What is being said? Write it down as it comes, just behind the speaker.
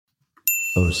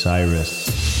Osiris.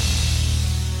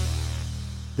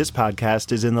 This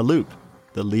podcast is in The Loop,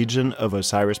 the Legion of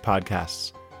Osiris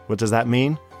podcasts. What does that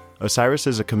mean? Osiris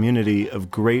is a community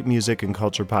of great music and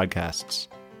culture podcasts.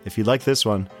 If you like this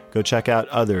one, go check out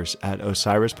others at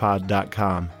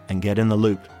osirispod.com and get in the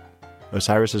loop.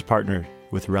 Osiris is partnered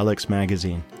with Relics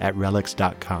Magazine at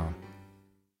relics.com.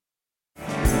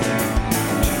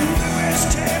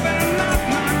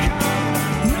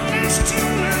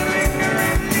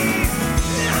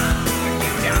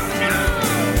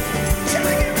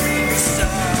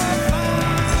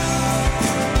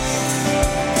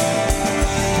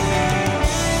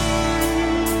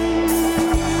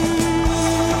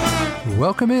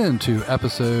 Welcome in to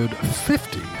episode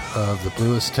 50 of The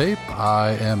Bluest Tape.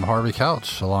 I am Harvey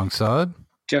Couch alongside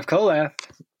Jeff Kolath.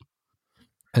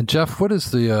 And Jeff,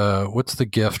 what's the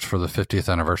gift for the 50th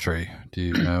anniversary? Do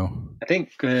you know? I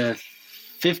think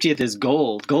 50th is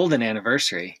golden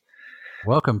anniversary.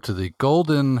 Welcome to the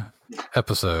golden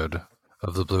episode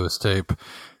of The Bluest Tape.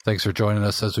 Thanks for joining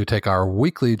us as we take our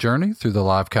weekly journey through the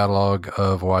live catalog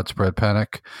of Widespread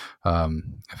Panic.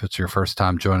 If it's your first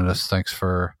time joining us, thanks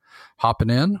for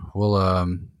hopping in. We'll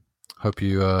hope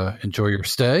you enjoy your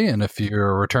stay, and if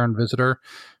you're a return visitor,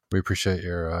 we appreciate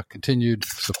your continued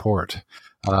support.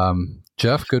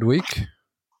 Jeff, good week.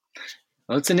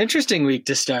 Well, it's an interesting week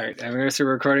to start. We're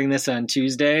recording this on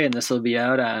Tuesday, and this will be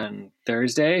out on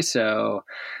Thursday. So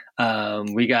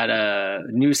we got a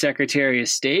new Secretary of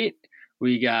State.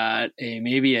 We got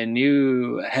maybe a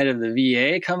new head of the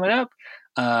VA coming up.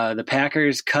 The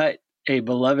Packers cut a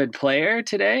beloved player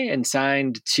today and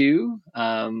signed two,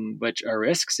 which are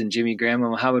risks, and Jimmy Graham and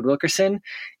Muhammad Wilkerson.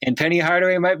 And Penny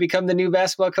Hardaway might become the new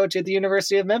basketball coach at the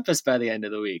University of Memphis by the end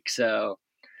of the week. So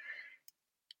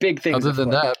big things. Other than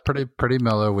that, pretty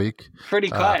mellow week. Pretty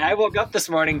quiet. I woke up this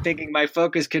morning thinking my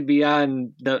focus could be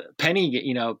on the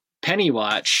Penny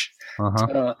watch. Uh-huh.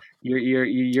 So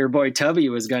your boy Tubby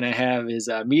was going to have his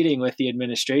meeting with the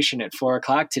administration at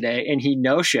 4:00 today, and he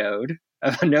no-showed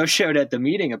at the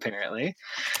meeting apparently.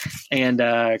 And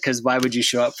because why would you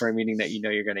show up for a meeting that you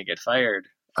know you're going to get fired?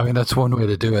 I mean, that's one way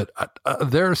to do it.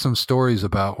 There are some stories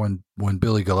about when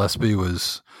Billy Gillispie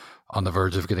was on the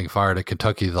verge of getting fired at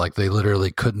Kentucky, like they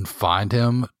literally couldn't find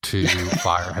him to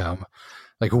fire him.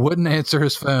 Like, wouldn't answer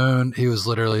his phone. He was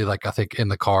literally, like, I think in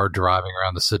the car driving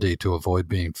around the city to avoid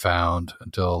being found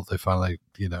until they finally,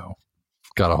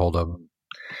 got a hold of him.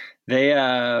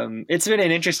 It's been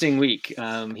an interesting week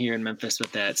here in Memphis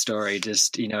with that story.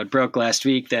 Just, it broke last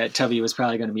week that Tubby was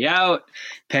probably going to be out.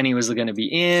 Penny was going to be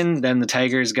in. Then the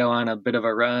Tigers go on a bit of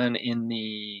a run in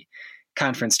the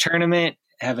conference tournament,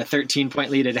 have a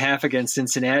 13-point lead at half against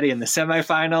Cincinnati in the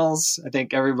semifinals. I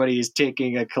think everybody's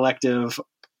taking a collective,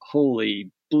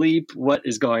 holy bleep, what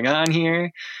is going on here?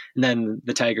 And then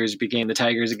the Tigers became the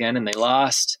Tigers again, and they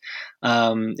lost.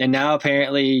 And now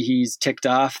apparently he's ticked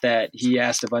off that he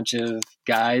asked a bunch of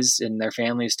guys and their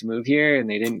families to move here, and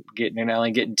they're not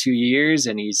only getting 2 years,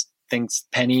 and he thinks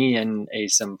Penny and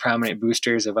some prominent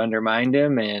boosters have undermined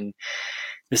him, and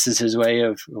this is his way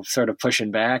of sort of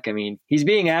pushing back. I mean, he's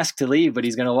being asked to leave, but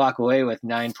he's going to walk away with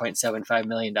 $9.75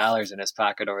 million in his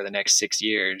pocket over the next 6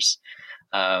 years.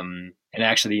 And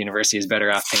actually the university is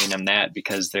better off paying them that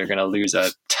because they're going to lose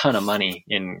a ton of money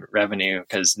in revenue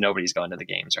because nobody's going to the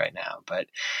games right now. But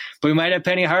we might have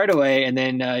Penny Hardaway, and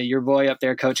then your boy up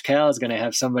there, Coach Cal, is going to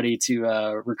have somebody to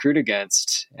recruit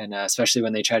against, and especially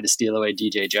when they tried to steal away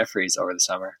DJ Jeffries over the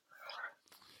summer.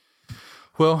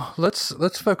 Well,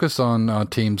 let's focus on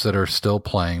teams that are still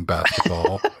playing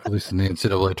basketball, at least in the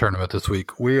NCAA tournament this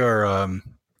week.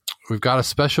 We've got a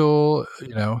special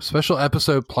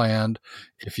episode planned.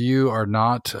 If you are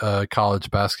not a college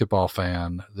basketball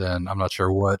fan, then I'm not sure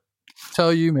what to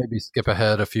tell you. Maybe skip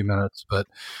ahead a few minutes, but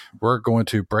we're going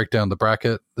to break down the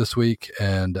bracket this week.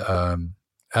 And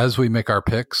as we make our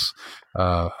picks,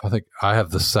 I think I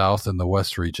have the South and the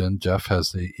West region. Jeff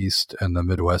has the East and the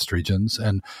Midwest regions.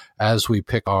 And as we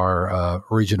pick our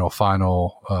regional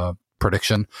final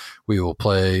prediction, we will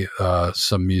play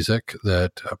some music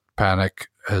that Panic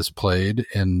has played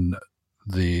in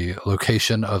the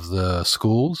location of the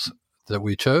schools that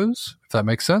we chose, if that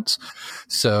makes sense.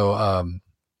 So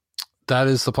that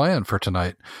is the plan for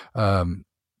tonight.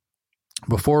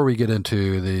 Before we get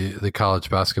into the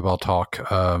college basketball talk,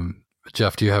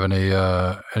 Jeff, do you have any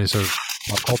sort of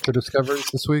pop culture discoveries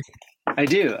this week? I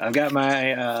do. I've got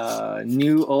my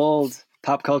new old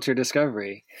pop culture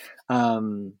discovery.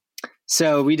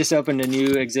 So we just opened a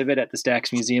new exhibit at the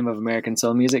Stax Museum of American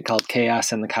Soul Music called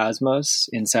Chaos and the Cosmos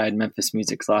inside Memphis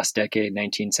Music's Lost Decade,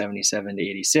 1977 to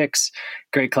 86.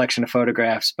 Great collection of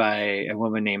photographs by a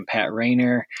woman named Pat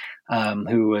Rayner,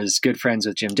 who was good friends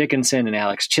with Jim Dickinson and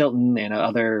Alex Chilton and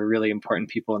other really important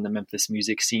people in the Memphis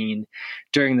music scene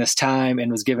during this time, and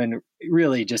was given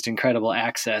really just incredible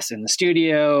access in the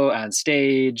studio, on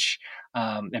stage,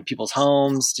 and people's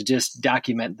homes to just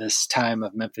document this time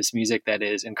of Memphis music that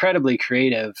is incredibly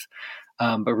creative,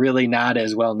 but really not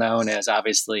as well known as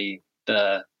obviously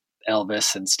the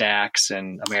Elvis and Stax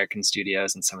and American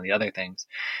Studios and some of the other things.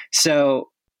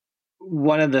 So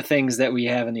one of the things that we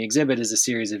have in the exhibit is a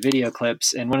series of video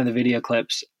clips, and one of the video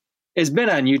clips has been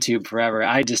on YouTube forever.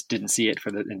 I just didn't see it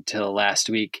until last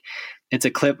week. It's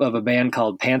a clip of a band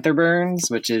called Panther Burns,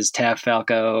 which is Tav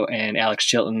Falco and Alex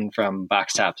Chilton from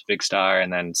Box Tops Big Star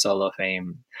and then solo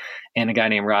fame, and a guy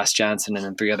named Ross Johnson, and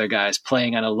then 3 other guys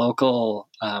playing on a local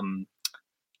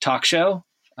talk show.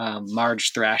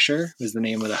 Marge Thrasher was the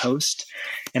name of the host,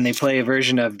 and they play a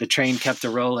version of The Train Kept a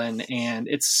Rollin', and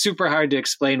it's super hard to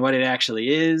explain what it actually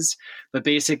is, but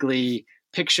basically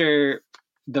picture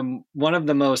one of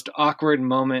the most awkward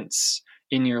moments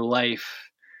in your life,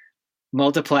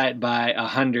 multiply it by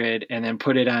 100 and then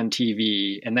put it on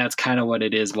TV. And that's kind of what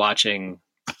it is watching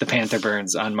the Panther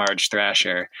Burns on Marge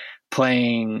Thrasher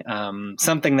playing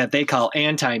something that they call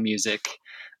anti-music,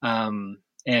 and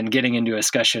getting into a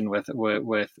discussion with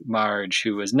Marge,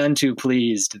 who was none too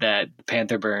pleased that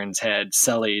Panther Burns had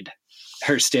sullied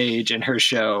her stage and her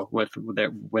show with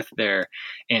their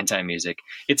anti-music.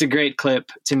 It's a great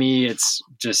clip. To me, it's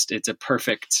a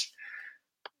perfect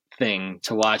thing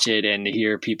to watch it and to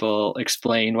hear people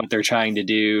explain what they're trying to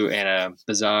do in a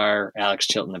bizarre Alex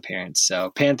Chilton appearance.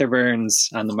 So Panther Burns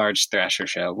on the Marge Thrasher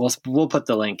show. We'll put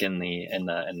the link in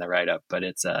the write-up, but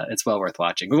it's well worth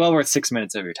watching. Well worth 6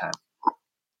 minutes of your time.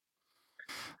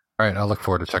 All right, I look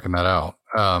forward to checking that out.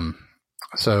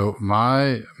 So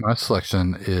my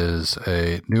selection is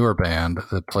a newer band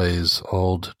that plays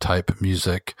old type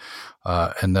music,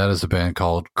 and that is a band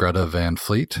called Greta Van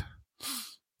Fleet.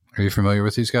 Are you familiar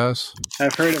with these guys?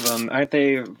 I've heard of them. Aren't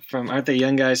they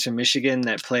young guys from Michigan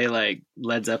that play like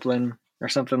Led Zeppelin or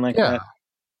something like that?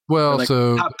 Well, like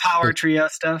so power trio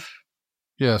stuff.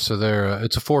 Yeah, so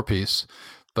it's a 4-piece,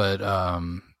 but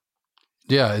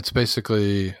yeah, it's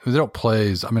basically, they don't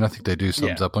play. I mean, I think they do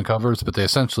some Zeppelin covers, but they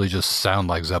essentially just sound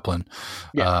like Zeppelin.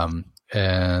 Yeah.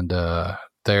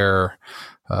 They're,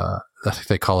 I think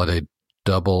they call it a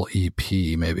double EP.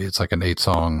 Maybe it's like an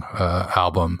 8-song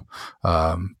album.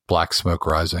 Black Smoke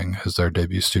Rising is their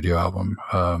debut studio album.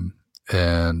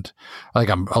 And I think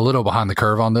I'm a little behind the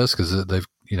curve on this because they've,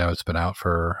 it's been out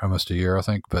for almost a year, I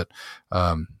think. But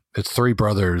it's 3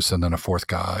 brothers and then a 4th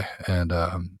guy, and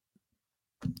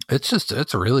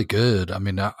it's really good. I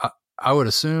mean, I would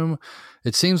assume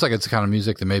it seems like it's the kind of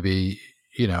music that maybe,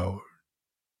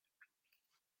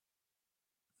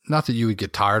 not that you would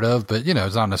get tired of, but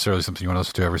it's not necessarily something you want to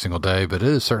listen to every single day, but it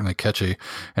is certainly catchy,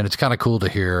 and it's kind of cool to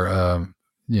hear, a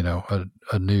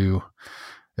new,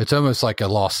 it's almost like a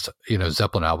lost,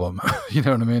 Zeppelin album, you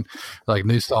know what I mean? Like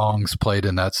new songs played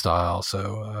in that style.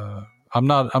 So, I'm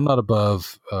not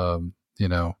above,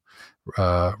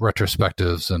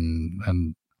 retrospectives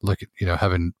and look at,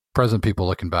 having present people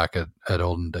looking back at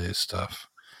olden days stuff.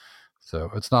 So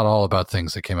it's not all about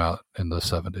things that came out in the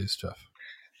 70s, Jeff.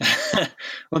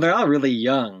 Well, they're all really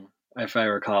young, if I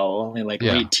recall, only like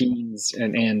late teens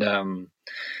and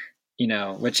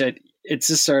which it's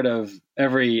just sort of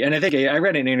and I think I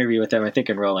read an interview with them, I think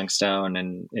in Rolling Stone,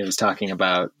 and it was talking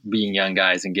about being young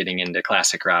guys and getting into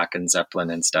classic rock and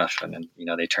Zeppelin and stuff. And then,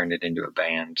 they turned it into a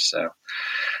band. So,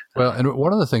 well, and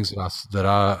one of the things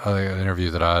that an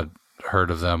interview that I heard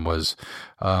of them was,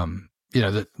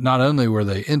 that not only were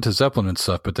they into Zeppelin and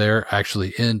stuff, but they're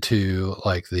actually into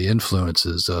like the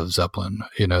influences of Zeppelin,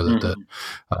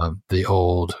 the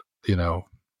old,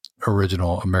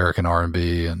 original American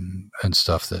R&B and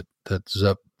stuff that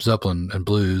Zeppelin and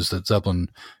blues that Zeppelin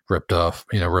ripped off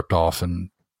and,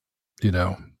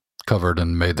 covered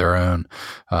and made their own,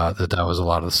 that was a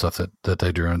lot of the stuff that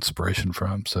they drew inspiration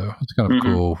from. So it's kind of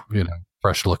cool,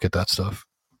 fresh look at that stuff.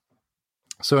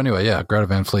 So anyway, Greta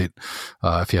Van Fleet,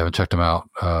 if you haven't checked them out,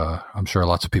 I'm sure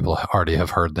lots of people already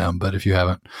have heard them, but if you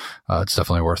haven't, it's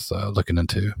definitely worth looking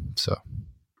into. So,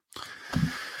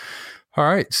 all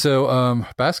right. So,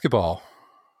 basketball,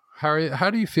 how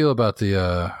do you feel about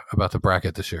the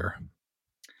bracket this year?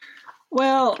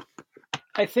 Well,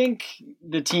 I think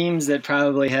the teams that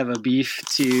probably have a beef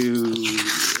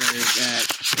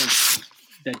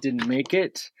that didn't make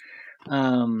it.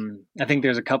 I think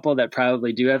there's a couple that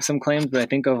probably do have some claims, but I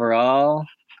think overall,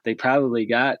 they probably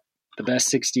got the best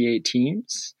 68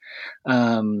 teams.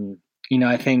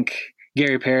 I think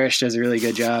Gary Parrish does a really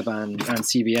good job on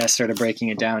CBS sort of breaking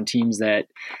it down. Teams that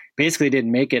basically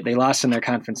didn't make it, they lost in their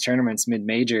conference tournaments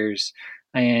mid-majors,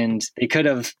 and they could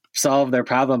have solved their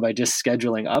problem by just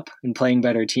scheduling up and playing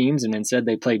better teams, and instead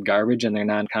they played garbage in their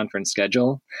non-conference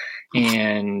schedule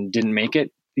and didn't make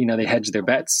it. They hedged their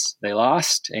bets, they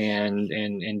lost and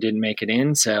didn't make it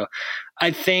in. So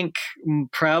I think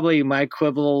probably my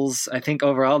quibbles, I think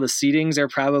overall the seedings are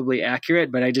probably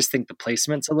accurate, but I just think the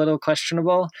placement's a little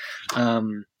questionable.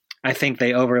 I think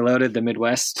they overloaded the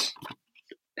Midwest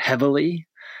heavily.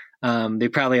 They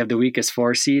probably have the weakest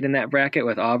 4 seed in that bracket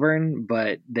with Auburn,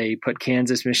 but they put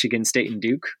Kansas, Michigan State, and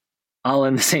Duke all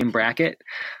in the same bracket.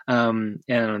 And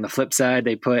on the flip side,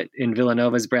 they put in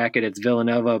Villanova's bracket, it's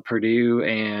Villanova, Purdue,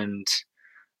 and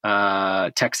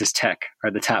Texas Tech are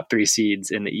the top 3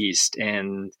 seeds in the East.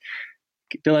 And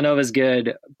Villanova's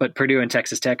good, but Purdue and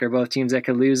Texas Tech are both teams that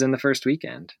could lose in the first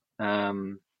weekend. I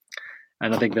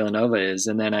don't think Villanova is.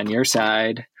 And then on your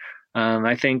side,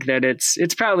 I think that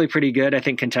it's probably pretty good. I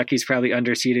think Kentucky's probably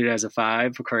underseeded as a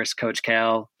 5. Of course, Coach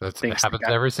Cal. It happens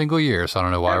every single year, so I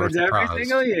don't know why we're surprised. Every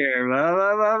single year. Blah,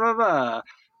 blah, blah, blah,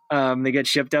 blah. They get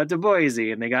shipped out to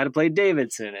Boise, and they got to play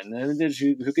Davidson, and then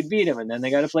who could beat them, and then they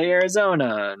got to play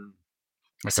Arizona.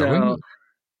 So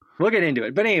we'll get into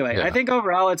it. But anyway, yeah. I think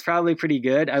overall it's probably pretty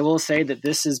good. I will say that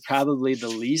this is probably the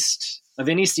least of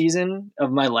any season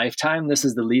of my lifetime. This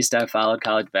is the least I've followed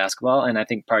college basketball, and I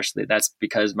think partially that's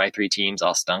because my 3 teams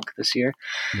all stunk this year.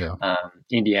 Yeah.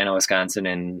 Indiana, Wisconsin,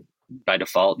 and by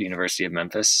default, University of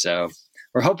Memphis. So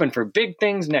we're hoping for big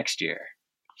things next year.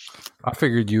 I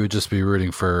figured you would just be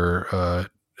rooting for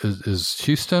is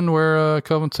Houston where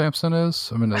Kelvin Sampson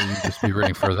is? I mean, you'd just be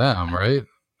rooting for them, right?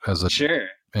 As a sure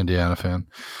Indiana fan.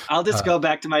 I'll just go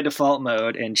back to my default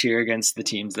mode and cheer against the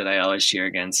teams that I always cheer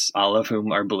against, all of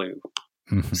whom are blue.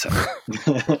 So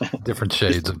different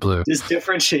shades of blue. Just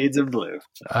different shades of blue.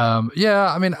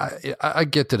 Yeah, I mean, I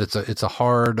get that it's a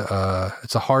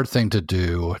hard thing to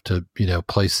do, to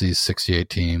place these 68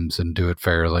 teams and do it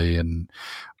fairly. And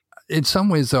in some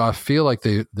ways, though, I feel like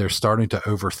they're starting to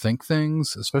overthink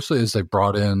things, especially as they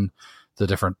brought in the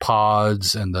different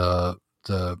pods and the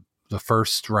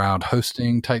first round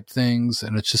hosting type things.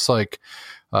 And it's just like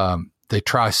they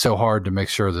try so hard to make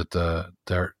sure that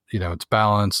they're it's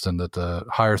balanced and that the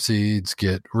higher seeds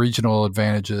get regional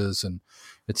advantages. And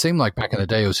it seemed like back in the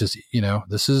day, it was just,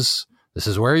 this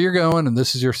is where you're going and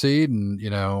this is your seed. And,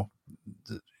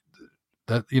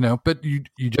 but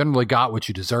you generally got what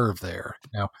you deserve there.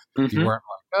 Mm-hmm. You weren't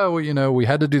like, oh, well, we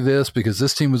had to do this because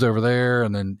this team was over there.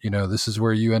 And then, this is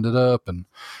where you ended up. And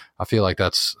I feel like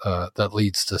that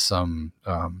leads to some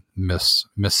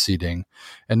misseeding.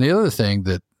 And the other thing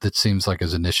that seems like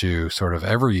is an issue sort of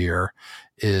every year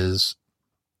is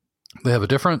they have a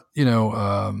different,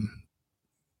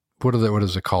 what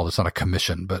is it called? It's not a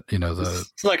commission, but the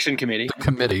selection committee. The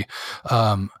committee.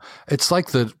 It's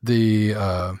like the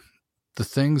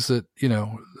things that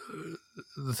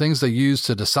the things they use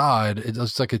to decide.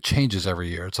 It's like it changes every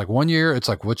year. It's like one year, it's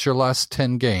like what's your last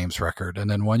 10 games record,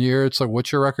 and then one year it's like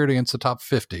what's your record against the top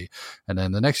 50, and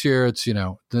then the next year it's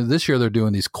this year they're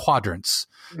doing these quadrants.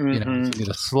 Mm-hmm. You need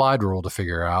a slide rule to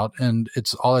figure out, and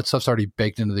it's all that stuff's already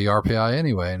baked into the RPI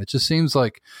anyway. And it just seems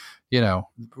like,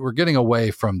 we're getting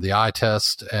away from the eye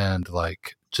test and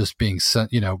like just being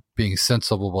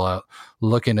sensible about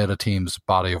looking at a team's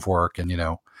body of work. And,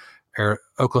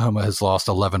 Oklahoma has lost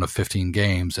 11 of 15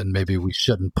 games, and maybe we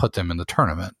shouldn't put them in the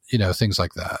tournament, things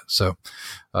like that. So,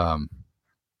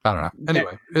 I don't know.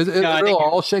 Anyway, it'll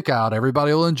all shake out.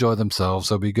 Everybody will enjoy themselves.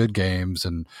 There'll be good games,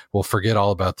 and we'll forget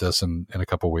all about this in a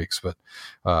couple of weeks. But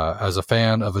as a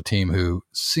fan of a team who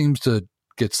seems to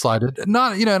get slighted, and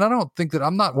I don't think that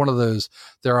I'm not one of those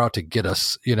they're out to get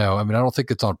us. I don't think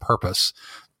it's on purpose,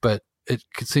 but it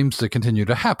seems to continue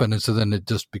to happen. And so then it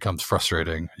just becomes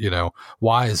frustrating.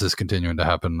 Why is this continuing to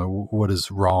happen? What is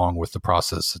wrong with the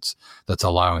process that's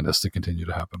allowing this to continue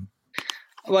to happen?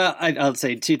 Well, I'll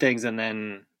say 2 things, and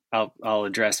then I'll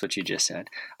address what you just said.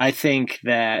 I think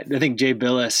Jay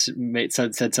Billis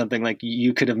said something like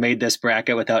you could have made this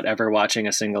bracket without ever watching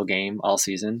a single game all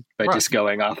season, but just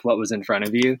going off what was in front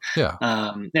of you. Yeah.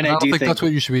 And I don't think that's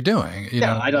what you should be doing.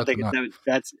 I don't think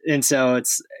that's, and so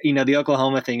it's, the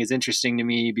Oklahoma thing is interesting to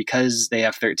me because they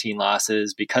have 13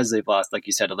 losses, because they've lost, like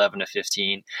you said, 11 to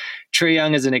 15. Trae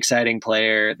Young is an exciting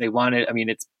player. They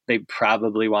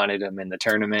probably wanted him in the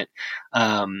tournament.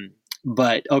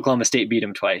 But Oklahoma State beat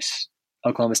them twice.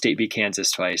 Oklahoma State beat Kansas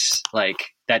twice.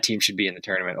 Like, that team should be in the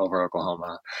tournament over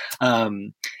Oklahoma.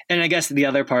 And I guess the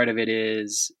other part of it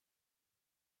is,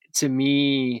 to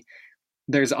me,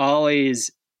 there's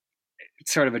always,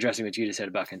 sort of addressing what you just said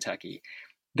about Kentucky,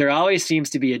 there always seems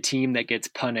to be a team that gets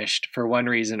punished for one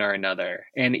reason or another.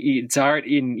 And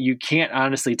you can't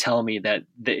honestly tell me that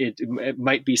it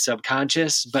might be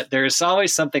subconscious, but there's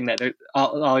always something that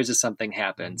always is something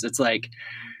happens. It's like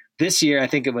this year, I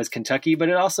think it was Kentucky, but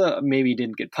it also maybe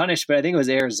didn't get punished, but I think it was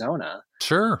Arizona.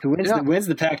 Sure. Who wins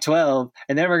the Pac-12.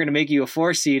 And then we're going to make you a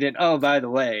 4 seed. And oh, by the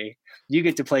way, you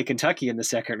get to play Kentucky in the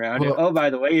second round. Well, and oh, by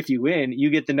the way, if you win, you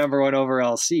get the number 1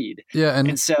 overall seed. Yeah.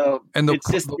 And so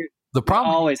it's just the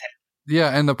problem always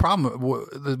yeah, and the problem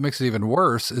that makes it even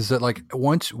worse is that like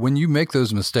when you make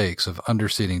those mistakes of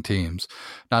underseeding teams,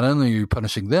 not only are you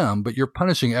punishing them, but you're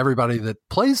punishing everybody that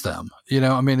plays them. You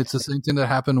know, I mean, it's the same thing that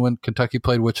happened when Kentucky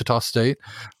played Wichita State,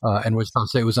 and Wichita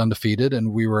State was undefeated,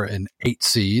 and we were an 8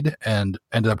 seed and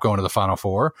ended up going to the Final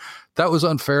Four. That was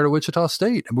unfair to Wichita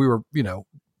State, and we were, you know,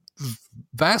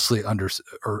 vastly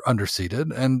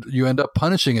underseeded, and you end up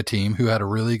punishing a team who had a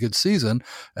really good season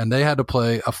and they had to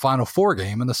play a Final Four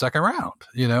game in the second round.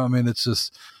 You know, I mean, it's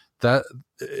just that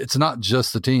it's not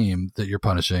just the team that you're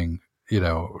punishing, you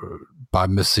know, by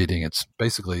misseeding. It's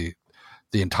basically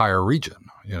the entire region,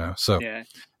 you know? So yeah.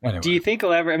 Anyway. Do you think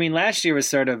we'll ever, I mean, last year was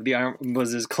sort of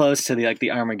was as close to the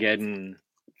Armageddon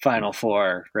Final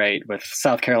Four, right? With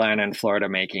South Carolina and Florida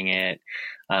making it.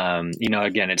 You know,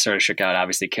 again, it sort of shook out.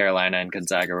 Obviously, Carolina and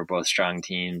Gonzaga were both strong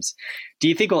teams. Do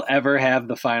you think we'll ever have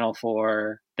the Final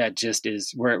Four that just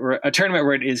is where a tournament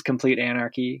where it is complete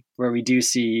anarchy, where we do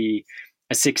see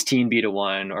a 16 beat a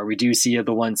 1, or we do see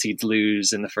the 1 seeds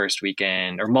lose in the first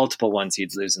weekend, or multiple 1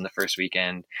 seeds lose in the first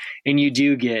weekend, and you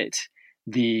do get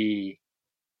the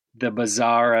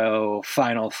bizarro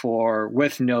Final Four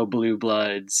with no blue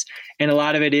bloods, and a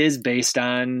lot of it is based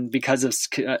on because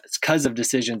of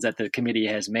decisions that the committee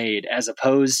has made, as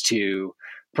opposed to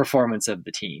performance of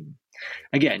the team.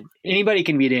 Again, anybody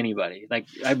can beat anybody. Like,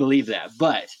 I believe that,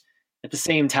 but at the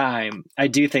same time, I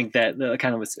do think that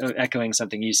kind of was echoing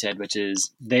something you said, which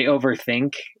is they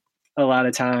overthink a lot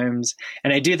of times,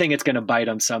 and I do think it's going to bite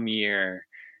them some year.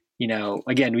 You know,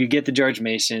 again, we get the George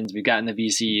Masons, we've gotten the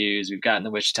VCUs, we've gotten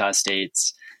the Wichita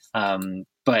States,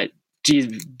 but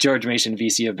George Mason and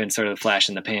VCU have been sort of the flash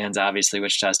in the pans. Obviously,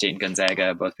 Wichita State and Gonzaga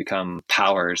have both become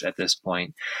powers at this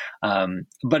point.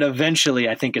 But eventually,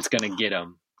 I think it's going to get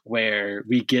them where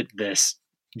we get this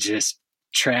just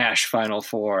trash Final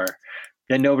Four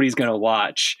that nobody's going to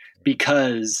watch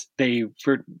because they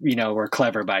were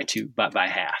clever by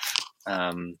half.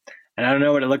 And I don't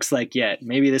know what it looks like yet.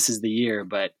 Maybe this is the year,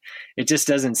 but it just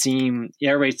doesn't seem.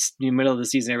 Everybody's in the middle of the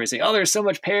season. Everybody's saying, "Oh, there's so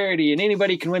much parity, and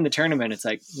anybody can win the tournament." It's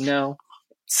like, no.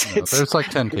 There's like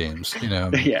 10 teams, you know.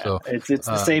 Yeah, so, it's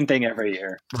the same thing every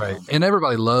year, right? And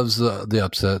everybody loves the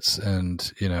upsets,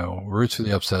 and you know, roots for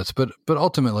the upsets. But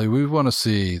ultimately, we want to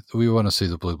see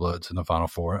the Blue Bloods in the Final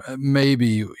Four.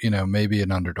 Maybe maybe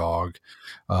an underdog,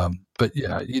 but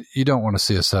yeah, you don't want to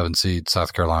see a 7 seed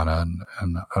South Carolina,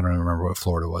 and I don't even remember what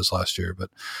Florida was last year. But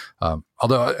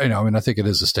although I think it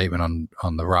is a statement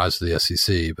on the rise of the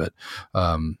SEC, but.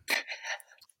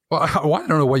 Well, I don't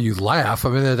know why you laugh. I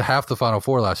mean, they had half the Final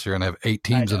Four last year and they have 8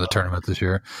 teams in the tournament this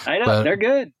year. I know. They're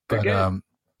good.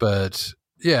 But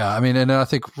yeah, I mean, and I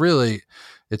think really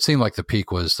it seemed like the peak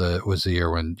was the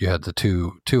year when you had the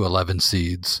two 11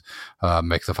 seeds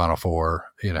make the Final Four,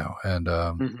 you know,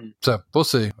 and so we'll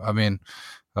see. I mean,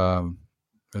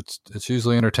 it's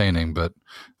usually entertaining, but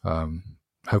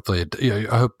hopefully,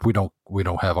 I hope we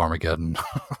don't have Armageddon.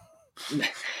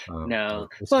 No.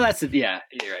 Well, you're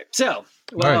right. So,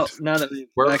 now that we've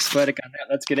waxed poetic on that,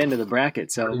 let's get into the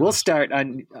bracket. So we'll start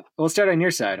on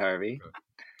your side, Harvey.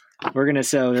 Okay.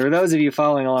 So there are those of you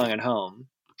following along at home.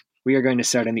 We are going to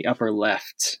start in the upper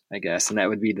left, I guess, and that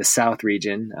would be the South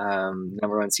region.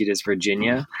 Number 1 seed is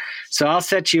Virginia. So I'll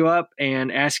set you up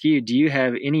and ask you, do you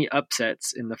have any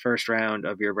upsets in the first round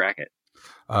of your bracket?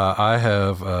 I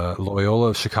have Loyola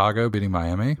of Chicago beating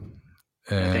Miami.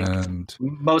 And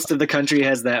most of the country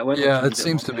has that one. Yeah, it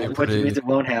seems to be which means it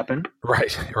won't happen.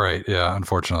 Right. Yeah,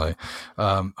 unfortunately.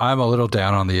 I'm a little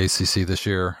down on the ACC this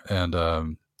year, and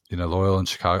Loyola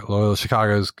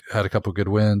Chicago's had a couple of good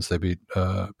wins. They beat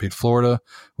Florida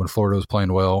when Florida was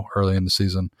playing well early in the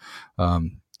season.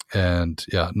 And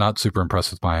yeah, not super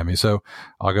impressed with Miami. So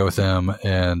I'll go with them,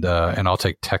 and I'll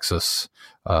take Texas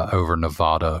over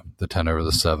Nevada, the 10 over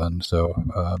the 7.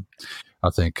 So I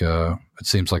think it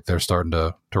seems like they're starting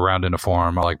to round into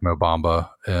form. I like Mo Bamba,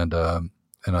 and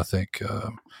I think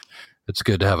it's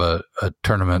good to have a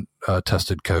tournament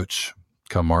tested coach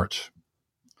come March.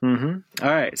 Mm-hmm.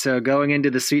 All right. So going into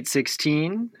the Sweet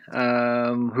 16, who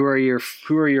are your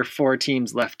 4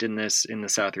 teams left in the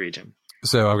South region?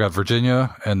 So I've got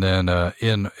Virginia, and then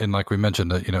in like we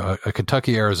mentioned, a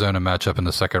Kentucky-Arizona matchup in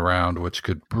the second round, which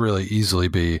could really easily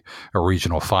be a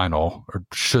regional final, or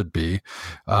should be.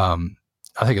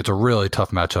 I think it's a really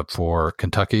tough matchup for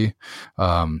Kentucky.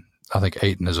 I think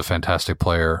Ayton is a fantastic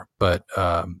player, but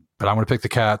I'm going to pick the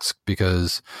Cats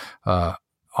because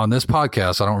on this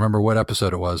podcast, I don't remember what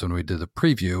episode it was when we did the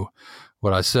preview.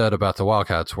 What I said about the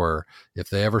Wildcats were if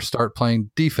they ever start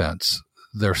playing defense,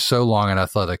 they're so long and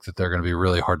athletic that they're going to be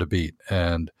really hard to beat.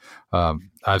 And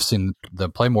I've seen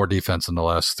them play more defense in the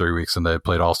last 3 weeks than they've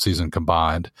played all season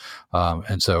combined.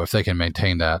 And so if they can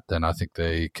maintain that, then I think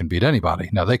they can beat anybody.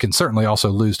 Now, they can certainly also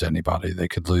lose to anybody. They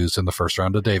could lose in the first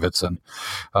round to Davidson.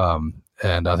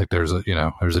 And I think there's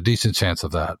a decent chance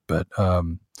of that. But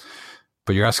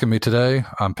you're asking me today,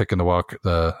 I'm picking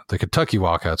the Kentucky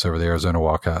Wildcats over the Arizona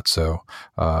Wildcats. So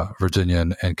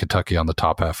Virginia and Kentucky on the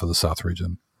top half of the South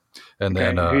region. And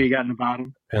okay, then who you got in the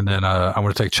bottom? And then I'm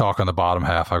going to take chalk on the bottom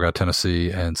half. I've got Tennessee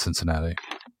and Cincinnati.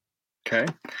 Okay.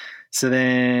 So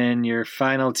then your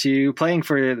final two, playing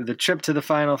for the trip to the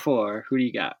Final Four, who do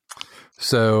you got?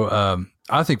 So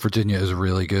I think Virginia is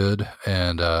really good.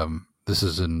 And this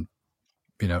is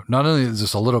not only is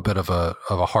this a little bit of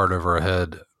a heart over a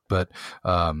head, but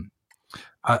I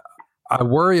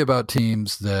worry about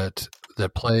teams that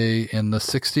play in the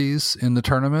 60s in the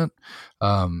tournament.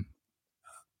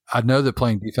 I know that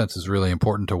playing defense is really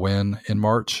important to win in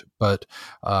March, but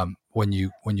when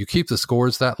you keep the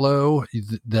scores that low,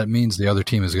 that means the other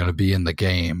team is going to be in the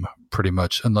game pretty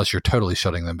much, unless you're totally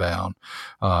shutting them down.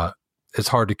 It's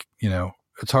hard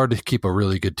to keep a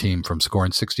really good team from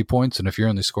scoring 60 points, and if you're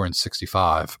only scoring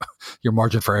 65, your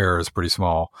margin for error is pretty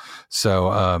small.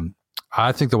 So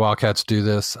I think the Wildcats do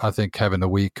this. I think having the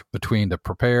week between to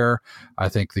prepare, I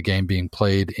think the game being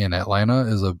played in Atlanta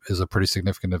is a pretty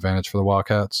significant advantage for the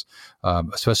Wildcats,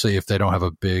 especially if they don't have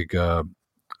a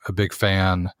big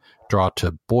fan draw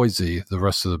to Boise. The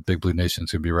rest of the Big Blue Nation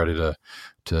is going to be ready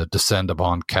to descend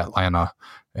upon Catlanta.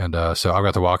 And so I've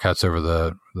got the Wildcats over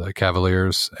the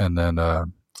Cavaliers, and then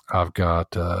I've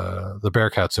got the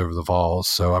Bearcats over the Vols.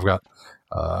 So I've got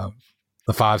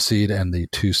the 5 seed and the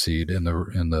 2 seed in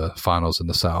the finals in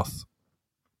the South.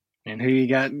 And who you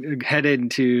got headed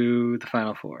to the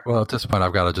Final Four? Well, at this point,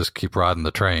 I've got to just keep riding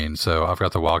the train. So I've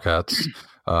got the Wildcats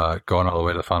going all the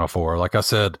way to the Final Four. Like I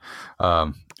said,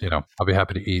 I'll be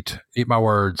happy to eat my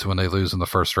words when they lose in the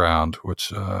first round,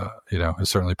 which is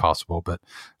certainly possible. But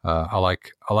I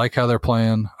like how they're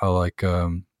playing. I like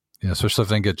especially if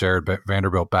they can get Jared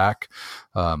Vanderbilt back.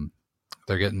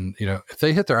 They're getting, if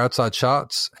they hit their outside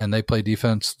shots and they play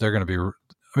defense, they're going to be.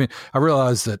 I mean, I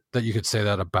realize that you could say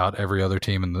that about every other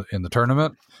team in the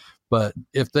tournament, but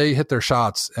if they hit their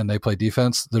shots and they play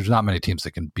defense, there's not many teams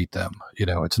that can beat them.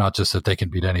 It's not just that they can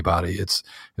beat anybody. It's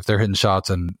if they're hitting shots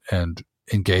and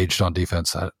engaged on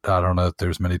defense. I don't know if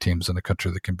there's many teams in the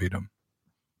country that can beat them.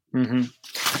 Mm-hmm.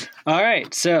 All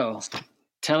right, so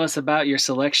tell us about your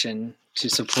selection to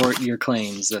support your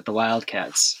claims that the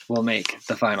Wildcats will make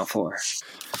the Final Four.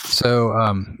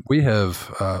 So we have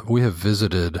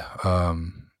visited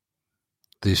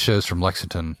these shows from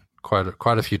Lexington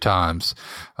quite a few times.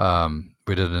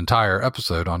 We did an entire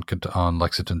episode on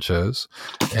Lexington shows,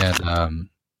 and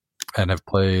have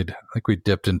played. I think we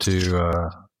dipped into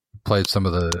played some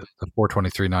of the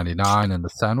 423.99 and the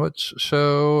Sandwich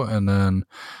show, and then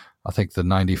I think the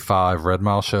 95 Red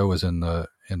Mile show was in the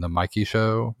Mikey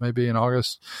show, maybe in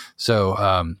August. So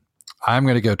I'm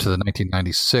going to go to the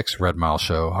 1996 Red Mile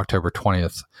show, October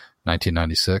 20th,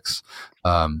 1996.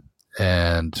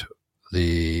 And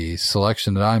the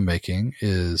selection that I'm making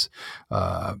is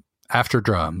after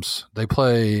drums. They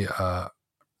play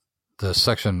the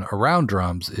section around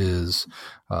drums is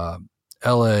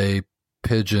L.A.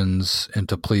 Pigeons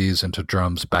into Please into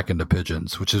Drums back into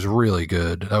Pigeons, which is really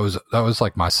good. That was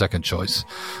like my second choice.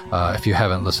 If you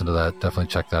haven't listened to that, definitely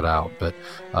check that out. But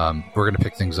we're going to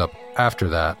pick things up after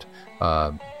that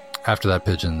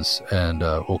Pigeons, and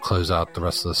we'll close out the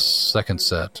rest of the second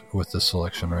set with this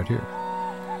selection right here.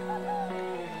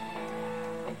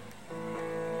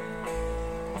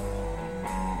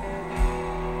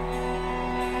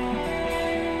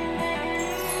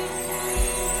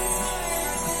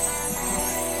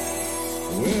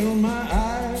 Well, my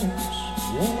eyes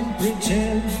won't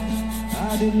pretend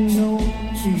I didn't know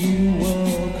you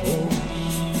were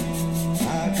close.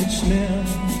 I could smell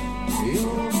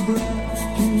your breath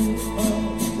through a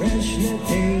freshly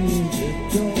painted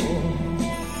door.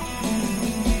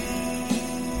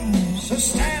 So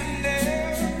stand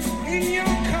there in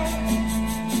your coat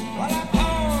while I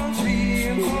pour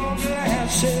 3 more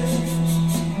glasses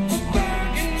of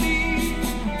burgundy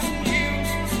and you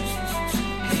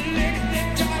lick them.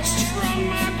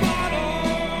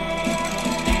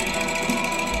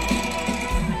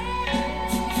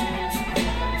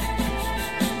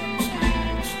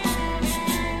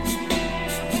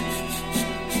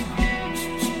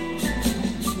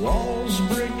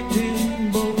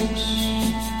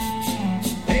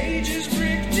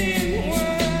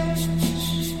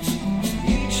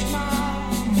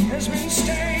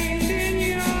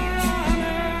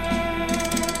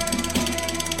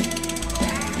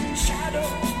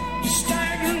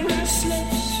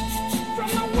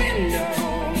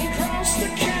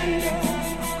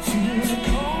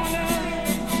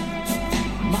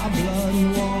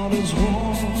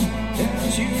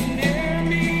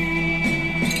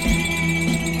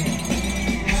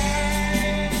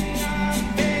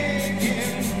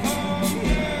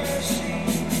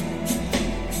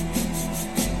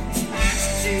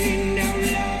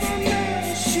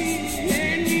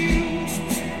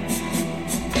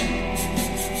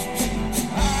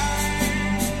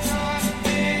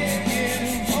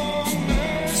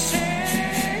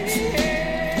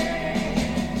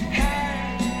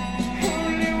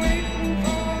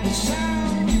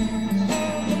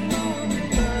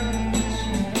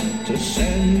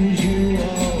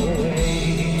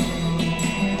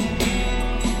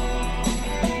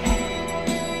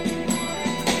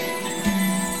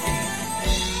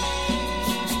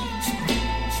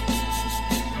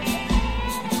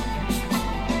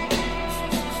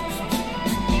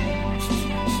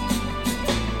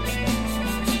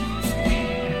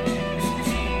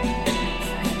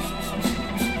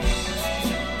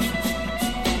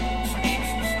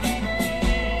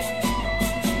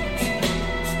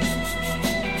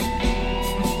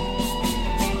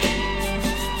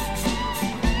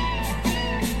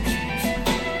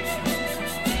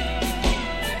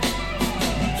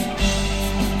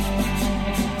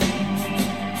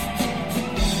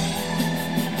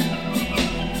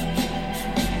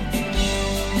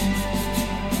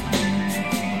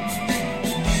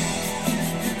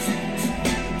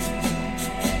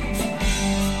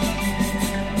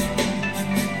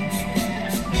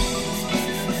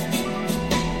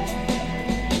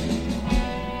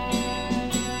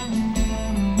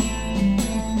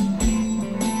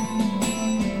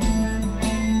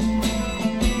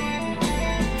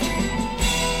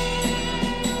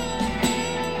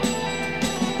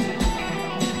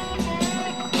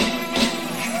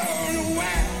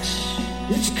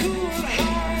 It's cool and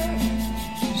high,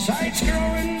 sights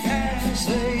growing as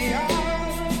they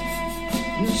are.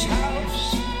 This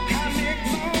house, I make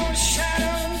more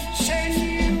shadows than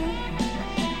you.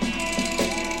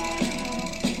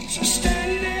 So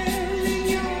stand there in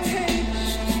your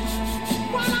haste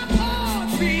while I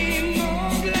pour 3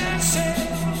 more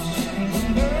glasses of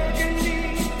burgundy,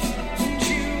 and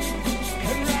you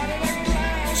can ride a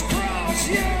glass across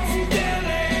your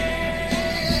belly.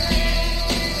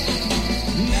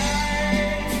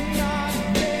 I'm not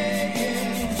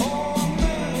begging for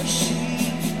mercy.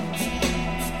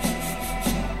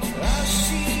 I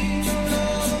see no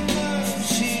love or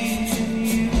mercy in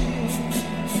you.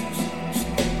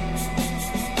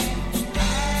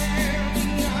 I'm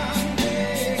not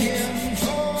begging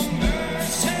for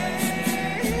mercy.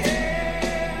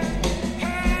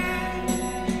 I'm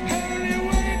only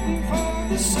waiting for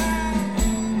the sound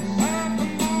of the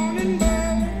morning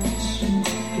birds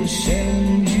to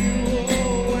send you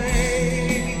away.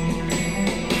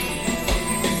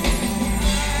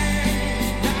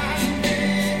 I'm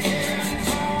begging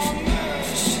for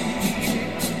mercy.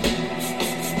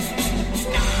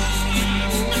 No,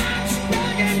 I'm not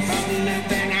begging for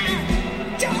nothing I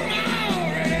don't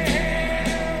already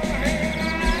have.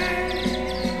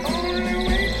 I'm only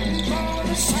waiting for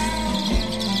the sound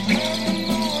of the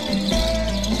morning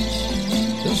birds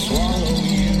to swallow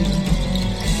you.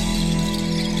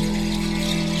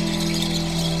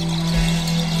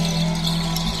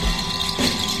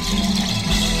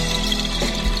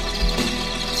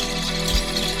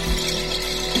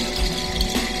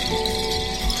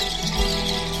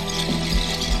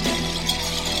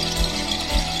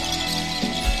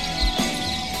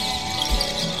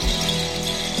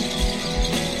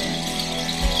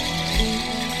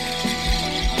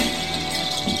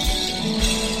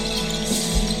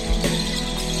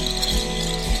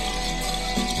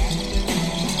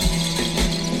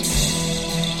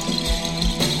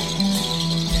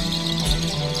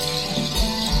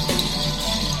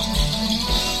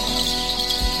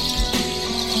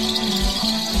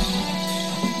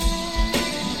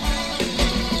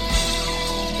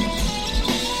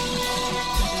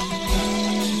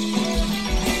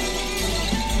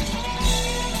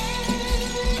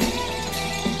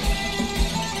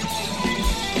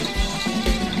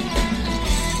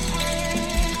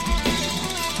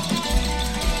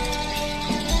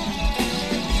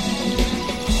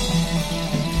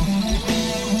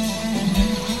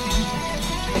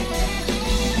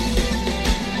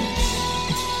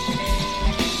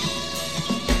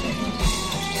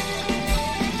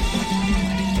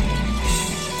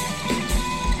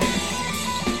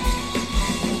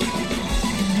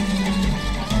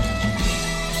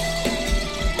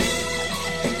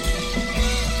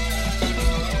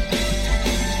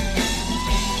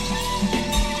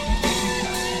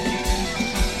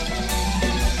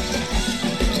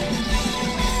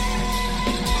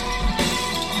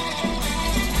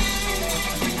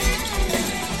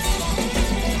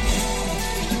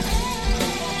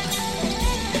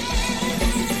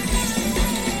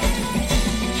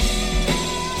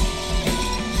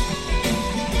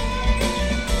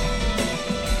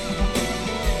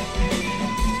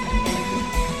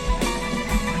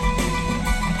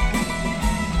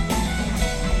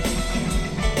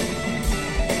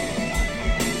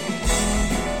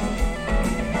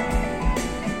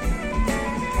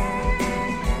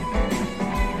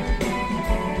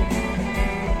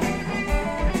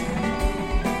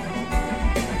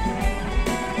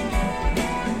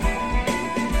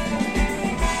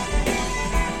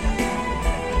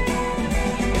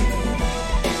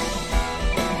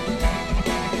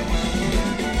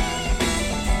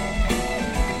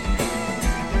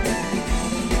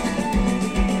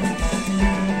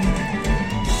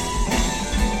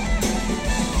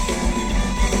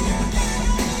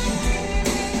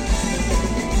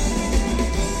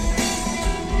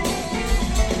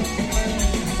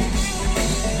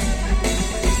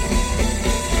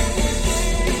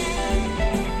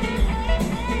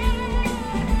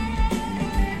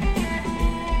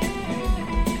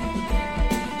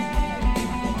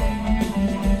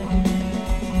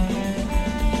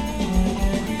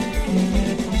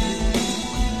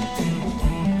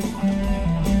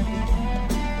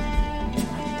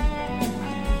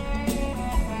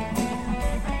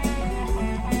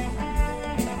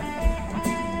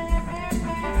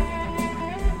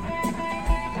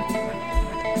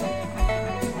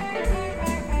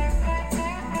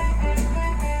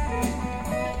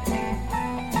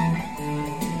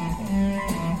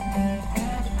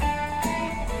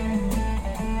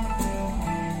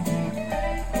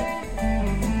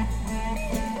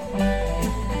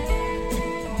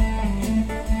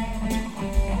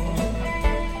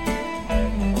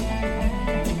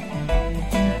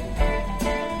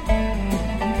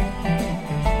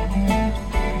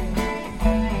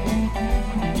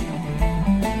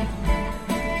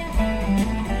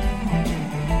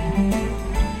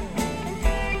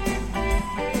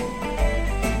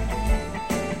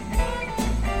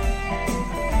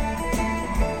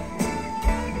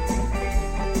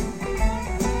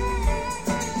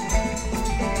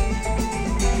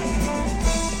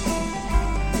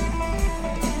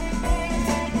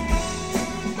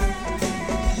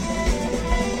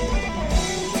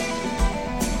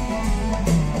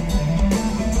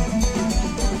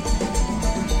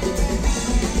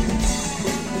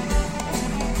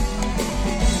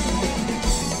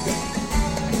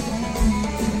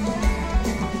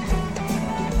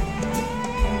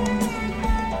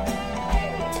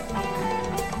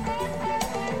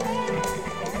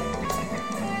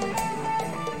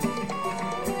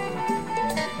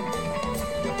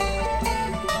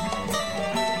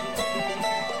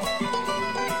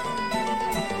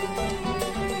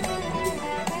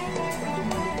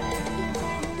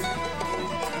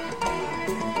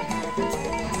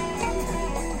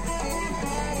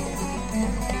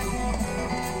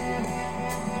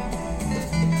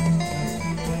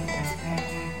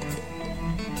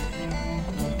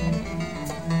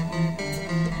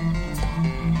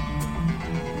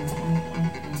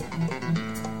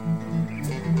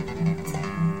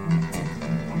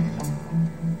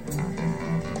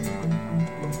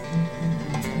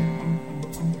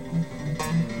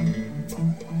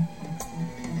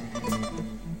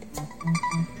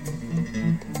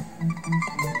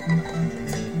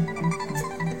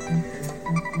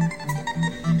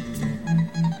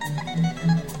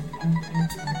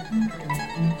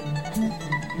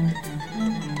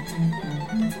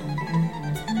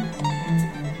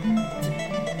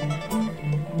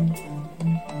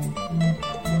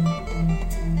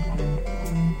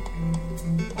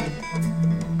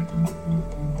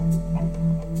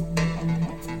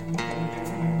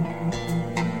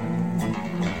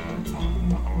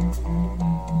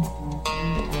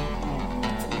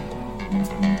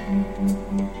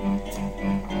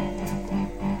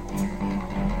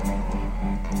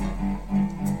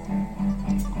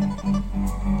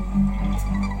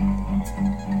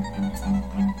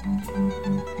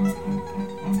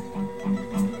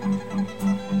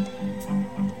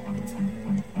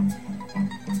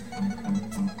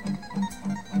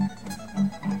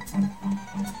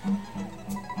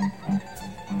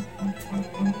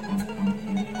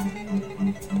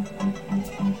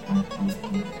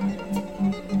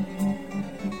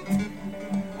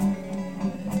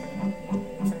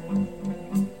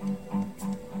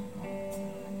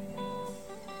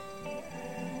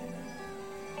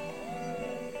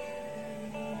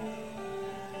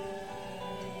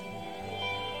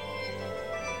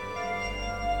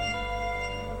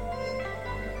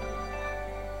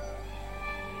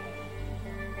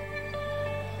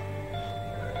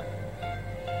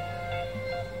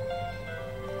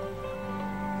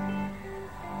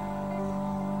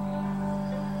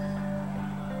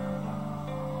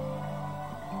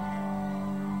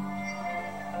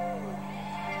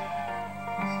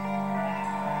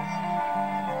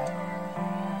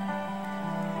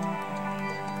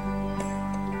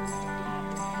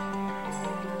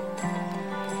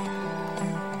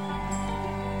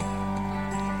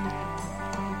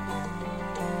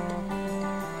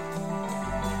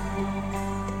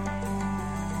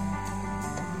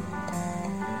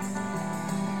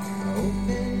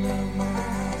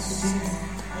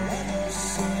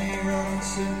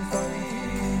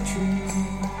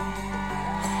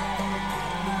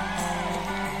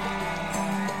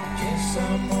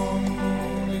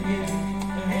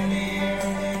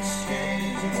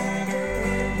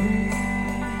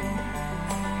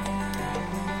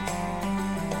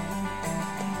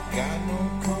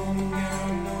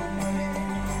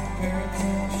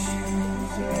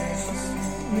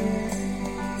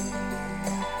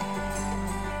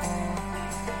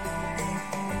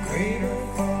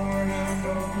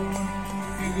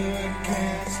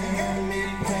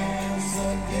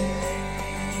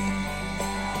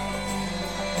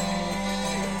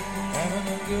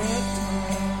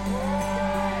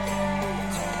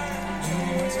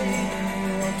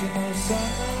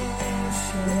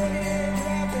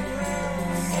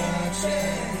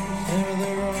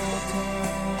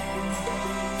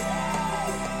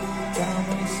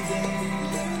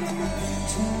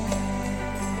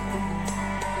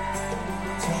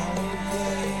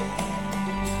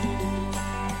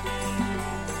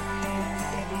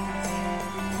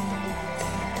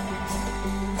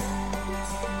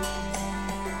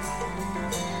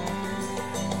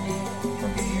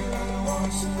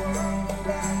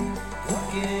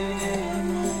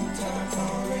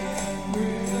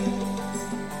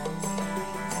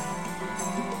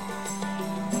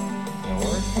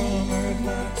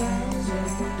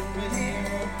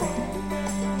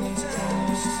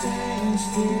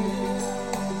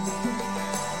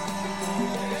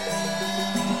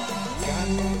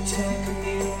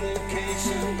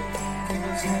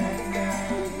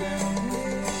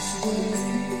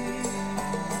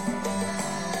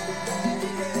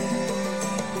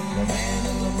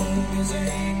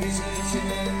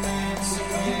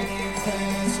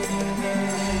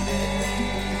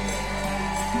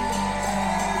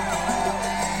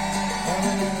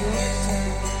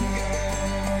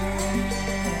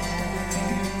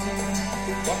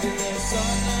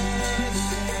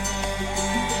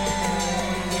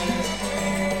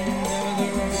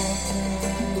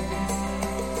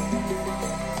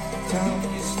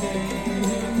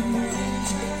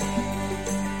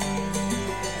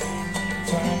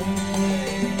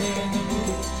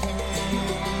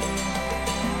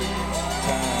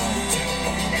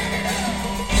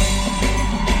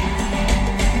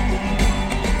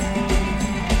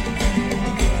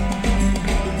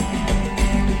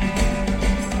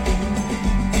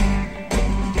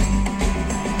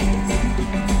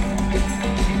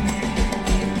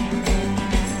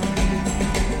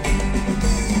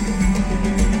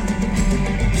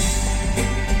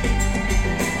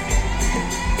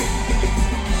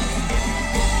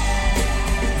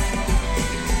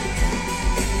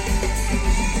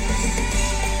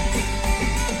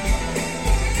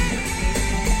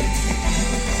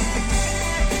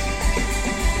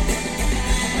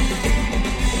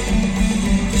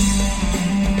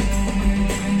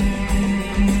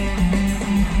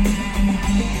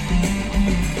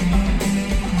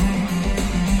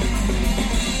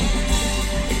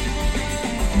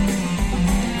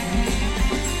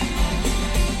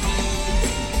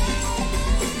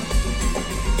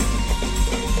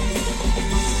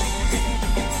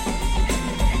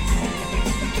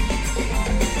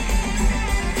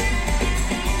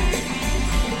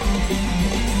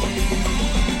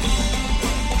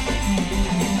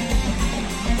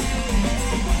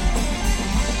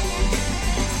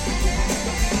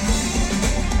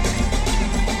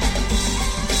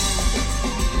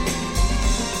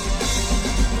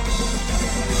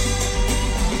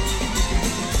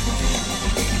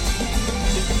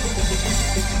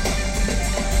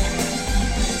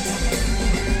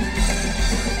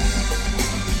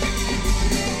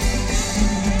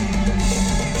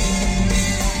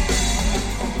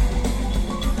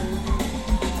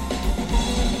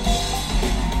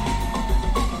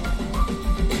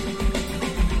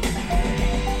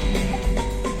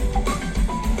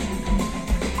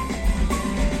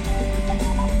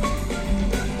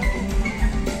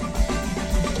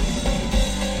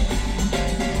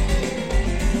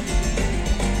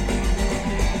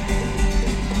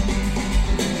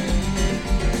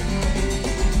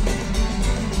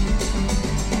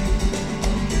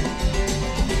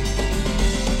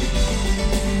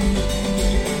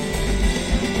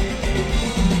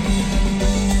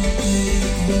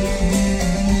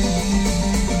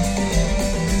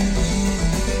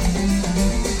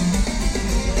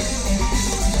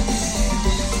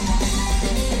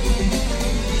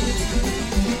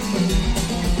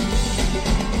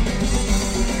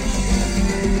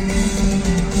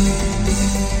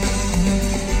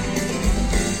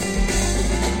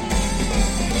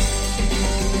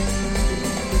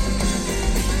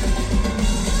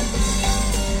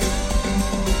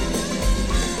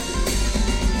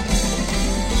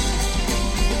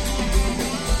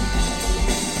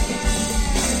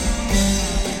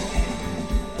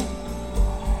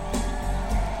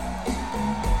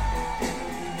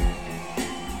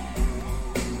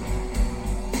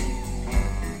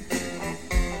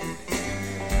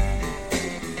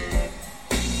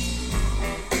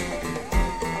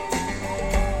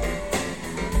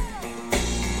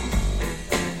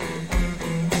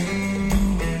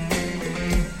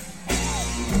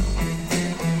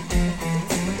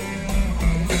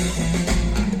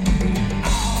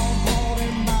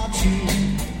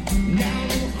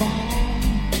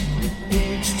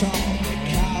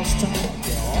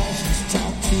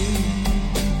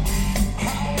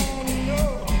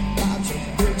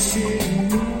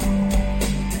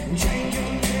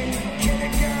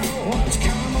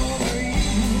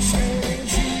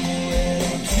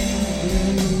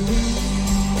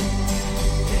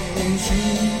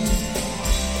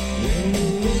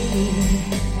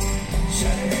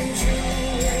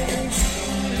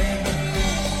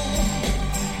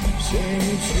 Stay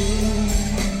true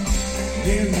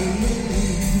in the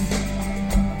moon.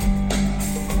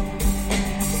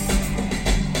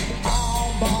 All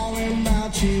bawling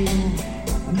about you.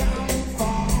 Down the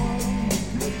farm,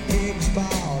 the pigs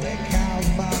ball, the cows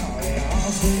ball, the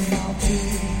horses ball too.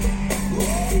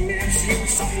 Oh, miss you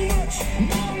so much.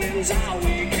 Morning's all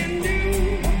we can do.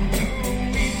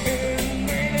 We've been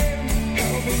waiting,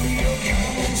 hoping you'll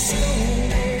come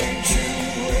soon. Ain't true,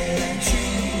 ain't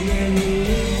true in the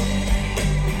moon.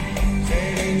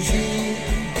 Ain't true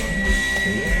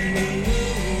in the moon.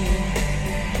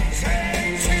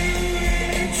 Ain't true,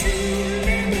 ain't true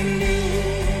in the moon.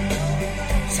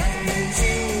 Ain't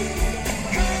true,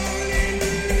 all in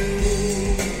the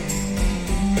moon.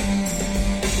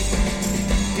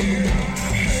 Yeah,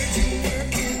 I heard you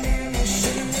working in the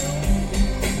saloon.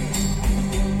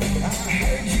 I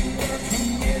heard you work from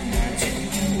midnight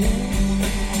till noon.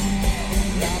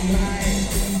 That night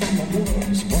on the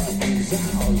woods, but these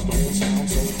hours don't sound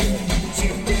so good. What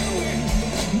you doing?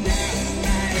 That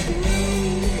night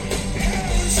blue.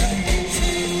 Hell's ain't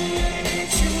true,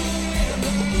 ain't true in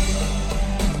the moon.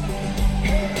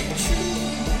 Ain't true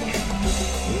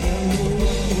in the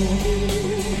moon.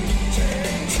 Ain't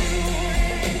true,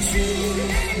 ain't true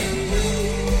in the moon.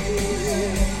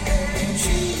 Ain't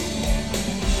true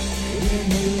in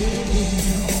the moon.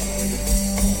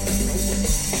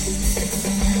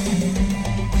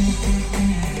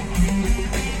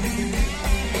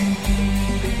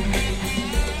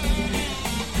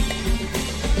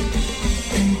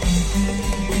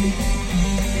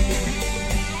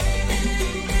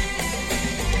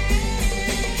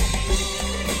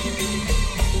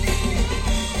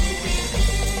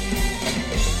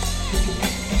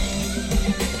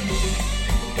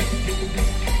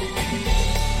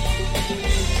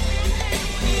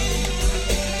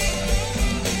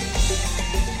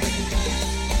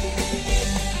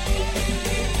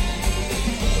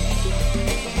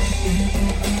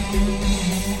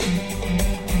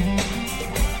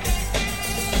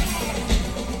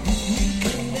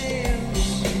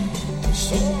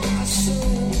 So I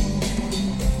assume,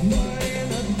 but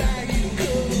in a bag you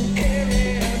couldn't carry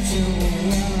it to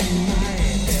one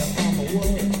night. If I'm a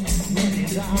wood, but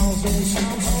these hours don't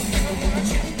sound so good. What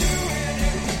you doing?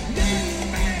 That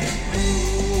night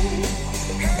blue.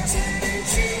 'Cause it ain't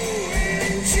true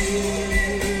in the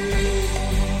moon.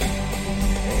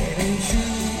 It ain't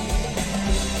true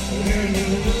in the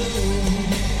moon.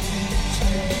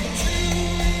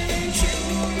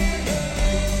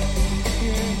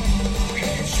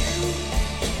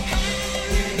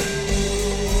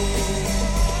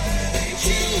 Ain't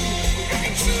true,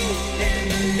 ain't true in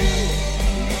the moon. Ain't true.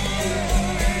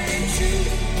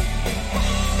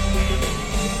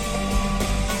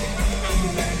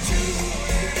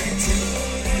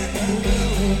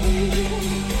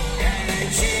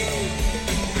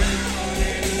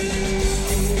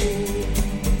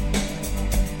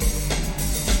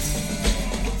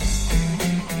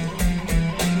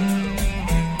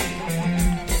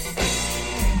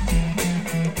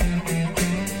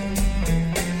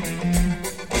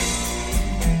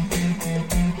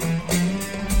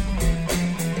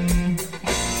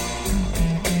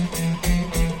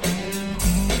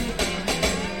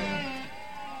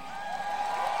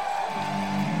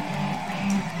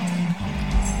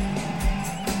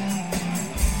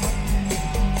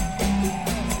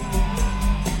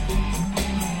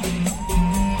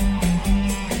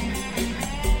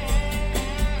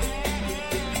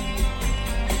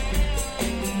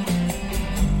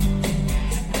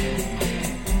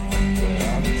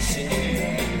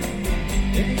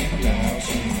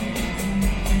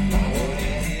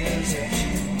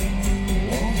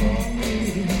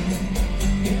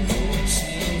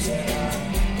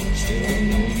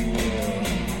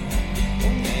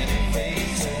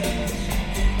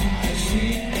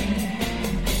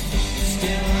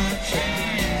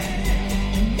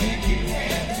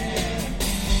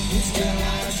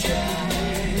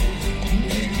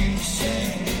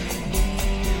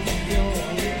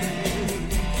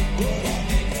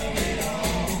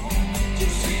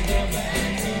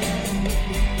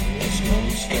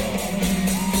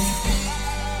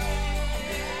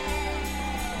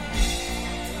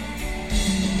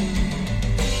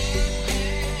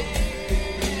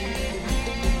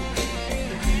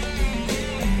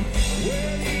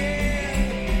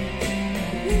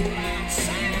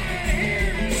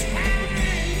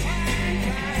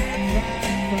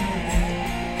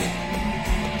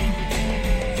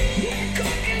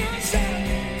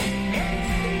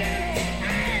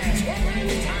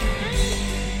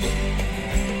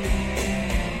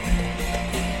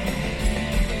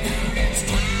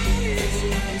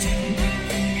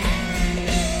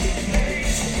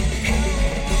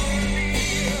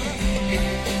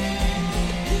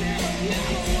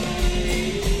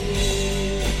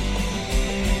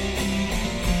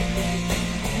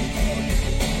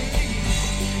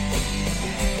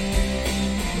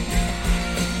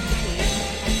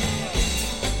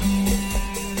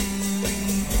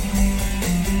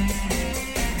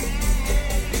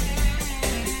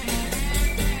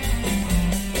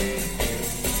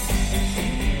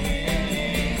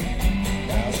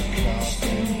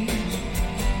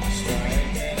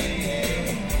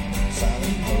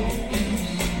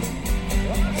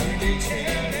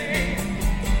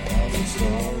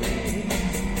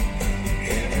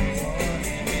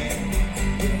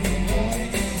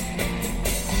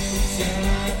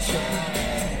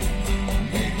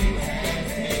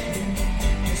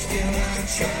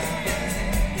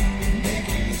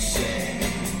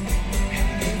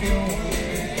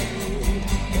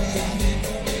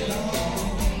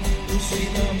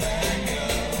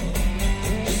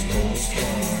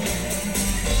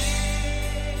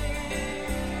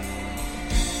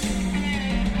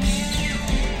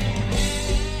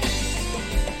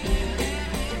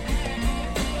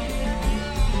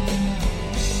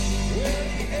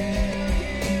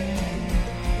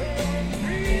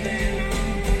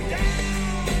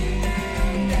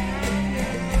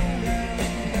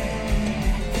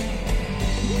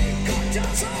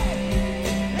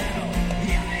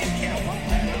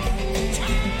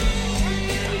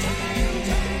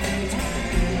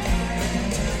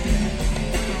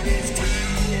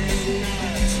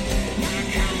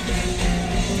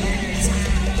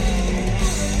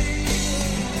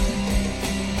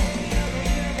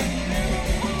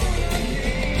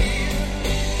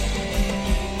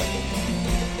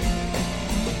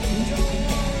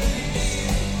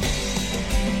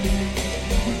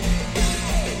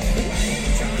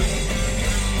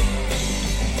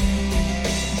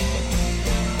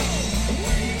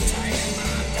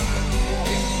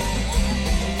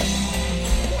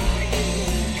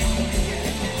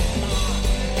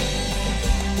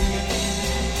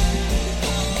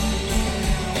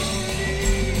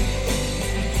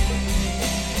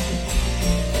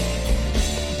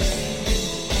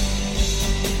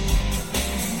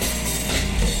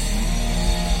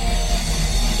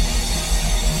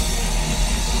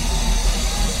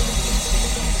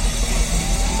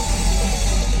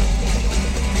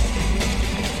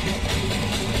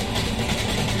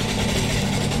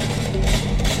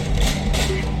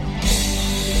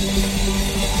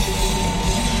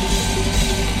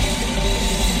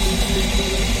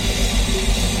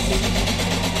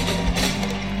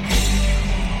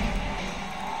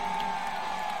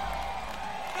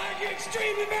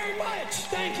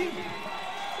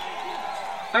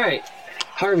 All right,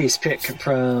 Harvey's pick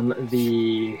from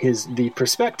the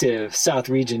prospective South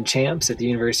Region champs at the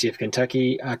University of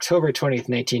Kentucky, October 20th,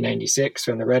 1996,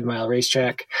 from the Red Mile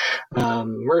Racetrack.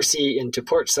 Mercy into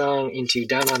Port Song, into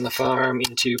Down on the Farm,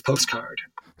 into Postcard.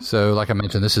 So, like I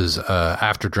mentioned, this is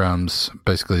After Drums,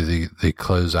 basically the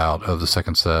closeout of the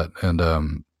second set, and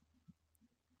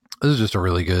this is just a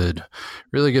really good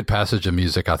passage of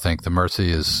music. I think the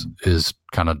Mercy is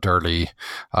kind of dirty.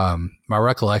 My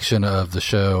recollection of the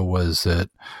show was that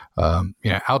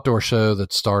outdoor show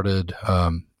that started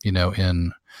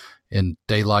in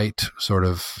daylight, sort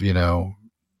of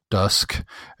dusk,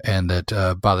 and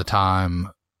that by the time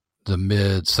the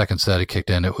mid second set had kicked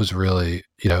in, it was really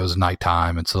it was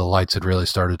nighttime, and so the lights had really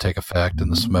started to take effect,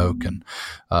 and the smoke, and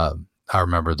I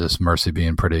remember this Mercy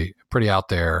being pretty out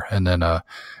there, and then a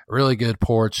really good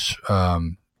porch,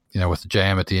 with the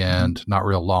jam at the end, not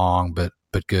real long, but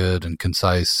good and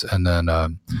concise, and then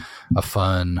a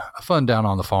fun Down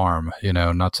on the Farm,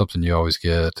 not something you always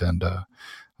get, and I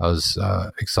was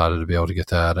excited to be able to get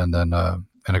that, and then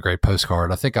and a great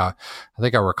Postcard. I think I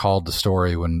recalled the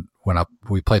story when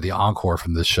we played the encore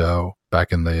from this show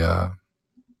back in the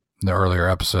earlier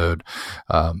episode,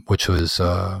 which was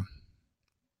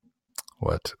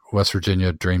West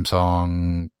Virginia Dream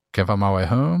Song, Can't Find My Way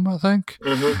Home, I think.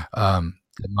 Mm-hmm.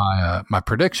 My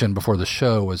prediction before the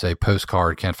show was a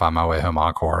Postcard, Can't Find My Way Home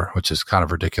encore, which is kind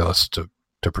of ridiculous to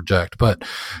project, but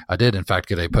I did in fact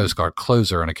get a Postcard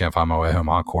closer and a Can't Find My Way Home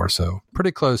encore, so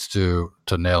pretty close to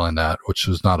nailing that, which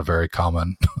was not a very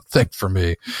common thing for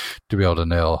me to be able to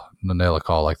nail a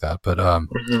call like that. But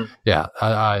yeah,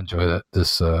 I enjoy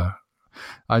that.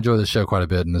 I enjoy this show quite a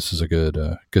bit, and this is a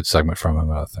good segment from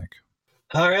him, I think.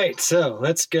 All right, so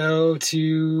let's go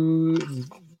to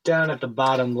down at the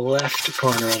bottom left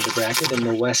corner of the bracket in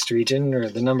the West region, or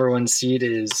the number one seed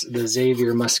is the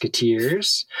Xavier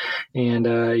Musketeers. And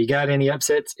you got any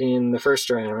upsets in the first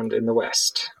round in the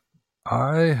West?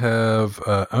 I have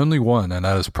only one, and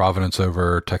that is Providence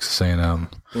over Texas A&M.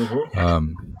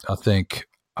 Mm-hmm. I think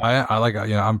I like,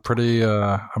 I'm pretty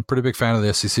big fan of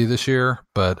the SEC this year,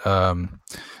 but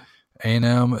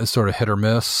A&M is sort of hit or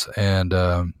miss, and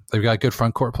they've got good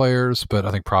front court players, but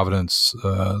I think Providence,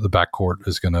 the back court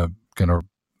is gonna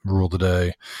rule the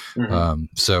day. Mm-hmm.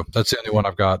 So that's the only one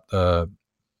I've got.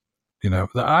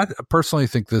 I personally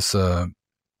think this. I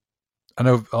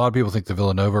know a lot of people think the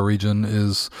Villanova region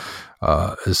is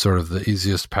sort of the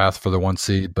easiest path for the one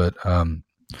seed, but I'm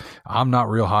not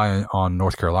real high on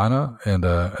North Carolina, and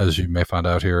as you may find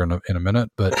out here in a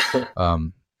minute, but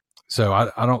so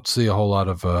I don't see a whole lot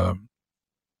of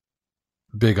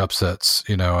big upsets.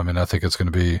 I think it's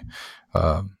going to be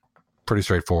pretty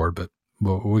straightforward, but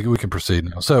we can proceed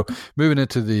now. So moving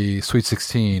into the Sweet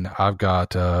 16, I've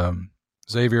got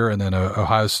Xavier, and then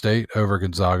Ohio State over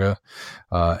Gonzaga,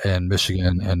 and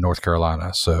Michigan and North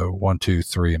Carolina. So 1, 2,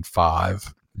 3, and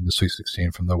 5 in the Sweet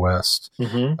 16 from the West.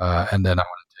 Mm-hmm. And then I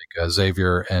want to take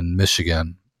Xavier and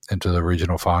Michigan into the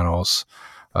regional finals.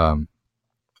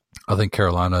 I think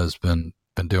Carolina has been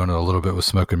doing it a little bit with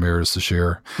smoke and mirrors this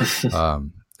year.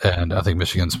 And I think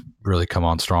Michigan's really come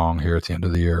on strong here at the end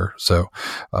of the year. So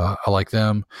I like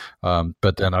them.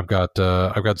 But then I've got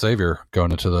Xavier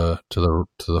going into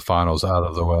the finals out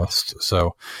of the West.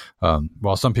 So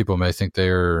while some people may think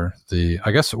they're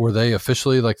I guess were they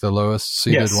officially like the lowest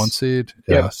seeded Yes. 1 seed?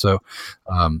 Yep. Yeah. So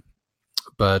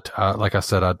but like I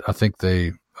said, I think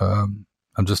they I'm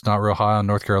just not real high on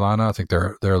North Carolina. I think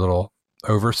they're a little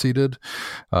overseeded.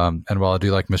 And while I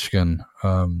do like Michigan,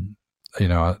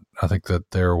 I think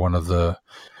that they're one of the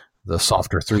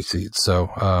softer 3 seeds. So,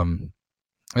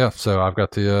 so I've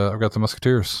got the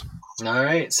Musketeers. All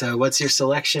right. So what's your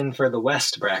selection for the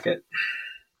West bracket?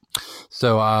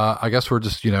 So, I guess we're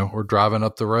just, we're driving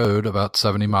up the road about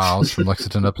 70 miles from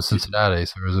Lexington up to Cincinnati.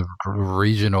 So there's a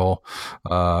regional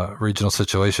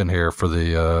situation here for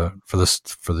the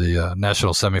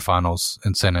national semifinals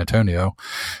in San Antonio.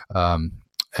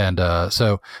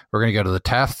 So we're going to go to the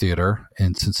Taft Theater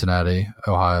in Cincinnati,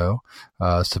 Ohio,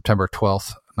 September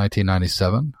 12th,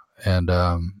 1997. And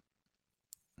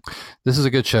this is a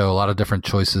good show, a lot of different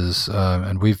choices.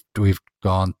 And we've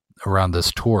gone around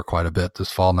this tour quite a bit,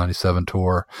 this fall 97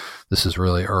 tour. This is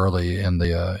really early in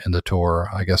the tour,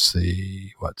 I guess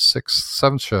the 6th,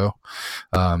 7th show.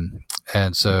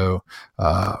 And so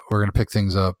we're going to pick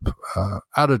things up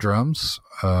out of drums.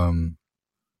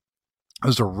 It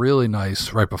was a really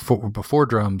nice, right before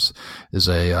drums is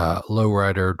a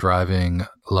lowrider driving,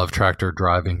 love tractor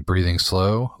driving, breathing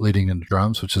slow, leading into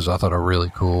drums, which is, I thought, a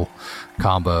really cool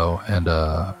combo. And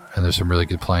there's some really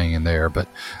good playing in there. But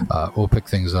we'll pick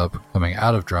things up coming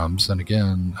out of drums and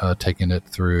again, taking it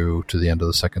through to the end of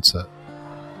the second set.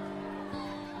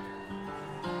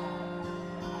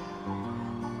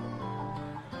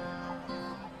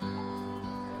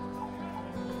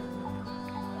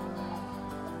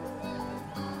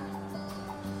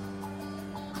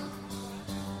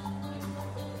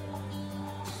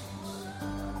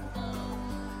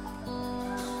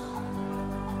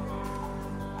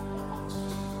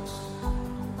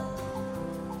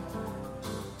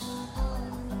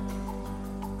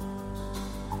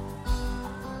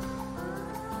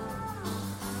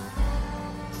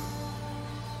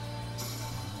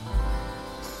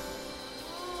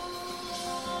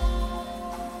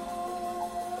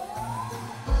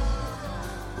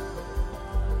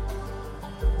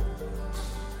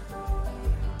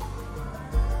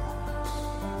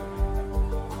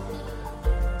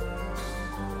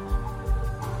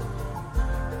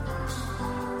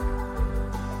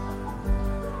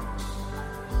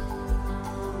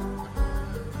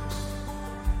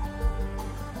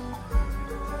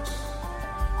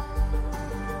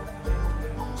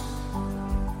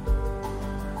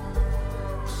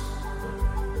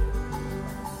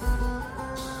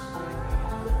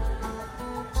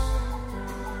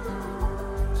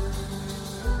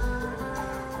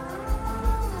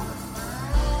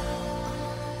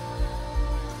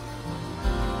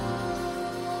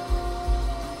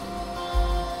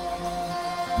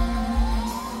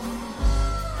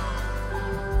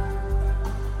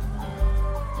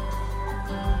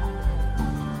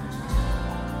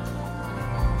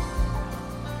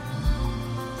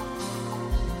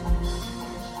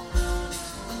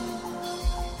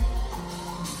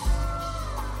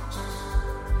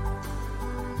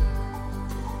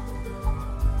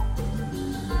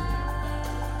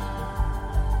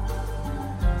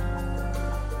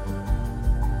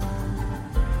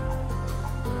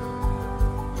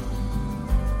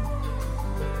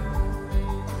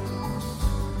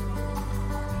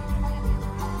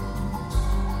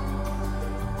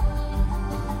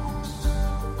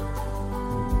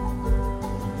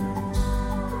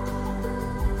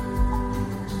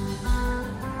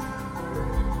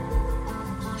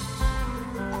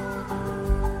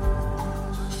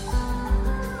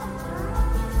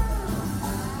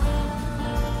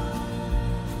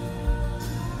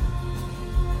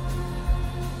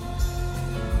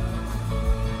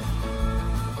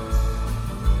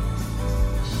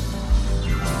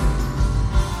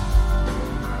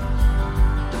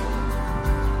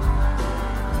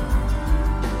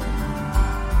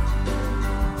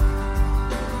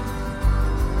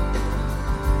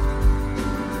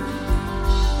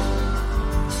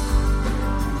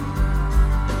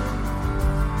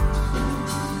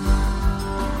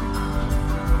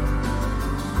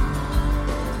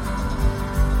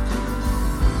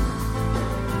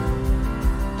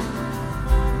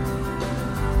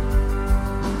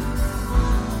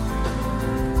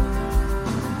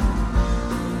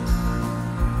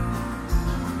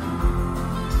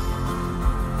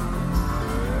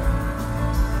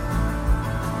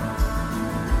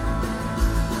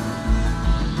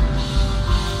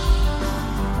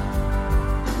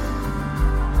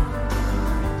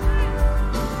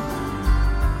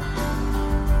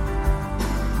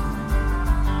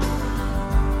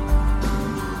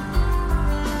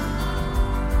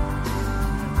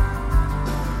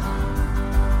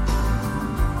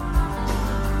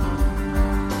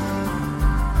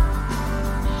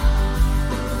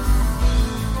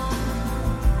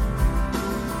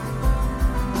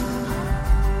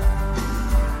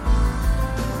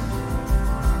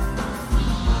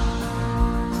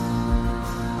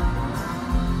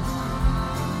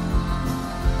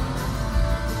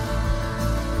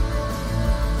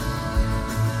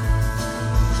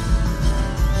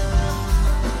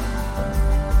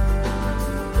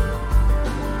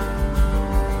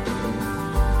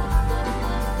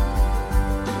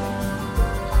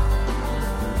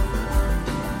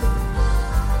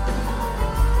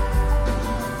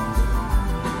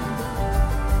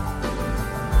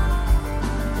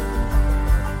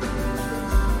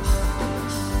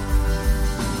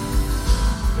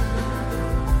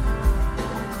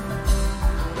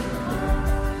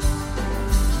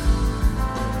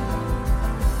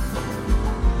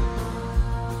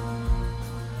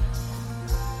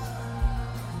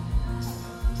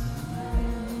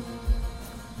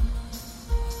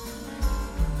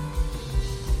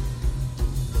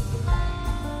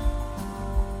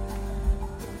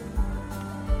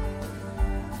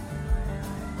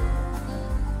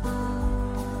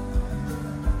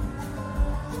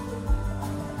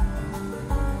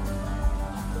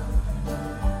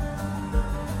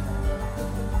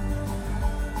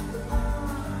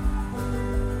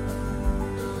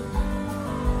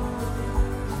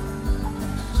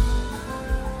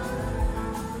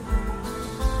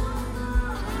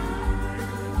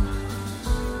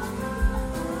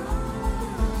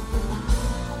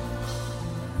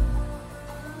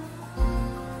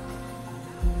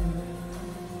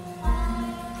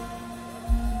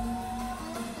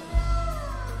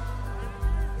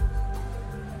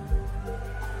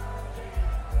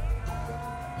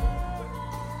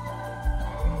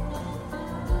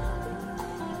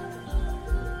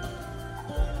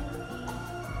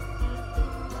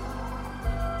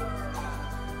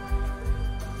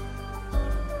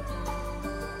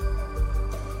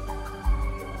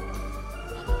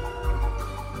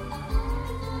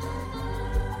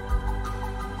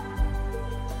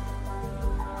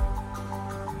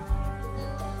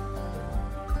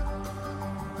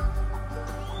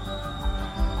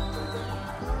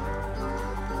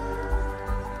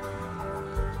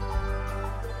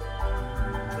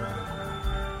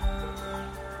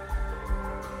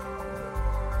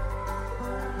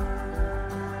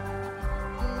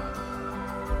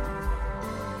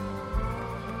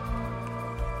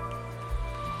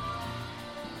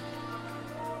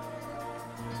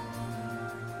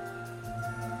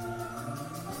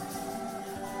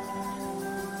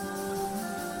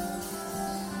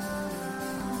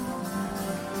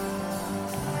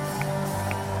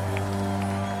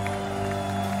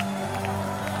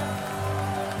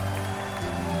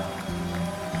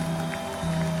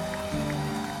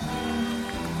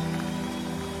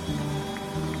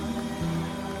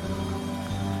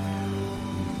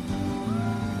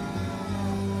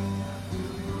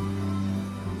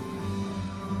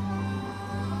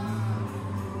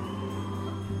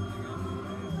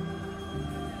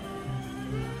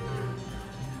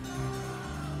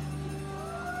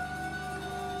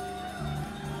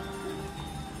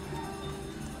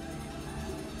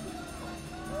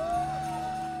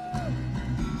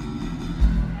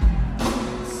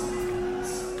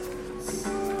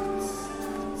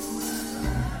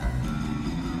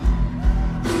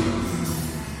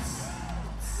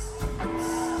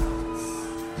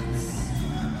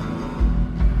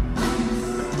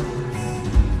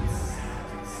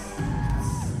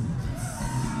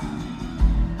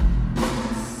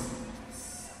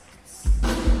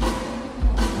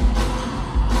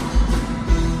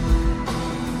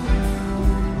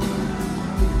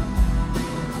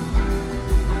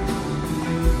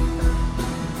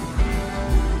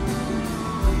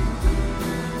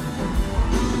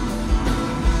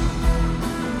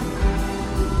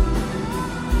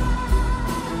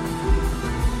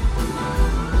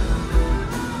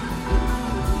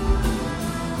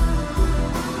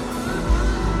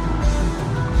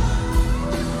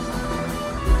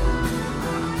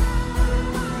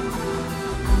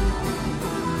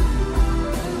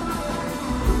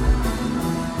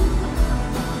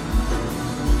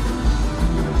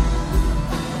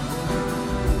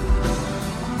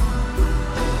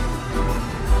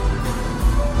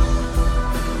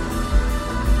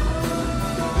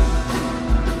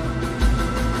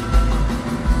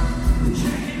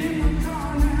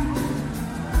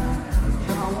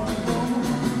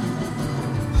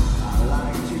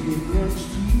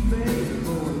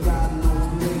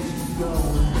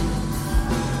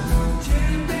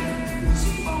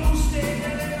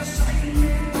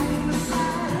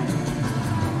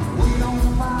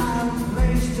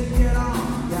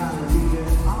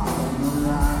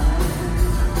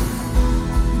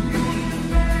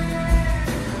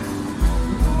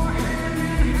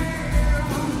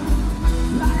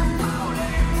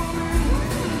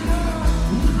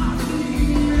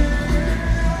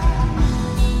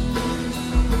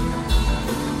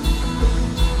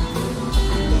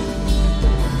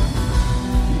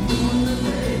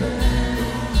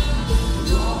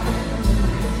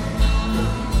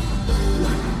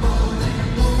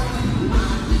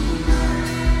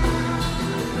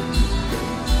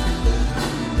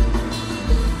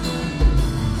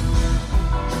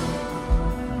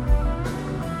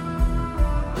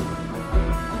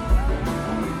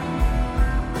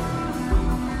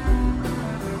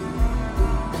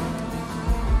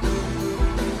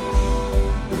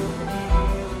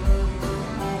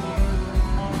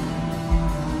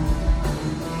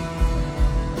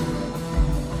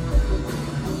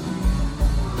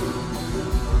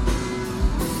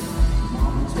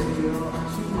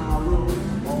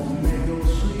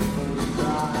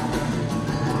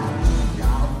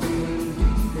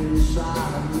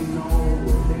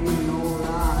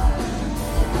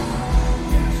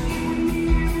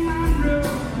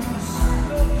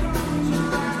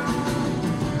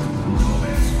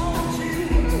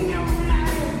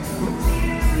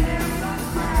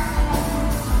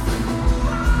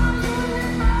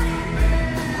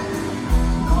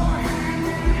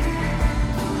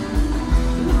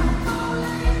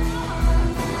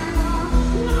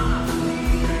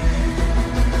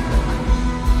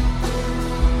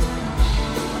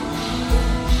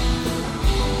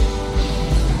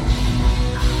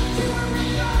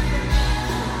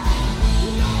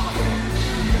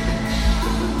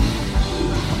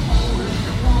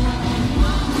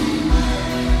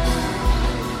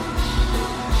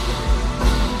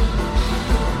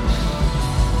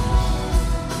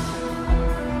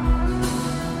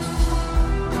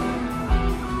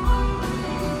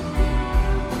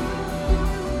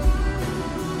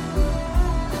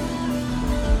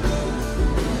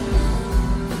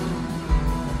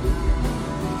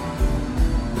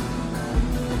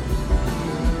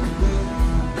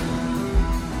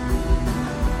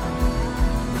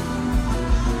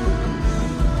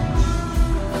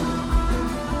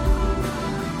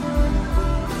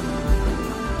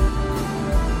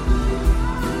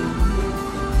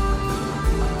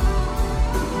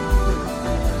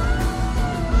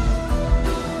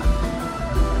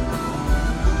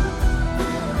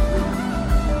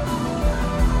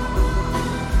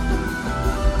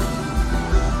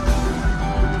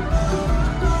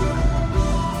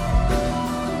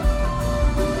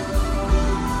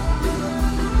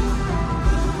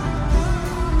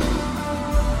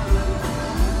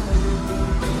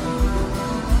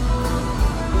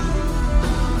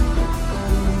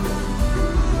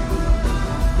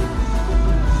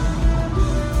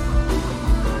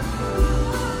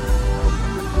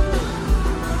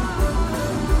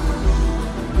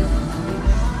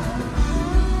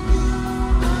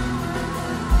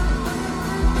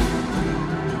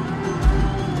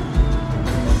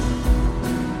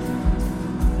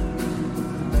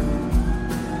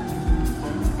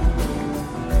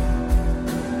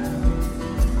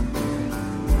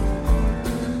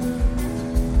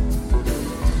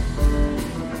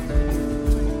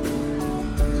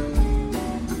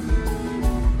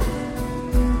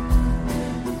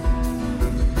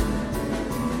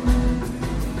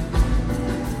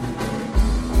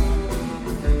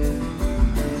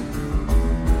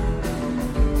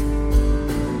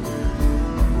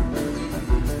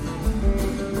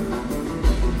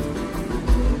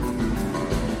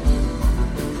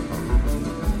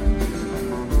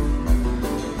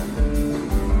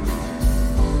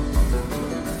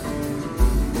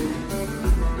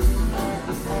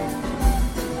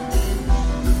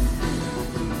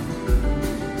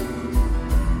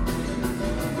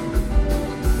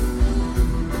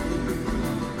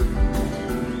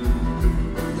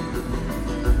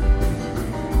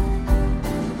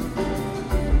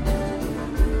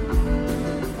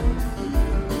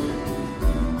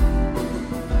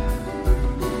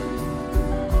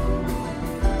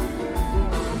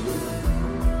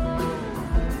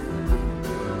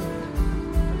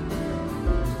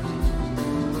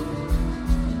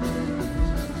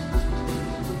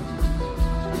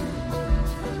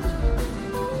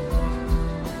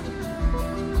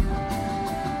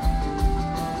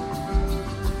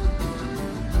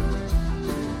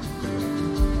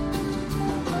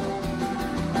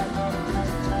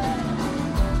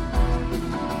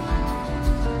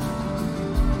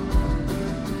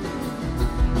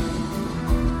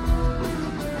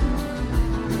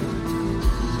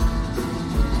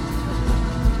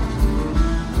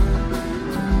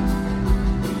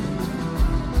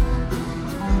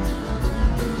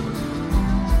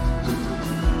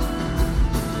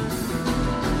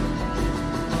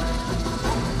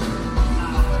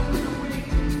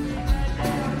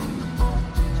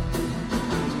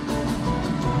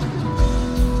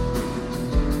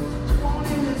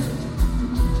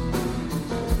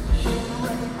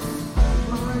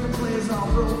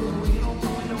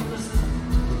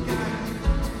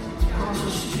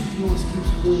 yours keeps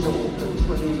being open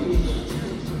for me.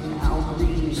 Now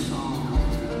green song.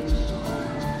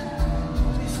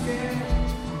 Don't be scared.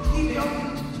 Keep it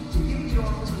open. Keep your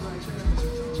arms right there.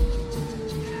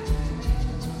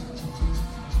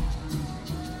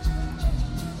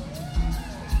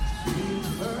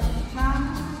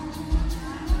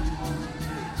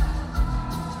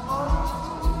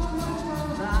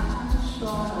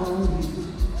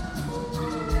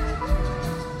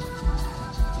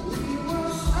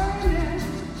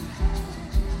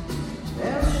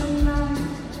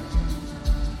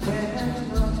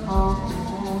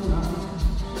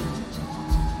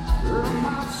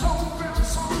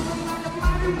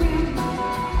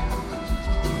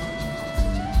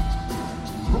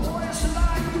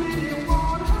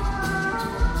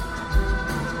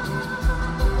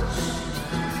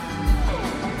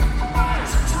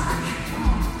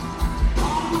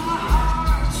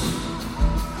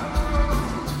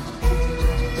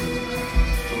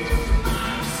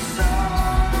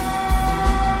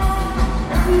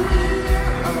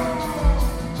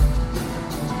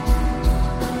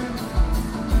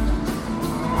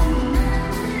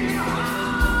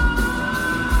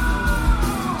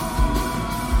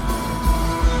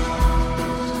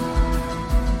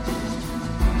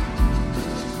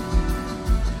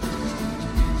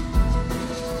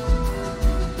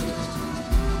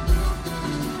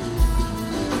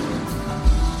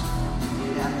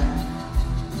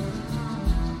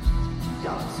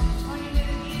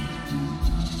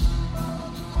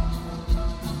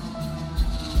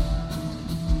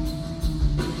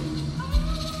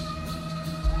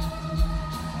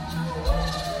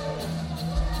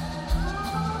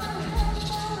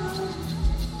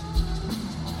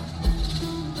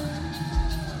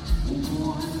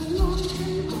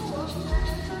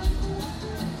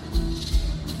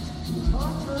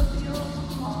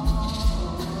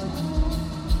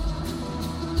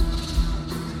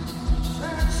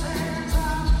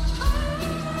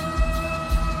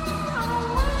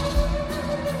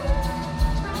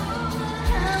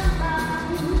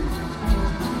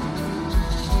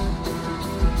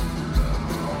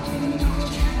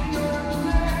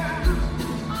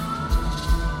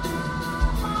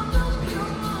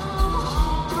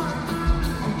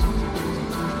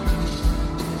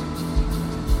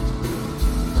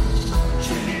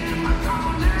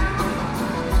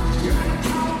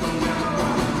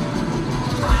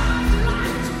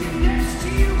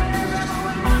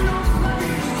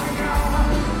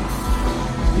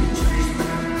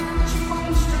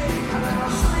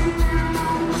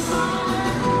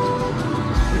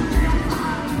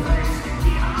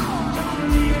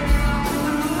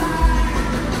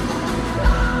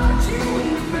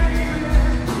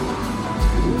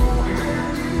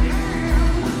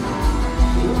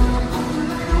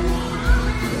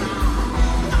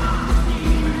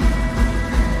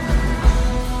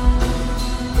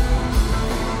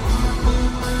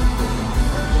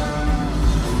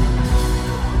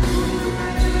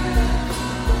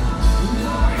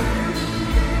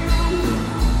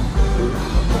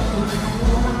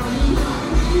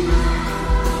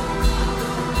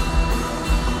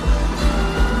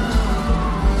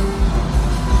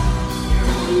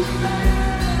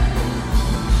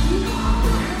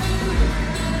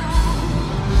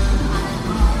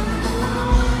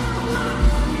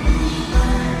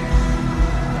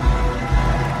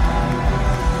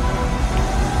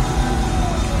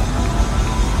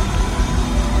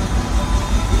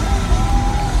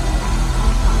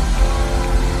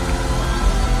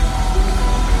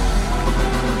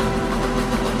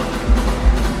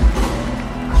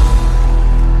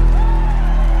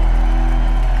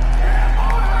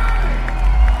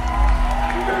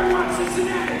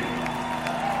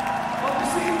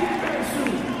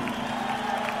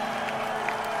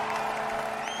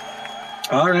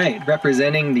 All right,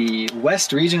 representing the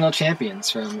West Regional Champions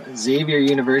from Xavier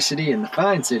University in the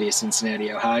fine city of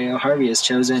Cincinnati, Ohio, Harvey has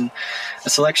chosen a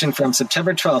selection from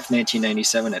September 12th,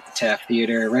 1997 at the Taft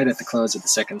Theater, right at the close of the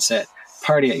second set,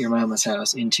 Party at Your Mama's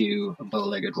House, into A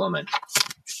Bow-Legged Woman.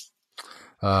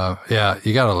 Yeah,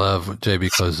 you gotta love when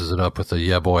JB closes it up with a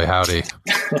 "Yeah, boy, howdy."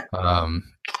 I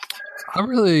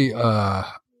really,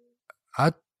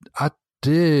 I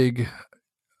dig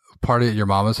 "Party at Your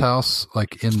Mama's House"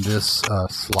 like in this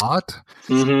slot.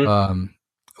 Mm-hmm.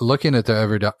 Looking at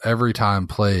the every time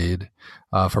played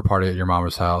for "Party at Your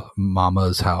Mama's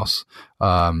House,"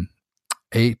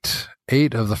 eight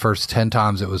of the first 10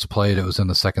 times it was played, it was in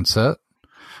the second set.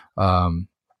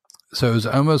 So it was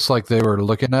almost like they were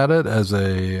looking at it as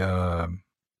not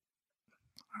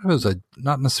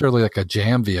necessarily like a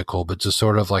jam vehicle, but just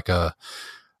sort of like I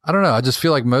don't know. I just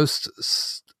feel like most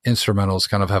instrumentals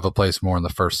kind of have a place more in the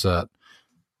first set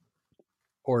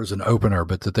or as an opener,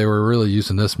 but that they were really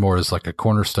using this more as like a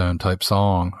cornerstone type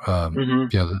song. You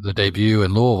know, the debut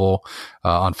in Louisville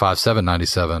on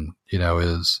 5/7/97, you know,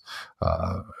 is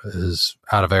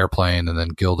Out of Airplane and then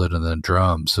Gilded and then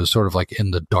Drums. So sort of like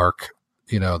in the dark,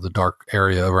 you know, the dark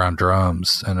area around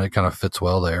drums, and it kind of fits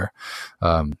well there.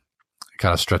 Kind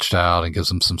of stretched out and gives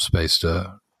them some space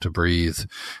to breathe.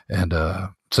 And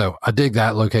so I dig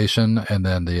that location. And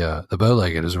then the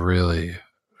Bowlegged is really,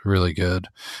 really good.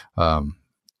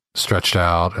 Stretched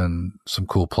out and some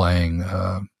cool playing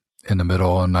in the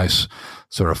middle, a nice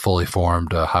sort of fully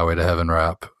formed Highway to Heaven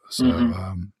rap.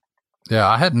 So yeah,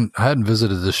 I hadn't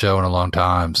visited the show in a long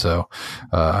time, so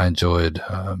I enjoyed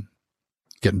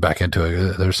getting back into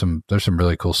it. There's some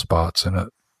really cool spots in it.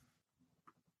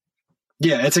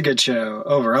 Yeah, it's a good show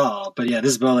overall, but yeah,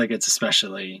 this Bowlegged's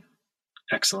especially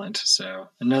excellent. So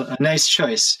a nice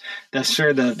choice. I'm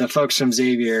sure the folks from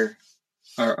Xavier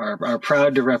are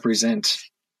proud to represent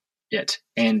it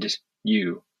and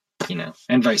you know,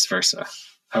 and vice versa.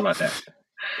 How about that?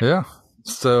 Yeah.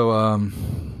 So, all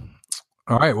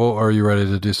right. Well, are you ready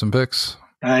to do some picks?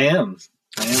 I am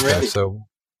ready. Okay, so,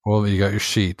 well, you got your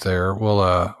sheet there.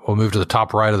 We'll move to the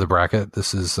top right of the bracket.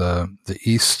 This is the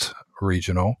East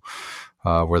Regional,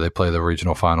 where they play the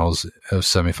regional finals,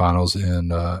 semifinals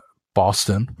in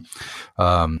Boston.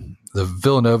 The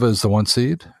Villanova is the 1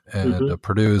 seed, and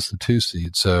Purdue is the 2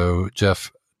 seed. So,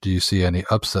 Jeff, do you see any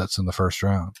upsets in the first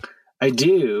round? I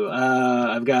do.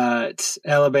 I've got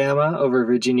Alabama over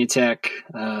Virginia Tech.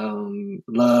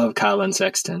 Love Colin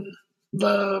Sexton.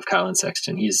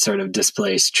 He's sort of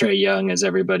displaced Trae Young as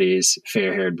everybody's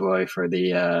fair-haired boy for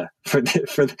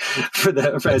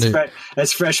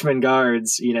as freshman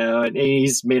guards, you know, and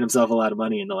he's made himself a lot of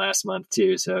money in the last month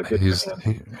too. So good for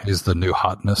him. He's the new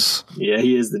hotness. Yeah,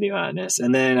 he is the new hotness.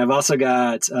 And then I've also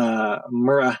got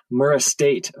Murrah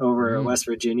State over West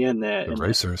Virginia in the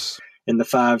Racers in the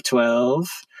 5-12.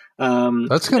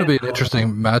 That's going to be an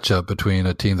interesting matchup between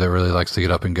a team that really likes to get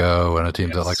up and go and a team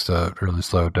that likes to really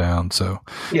slow it down. So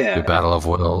yeah, a battle of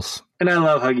wills. And I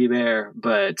love Huggy Bear,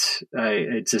 but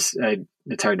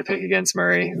it's hard to pick against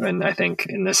Murray. And I think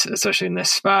especially in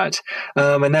this spot.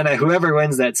 And then whoever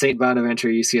wins that St. Bonaventure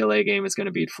UCLA game is going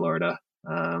to beat Florida.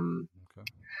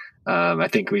 I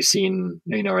think we've seen,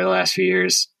 you know, over the last few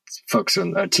years, folks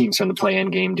on teams from the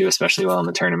play-in game do especially well in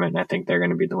the tournament, and I think they're going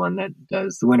to be the one that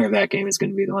does. The winner of that game is going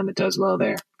to be the one that does well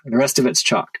there. And the rest of it's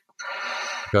chalk.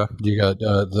 Okay, you got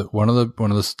one of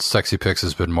the sexy picks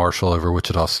has been Marshall over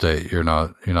Wichita State. You're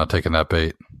not taking that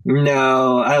bait.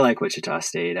 No, I like Wichita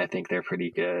State. I think they're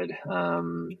pretty good.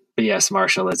 But yes,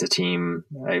 Marshall is a team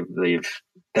I believe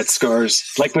that scores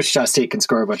like Wichita State can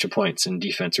score a bunch of points, and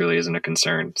defense really isn't a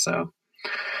concern. So.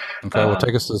 Okay, well,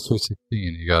 take us to the Sweet 16.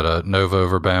 You got Nova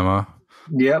over Bama.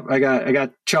 Yep, I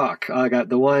got chalk. I got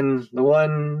the 1,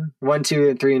 2,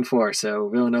 and 3 and 4. So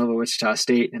Villanova, Wichita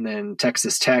State, and then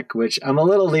Texas Tech, which I'm a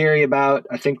little leery about.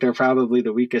 I think they're probably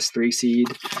the weakest 3 seed.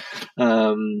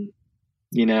 You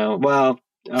know, well,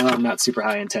 I'm not super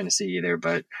high in Tennessee either,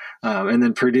 but and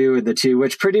then Purdue at the 2,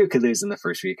 which Purdue could lose in the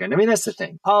first weekend. I mean, that's the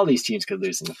thing. All these teams could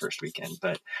lose in the first weekend,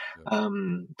 but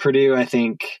Purdue, I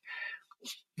think.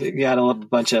 They got a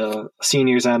bunch of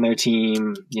seniors on their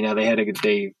team. You know, they had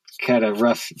a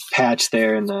rough patch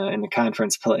there in the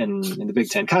conference in the Big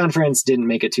Ten conference. Didn't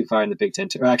make it too far in the Big Ten,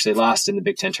 or actually lost in the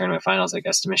Big Ten tournament finals, I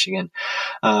guess, to Michigan.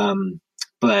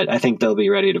 But I think they'll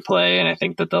be ready to play, and I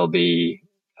think that they'll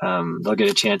get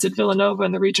a chance at Villanova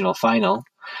in the regional final.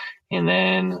 And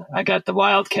then I got the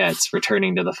Wildcats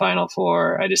returning to the Final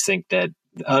Four. I just think that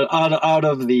out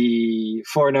of the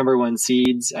 4 number 1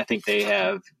 seeds, I think they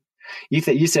have.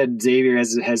 You said Xavier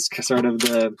has sort of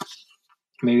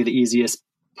maybe the easiest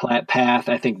path.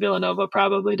 I think Villanova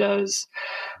probably does.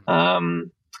 I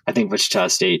think Wichita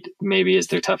State maybe is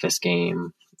their toughest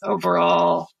game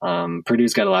overall.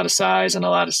 Purdue's got a lot of size and a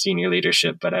lot of senior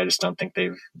leadership, but I just don't think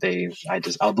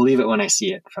I'll believe it when I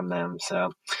see it from them.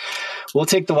 So we'll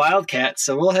take the Wildcats.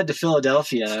 So we'll head to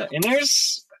Philadelphia, and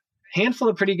there's a handful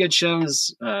of pretty good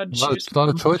shows. A lot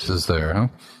of choices there, huh?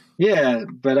 Yeah,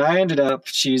 but I ended up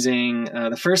choosing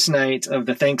the first night of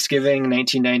the Thanksgiving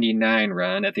 1999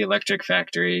 run at the Electric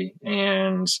Factory.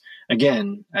 And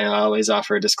again, I always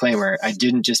offer a disclaimer. I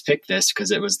didn't just pick this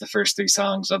because it was the first 3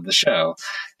 songs of the show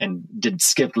and did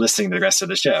skip listening to the rest of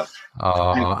the show.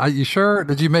 Are you sure?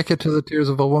 Did you make it to the Tears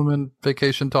of a Woman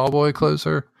Vacation Tallboy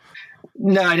closer?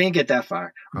 No, I didn't get that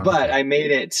far. Okay. But I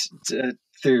made it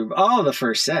through all of the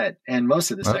first set and most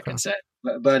of the second set.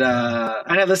 But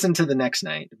and I listened to the next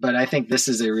night. But I think this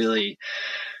is a really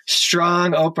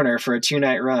strong opener for a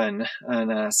 2-night run.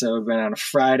 So we've been on a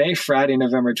Friday,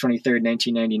 November 23rd,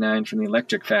 1999 from the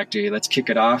Electric Factory. Let's kick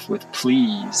it off with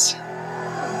Please.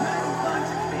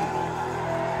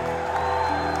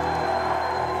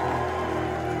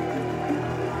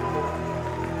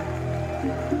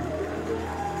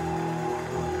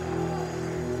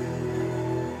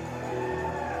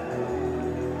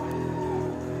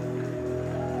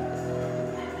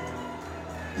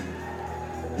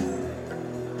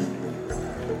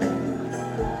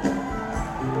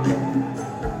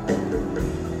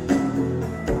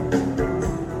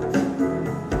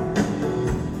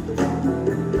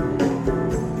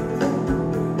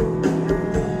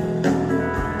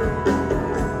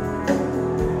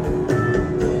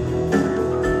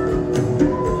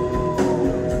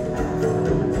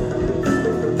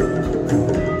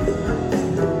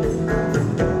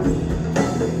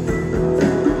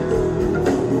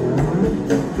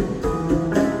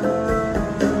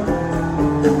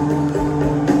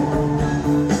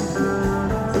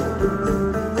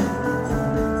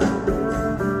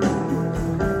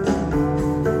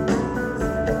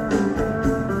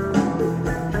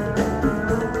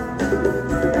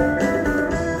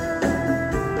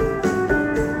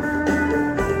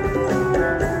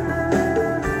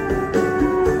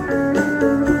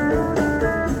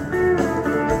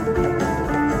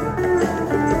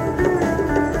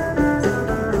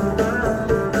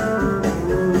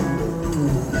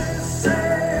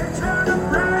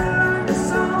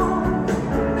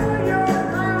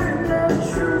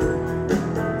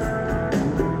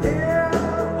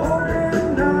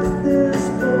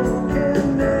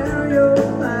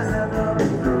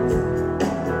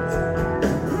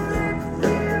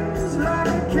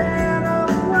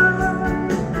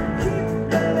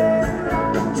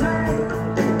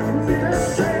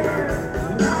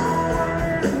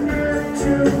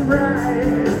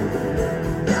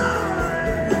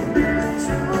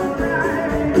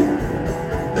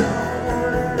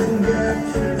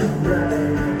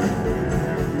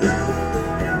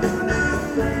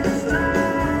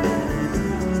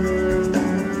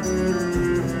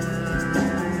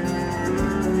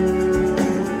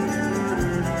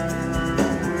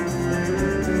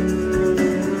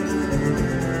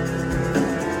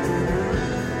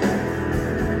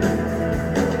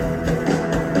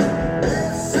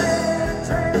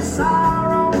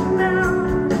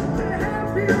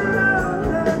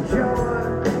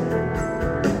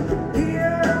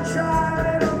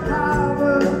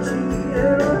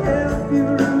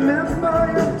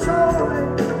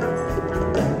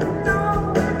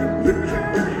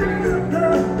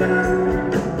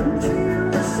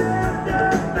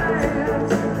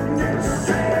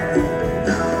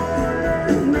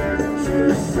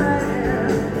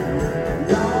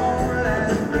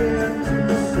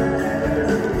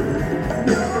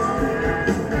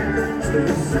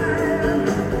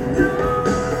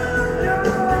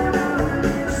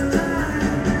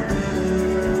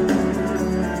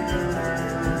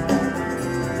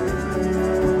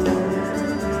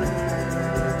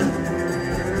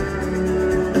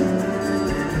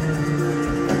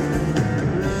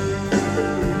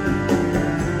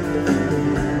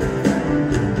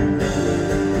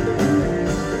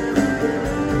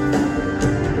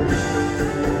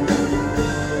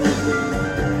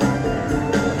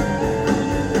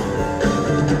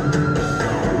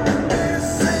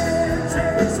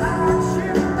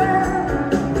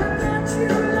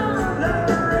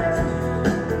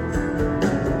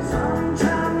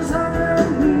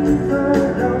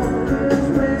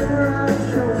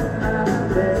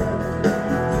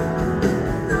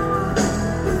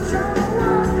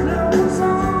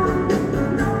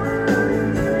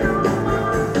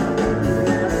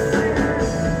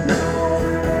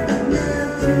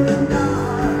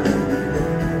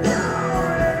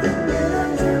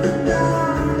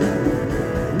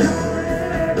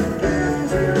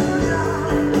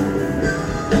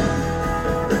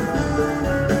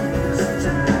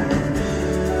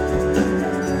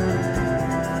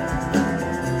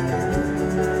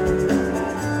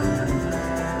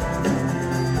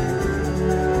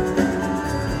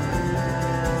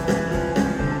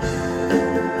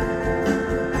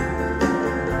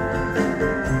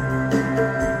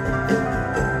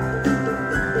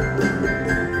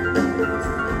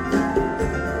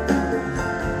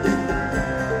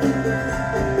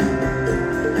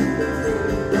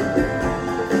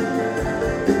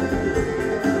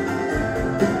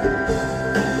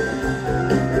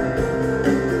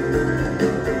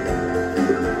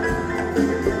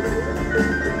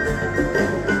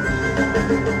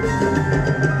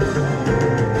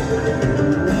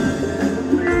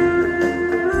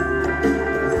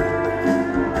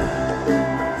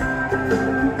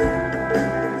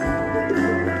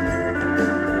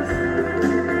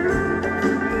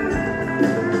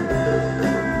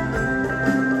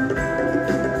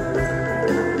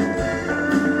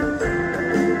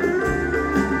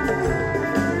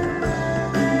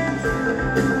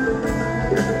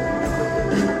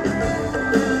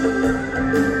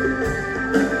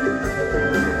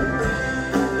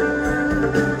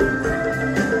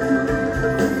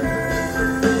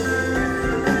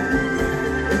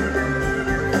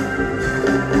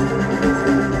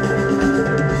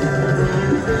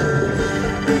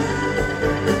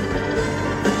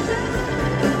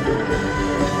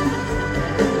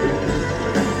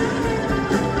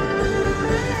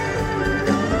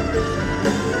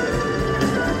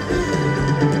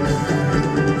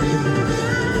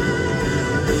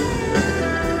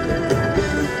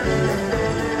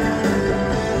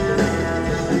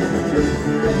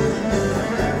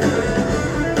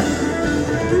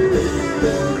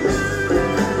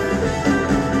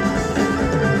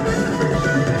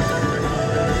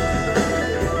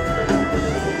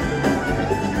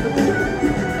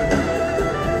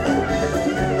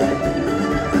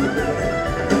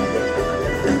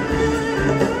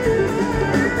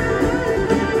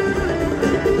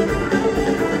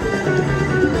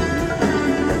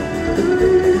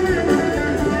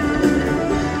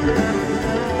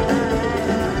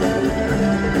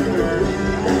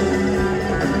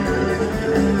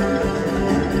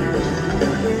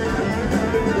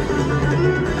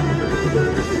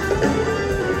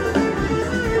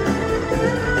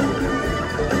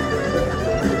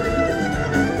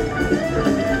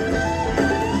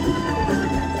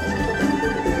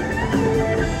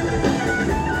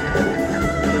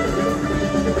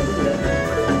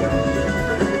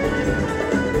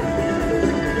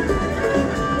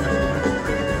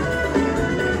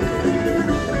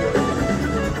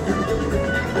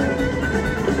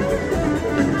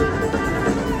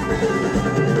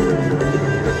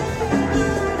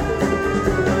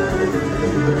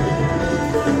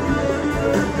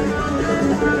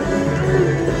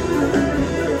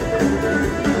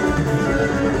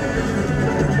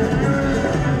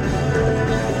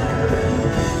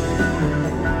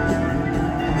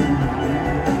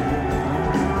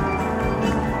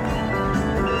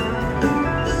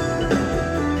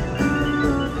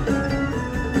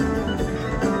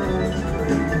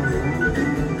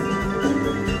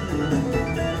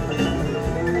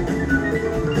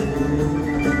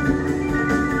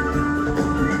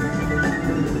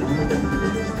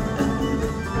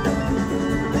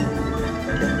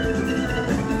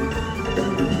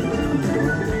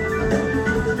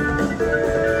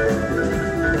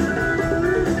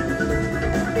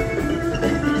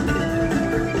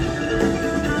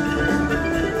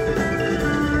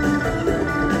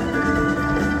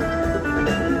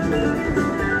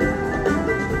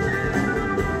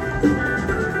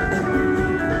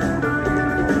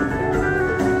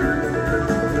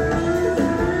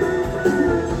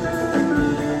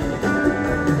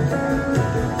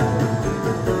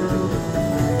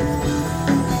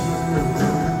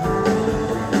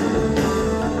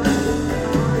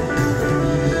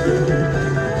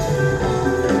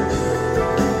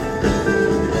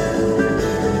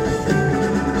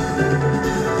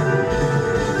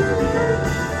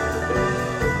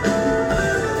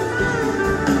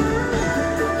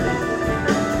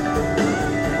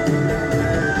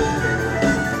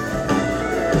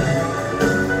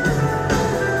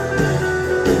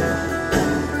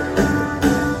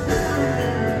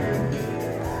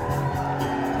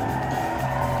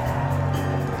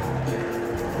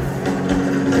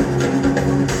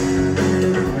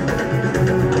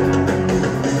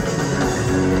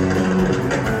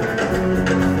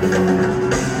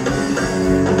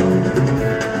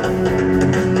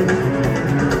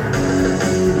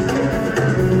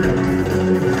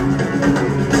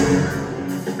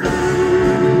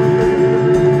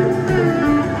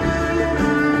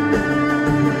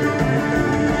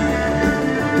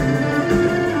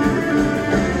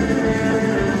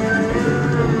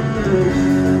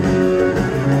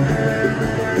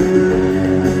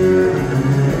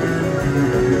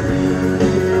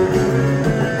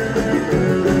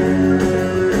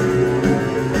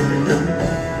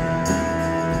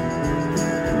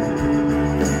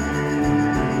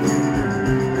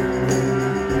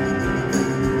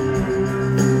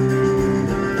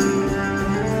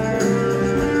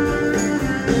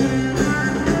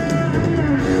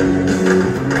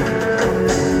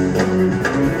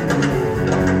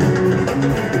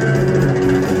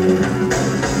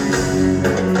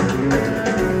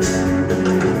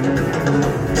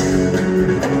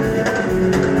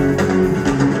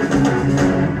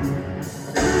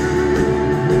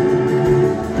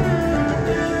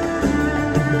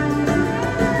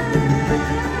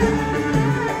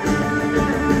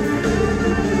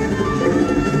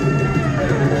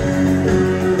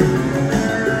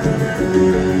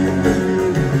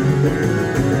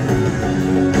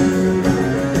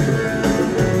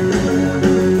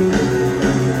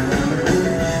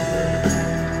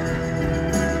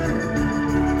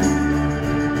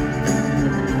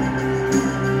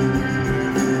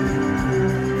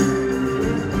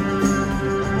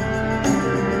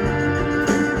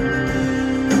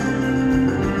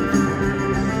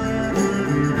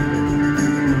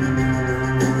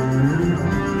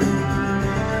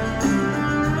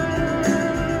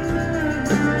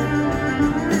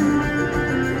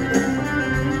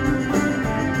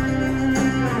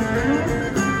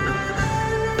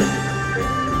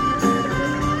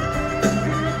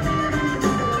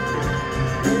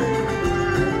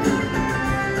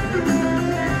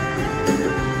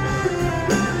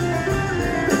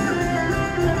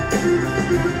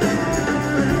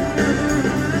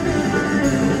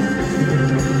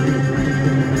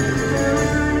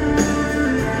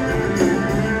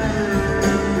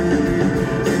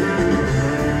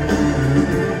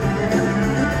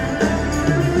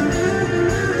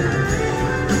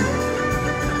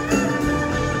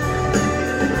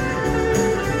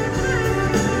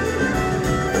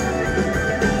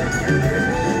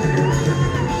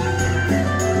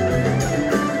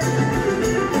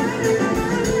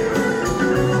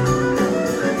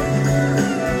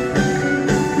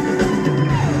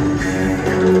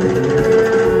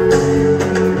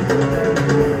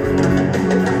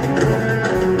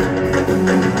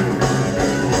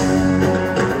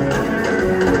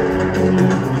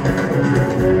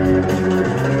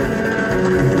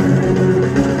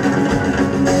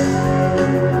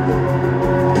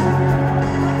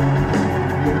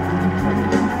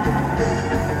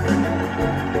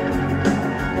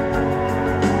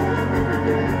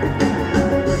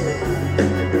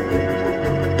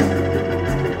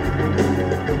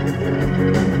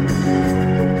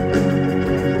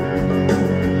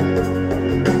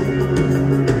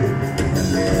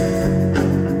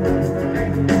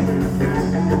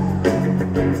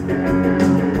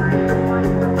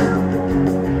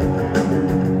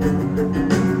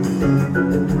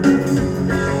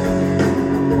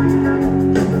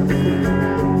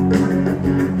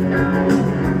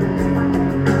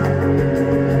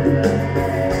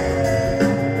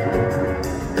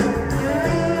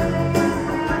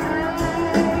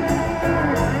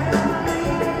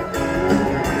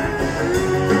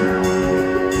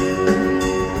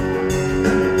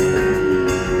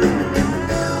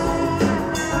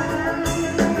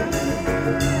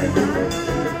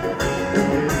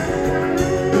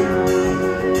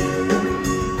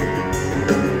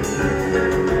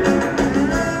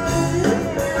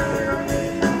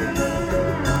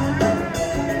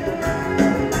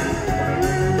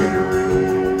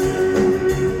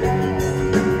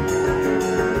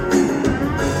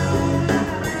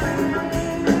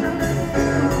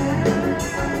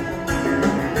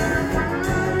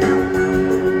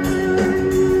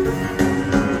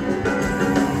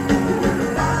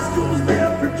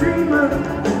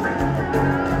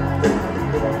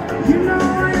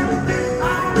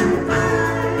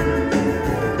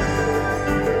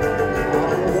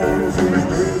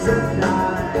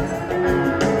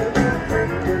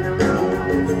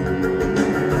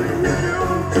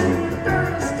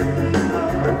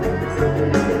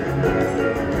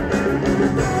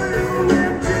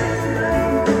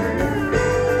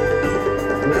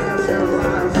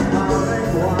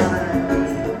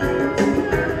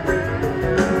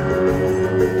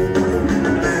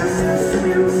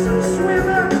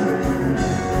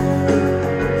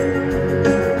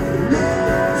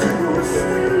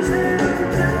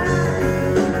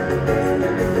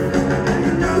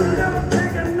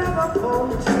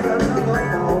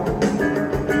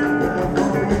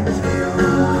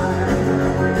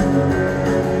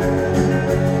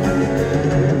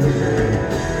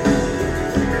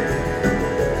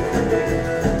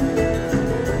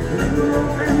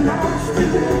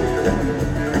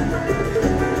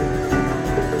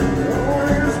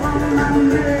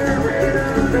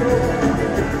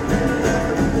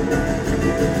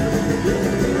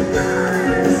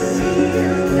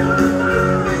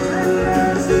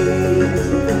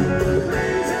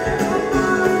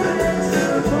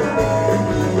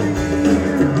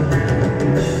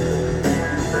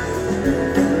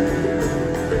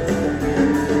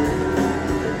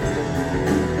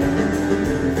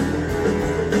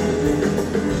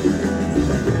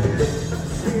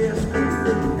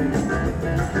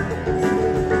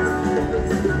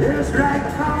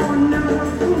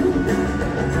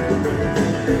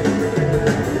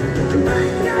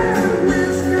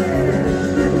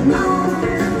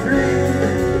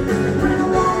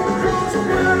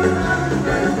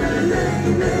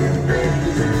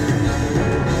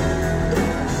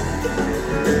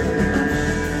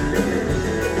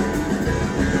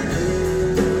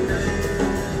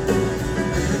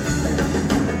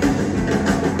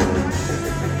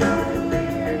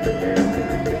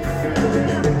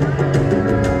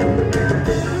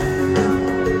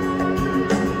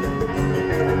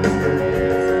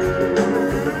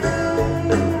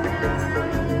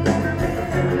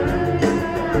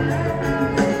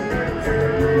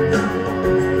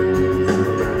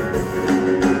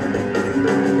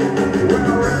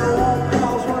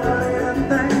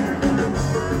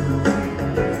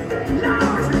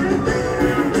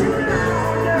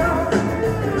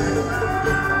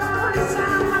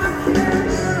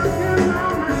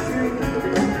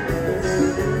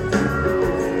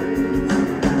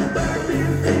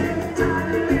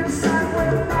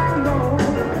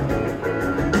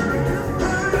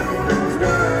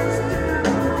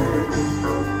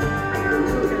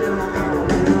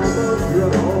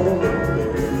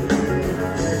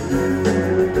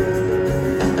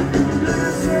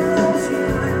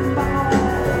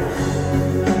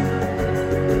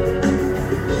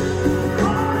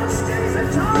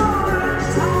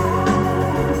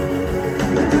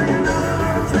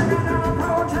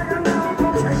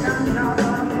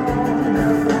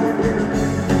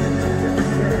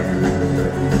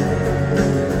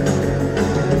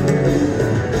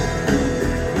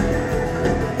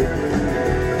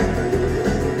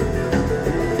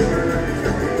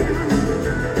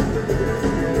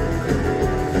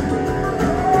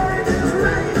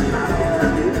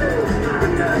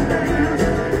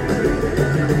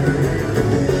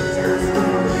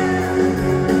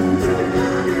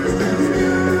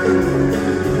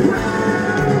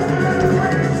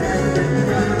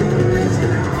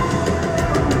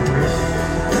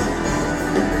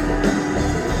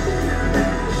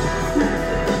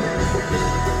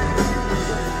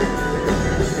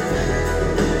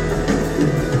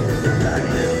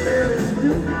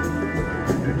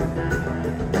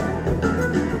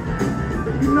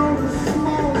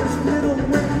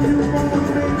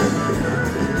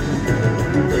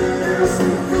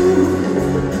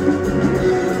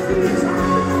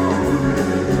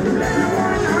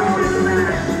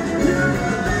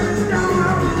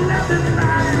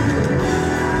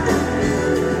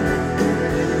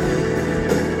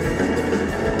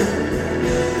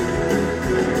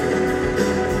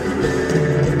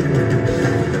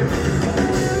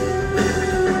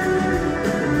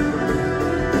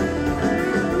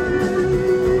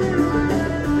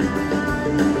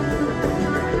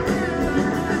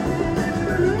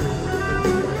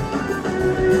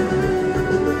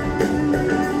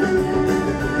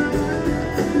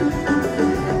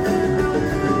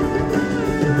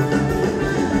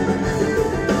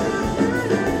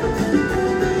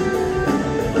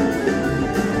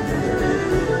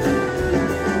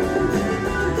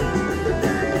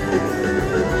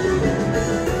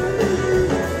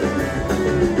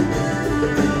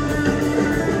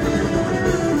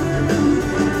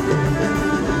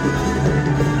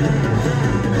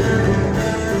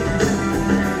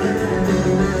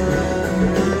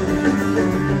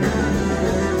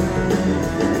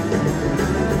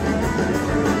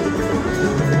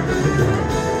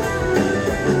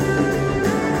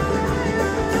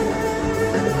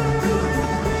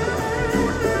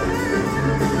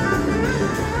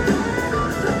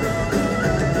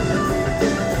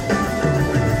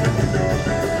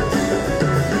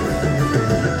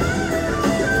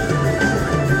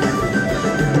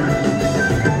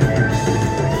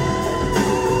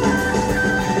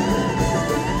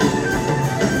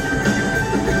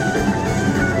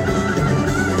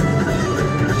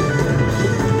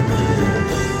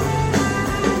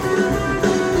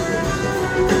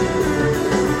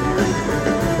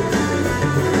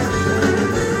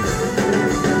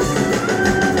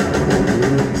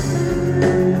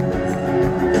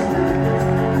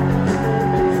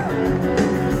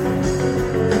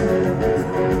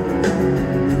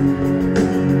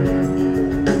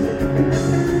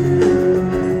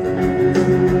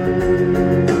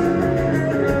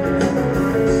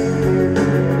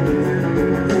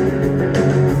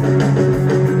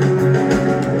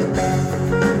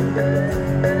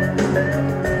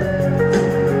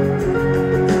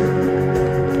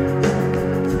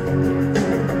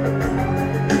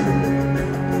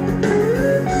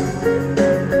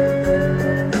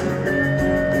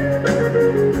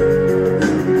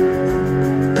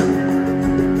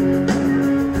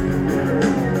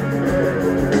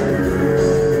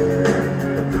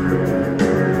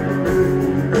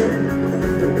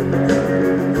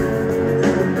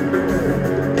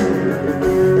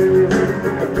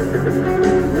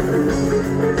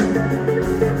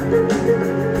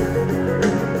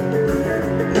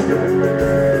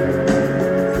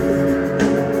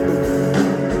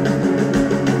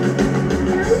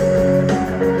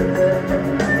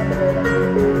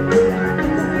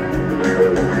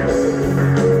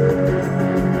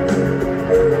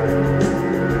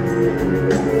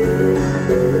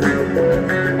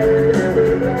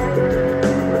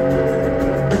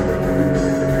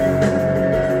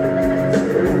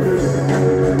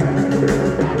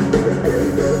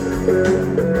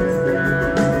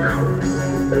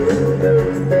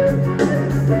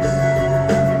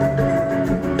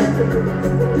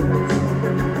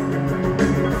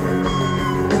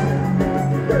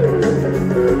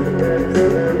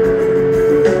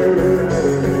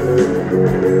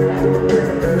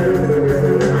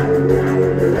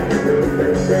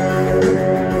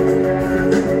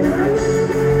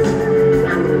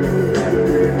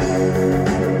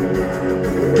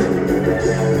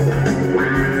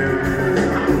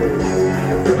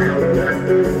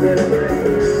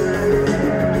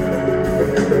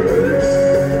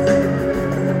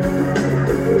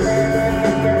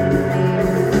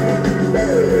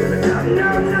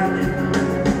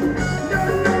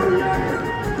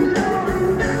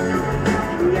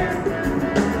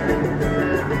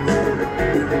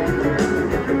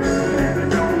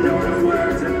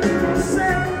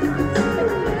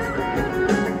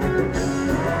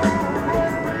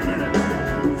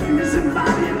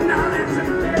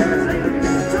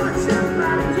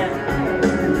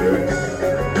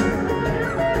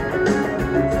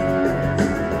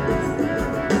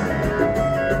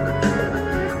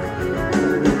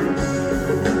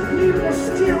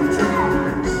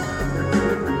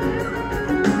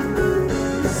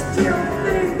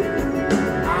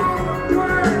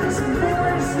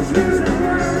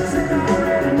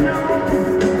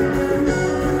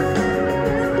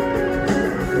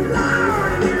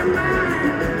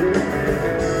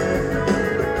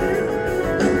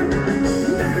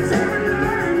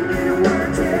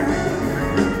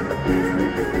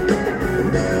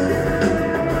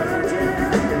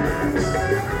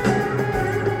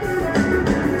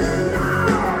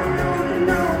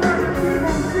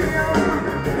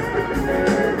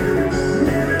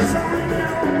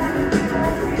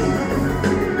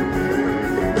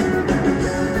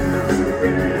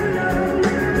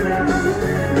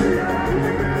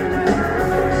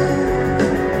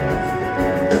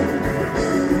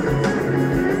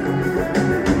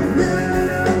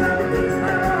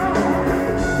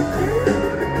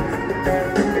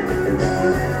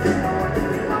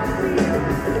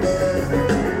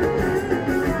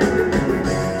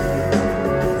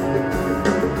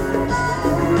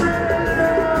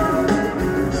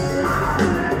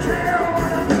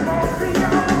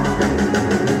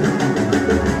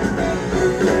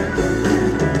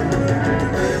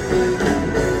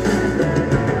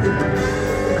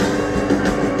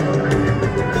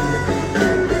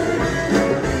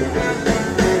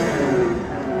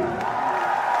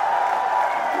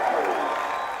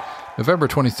 November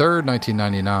 23rd,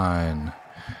 1999,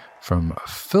 from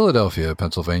Philadelphia,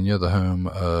 Pennsylvania, the home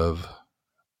of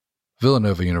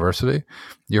Villanova University.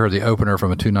 You heard the opener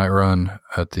from a 2-night run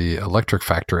at the Electric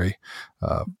Factory.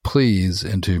 Please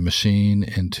into Machine,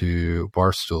 into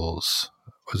Barstools.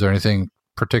 Was there anything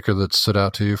particular that stood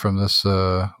out to you from this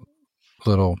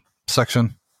little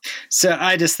section? So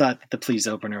I just thought that the Please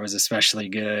opener was especially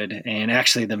good, and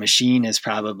actually the Machine is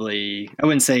probably, I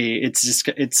wouldn't say it's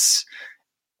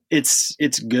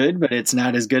good, but it's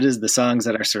not as good as the songs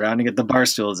that are surrounding it. The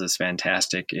Barstools is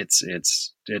fantastic. It's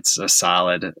a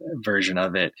solid version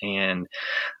of it, and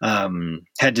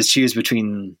had to choose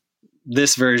between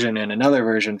this version and another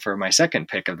version for my second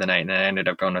pick of the night, and I ended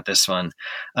up going with this one.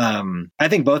 I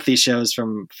think both these shows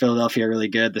from Philadelphia are really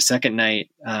good. The second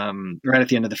night, right at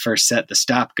the end of the first set, the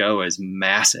stop go is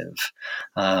massive.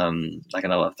 I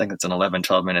think it's an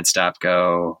 11-12 minute stop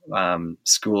go.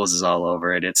 Schools is all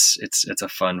over it. It's a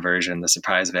fun version. The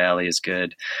Surprise Valley is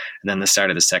good, and then the start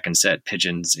of the second set,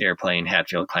 Pigeons, Airplane,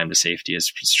 Hatfield, Climb to Safety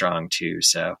is strong too.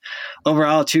 So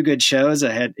overall, 2 good shows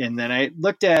ahead. And then I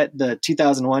looked at the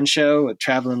 2001 show with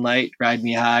Traveling Light, Ride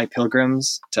Me High,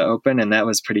 Pilgrims to open, and that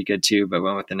was pretty good too, but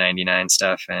went with the 99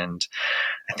 stuff, and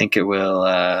I think it will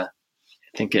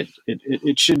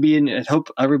it should be, I hope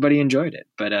everybody enjoyed it,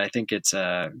 but I think it's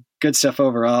good stuff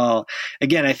overall.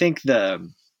 Again, I think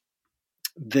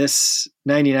this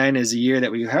 99 is a year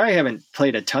that we probably haven't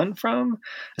played a ton from,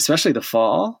 especially the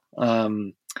fall.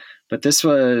 But this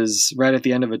was right at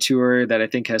the end of a tour that I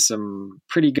think has some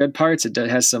pretty good parts. It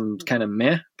has some kind of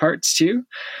meh parts too.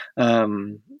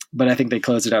 But I think they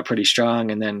closed it out pretty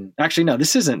strong. And then actually, no,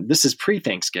 this is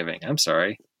pre-Thanksgiving. I'm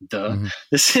sorry. Duh.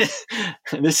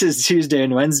 Mm-hmm. This is Tuesday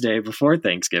and Wednesday before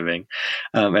Thanksgiving.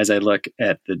 As I look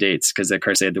at the dates, because of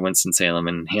course they had the Winston-Salem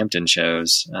and Hampton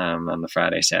shows on the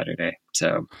Friday, Saturday.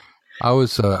 So I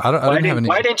was,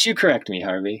 why didn't you correct me,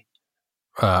 Harvey?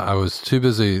 I was too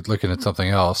busy looking at something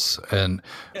else, and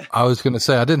I was going to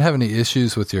say I didn't have any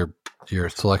issues with your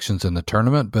selections in the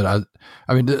tournament, but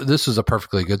I mean, this is a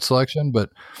perfectly good selection. But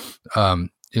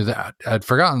I'd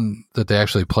forgotten that they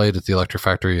actually played at the Electric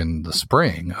Factory in the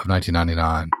spring of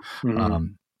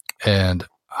 1999, and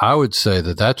I would say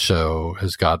that show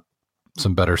has got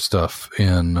some better stuff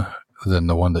in than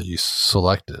the one that you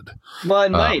selected. Well,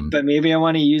 it might, but maybe I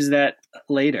want to use that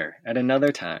later at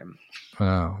another time.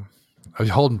 Oh. Are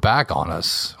you holding back on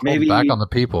us? Maybe holding back on the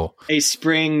people. A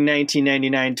spring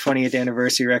 1999 20th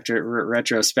anniversary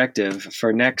retrospective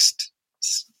for next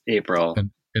April.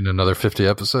 In another 50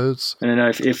 episodes? I don't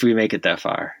know if we make it that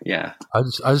far. Yeah. I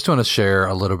just want to share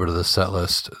a little bit of the set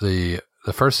list. The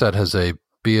first set has a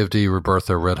BFD,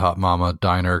 Roberta, Red Hot Mama,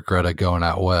 Diner, Greta Going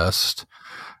Out West.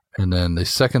 And then the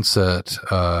second set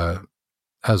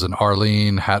has an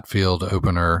Arlene Hatfield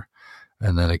opener.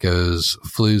 And then it goes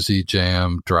Floozy,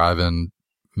 Jam, Drivin',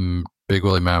 Big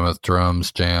Willie Mammoth,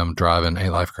 Drums, Jam, Drivin',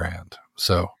 Ain't Life Grand.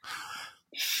 So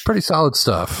pretty solid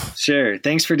stuff. Sure.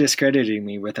 Thanks for discrediting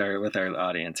me with our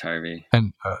audience, Harvey.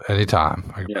 And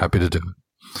anytime. I'm happy to do it.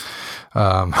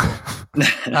 I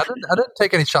didn't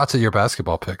take any shots at your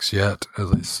basketball picks yet, at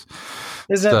least.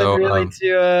 There's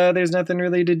nothing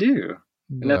really to do.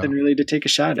 Yeah. Nothing really to take a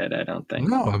shot at, I don't think.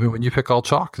 No, I mean, when you pick all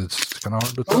chalk, it's kind of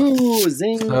hard to tell. Ooh,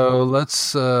 zing. So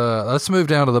let's move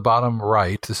down to the bottom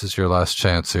right. This is your last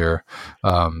chance here,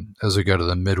 as we go to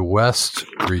the Midwest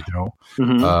Regional,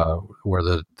 where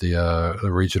the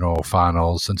regional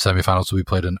finals and semifinals will be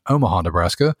played in Omaha,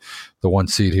 Nebraska. The 1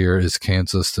 seed here is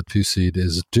Kansas. The 2 seed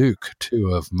is Duke,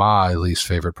 2 of my least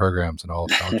favorite programs in all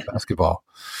of college basketball,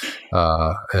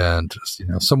 and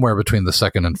somewhere between the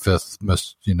 2nd and 5th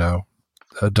most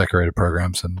decorated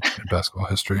programs in basketball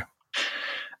history.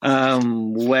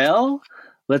 Well,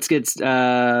 let's get first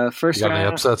you got round. Any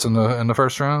upsets in the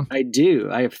first round? I do.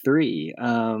 I have 3.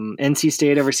 NC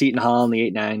State over Seton Hall in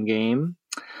the 8-9 game.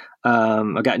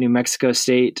 I got New Mexico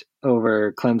State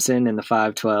over Clemson in the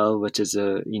 5-12, which is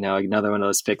another one of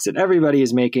those picks that everybody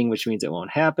is making, which means it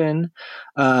won't happen.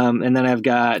 And then I've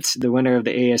got the winner of the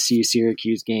ASU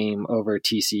Syracuse game over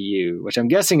TCU, which I'm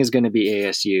guessing is going to be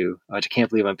ASU. Which I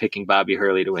can't believe I'm picking Bobby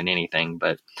Hurley to win anything,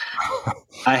 but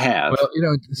I have. Well,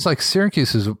 it's like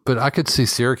Syracuse but I could see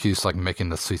Syracuse like making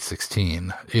the Sweet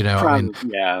 16.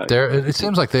 Yeah. It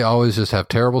seems like they always just have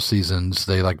terrible seasons.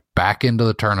 They like back into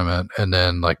the tournament and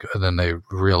then they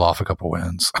reel off a couple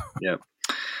wins. Yep.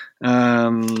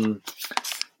 And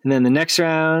then the next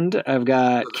round, I've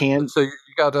got Kansas. So you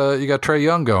got Trae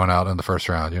Young going out in the first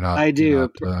round. I do. You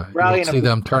don't see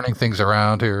them turning things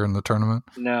around here in the tournament.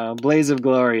 No, blaze of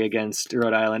glory against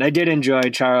Rhode Island. I did enjoy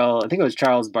Charles. I think it was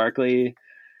Charles Barkley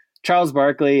Charles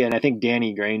Barkley and I think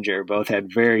Danny Granger both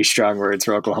had very strong words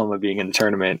for Oklahoma being in the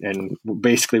tournament and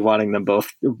basically wanting them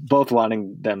both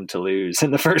wanting them to lose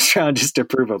in the first round just to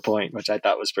prove a point, which I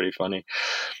thought was pretty funny.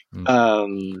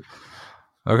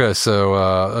 Okay,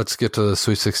 so let's get to the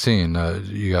Sweet 16.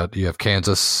 You have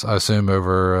Kansas, I assume,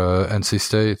 over NC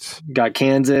State. Got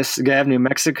Kansas. I have New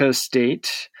Mexico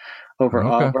State over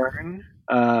Auburn.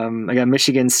 I got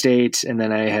Michigan State, and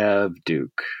then I have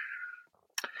Duke.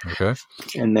 Okay.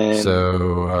 And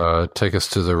then take us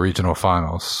to the regional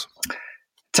finals.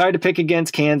 It's hard to pick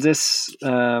against Kansas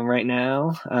right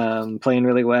now. Playing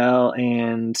really well,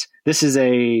 and this is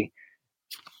a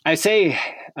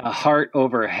heart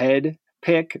over head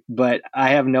pick, but I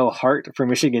have no heart for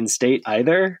Michigan State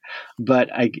either. But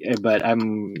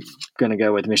I'm going to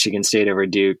go with Michigan State over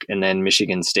Duke, and then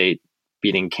Michigan State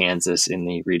beating Kansas in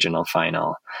the regional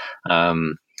final.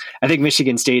 I think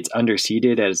Michigan State's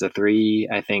underseeded as a 3.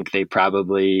 I think they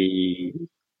probably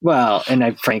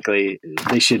frankly,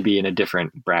 they should be in a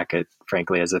different bracket,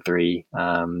 frankly, as a 3.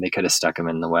 They could have stuck them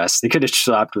in the West. They could have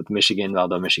swapped with Michigan,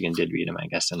 although Michigan did beat them, I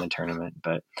guess, in the tournament.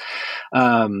 But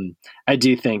I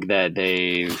do think that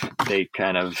they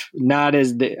kind of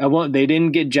they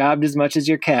didn't get jobbed as much as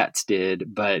your Cats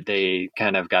did, but they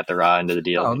kind of got the raw end of the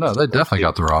deal. Oh no, they definitely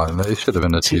got the raw end. They should have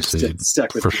been a 2 seed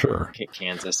stuck with for sure.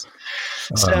 Kansas.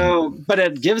 But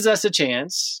it gives us a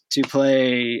chance to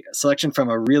play a selection from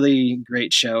a really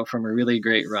great show, from a really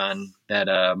great run, that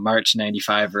March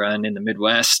 95 run in the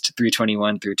Midwest,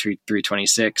 321 through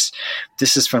 326.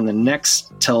 This is from the next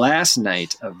to last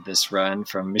night of this run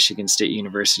from Michigan State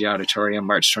University Auditorium,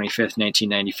 March 25th,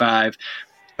 1995.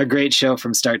 A great show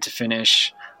from start to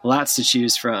finish. Lots to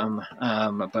choose from,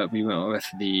 but we went with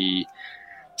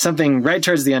something right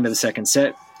towards the end of the second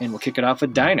set, and we'll kick it off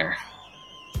with Diner.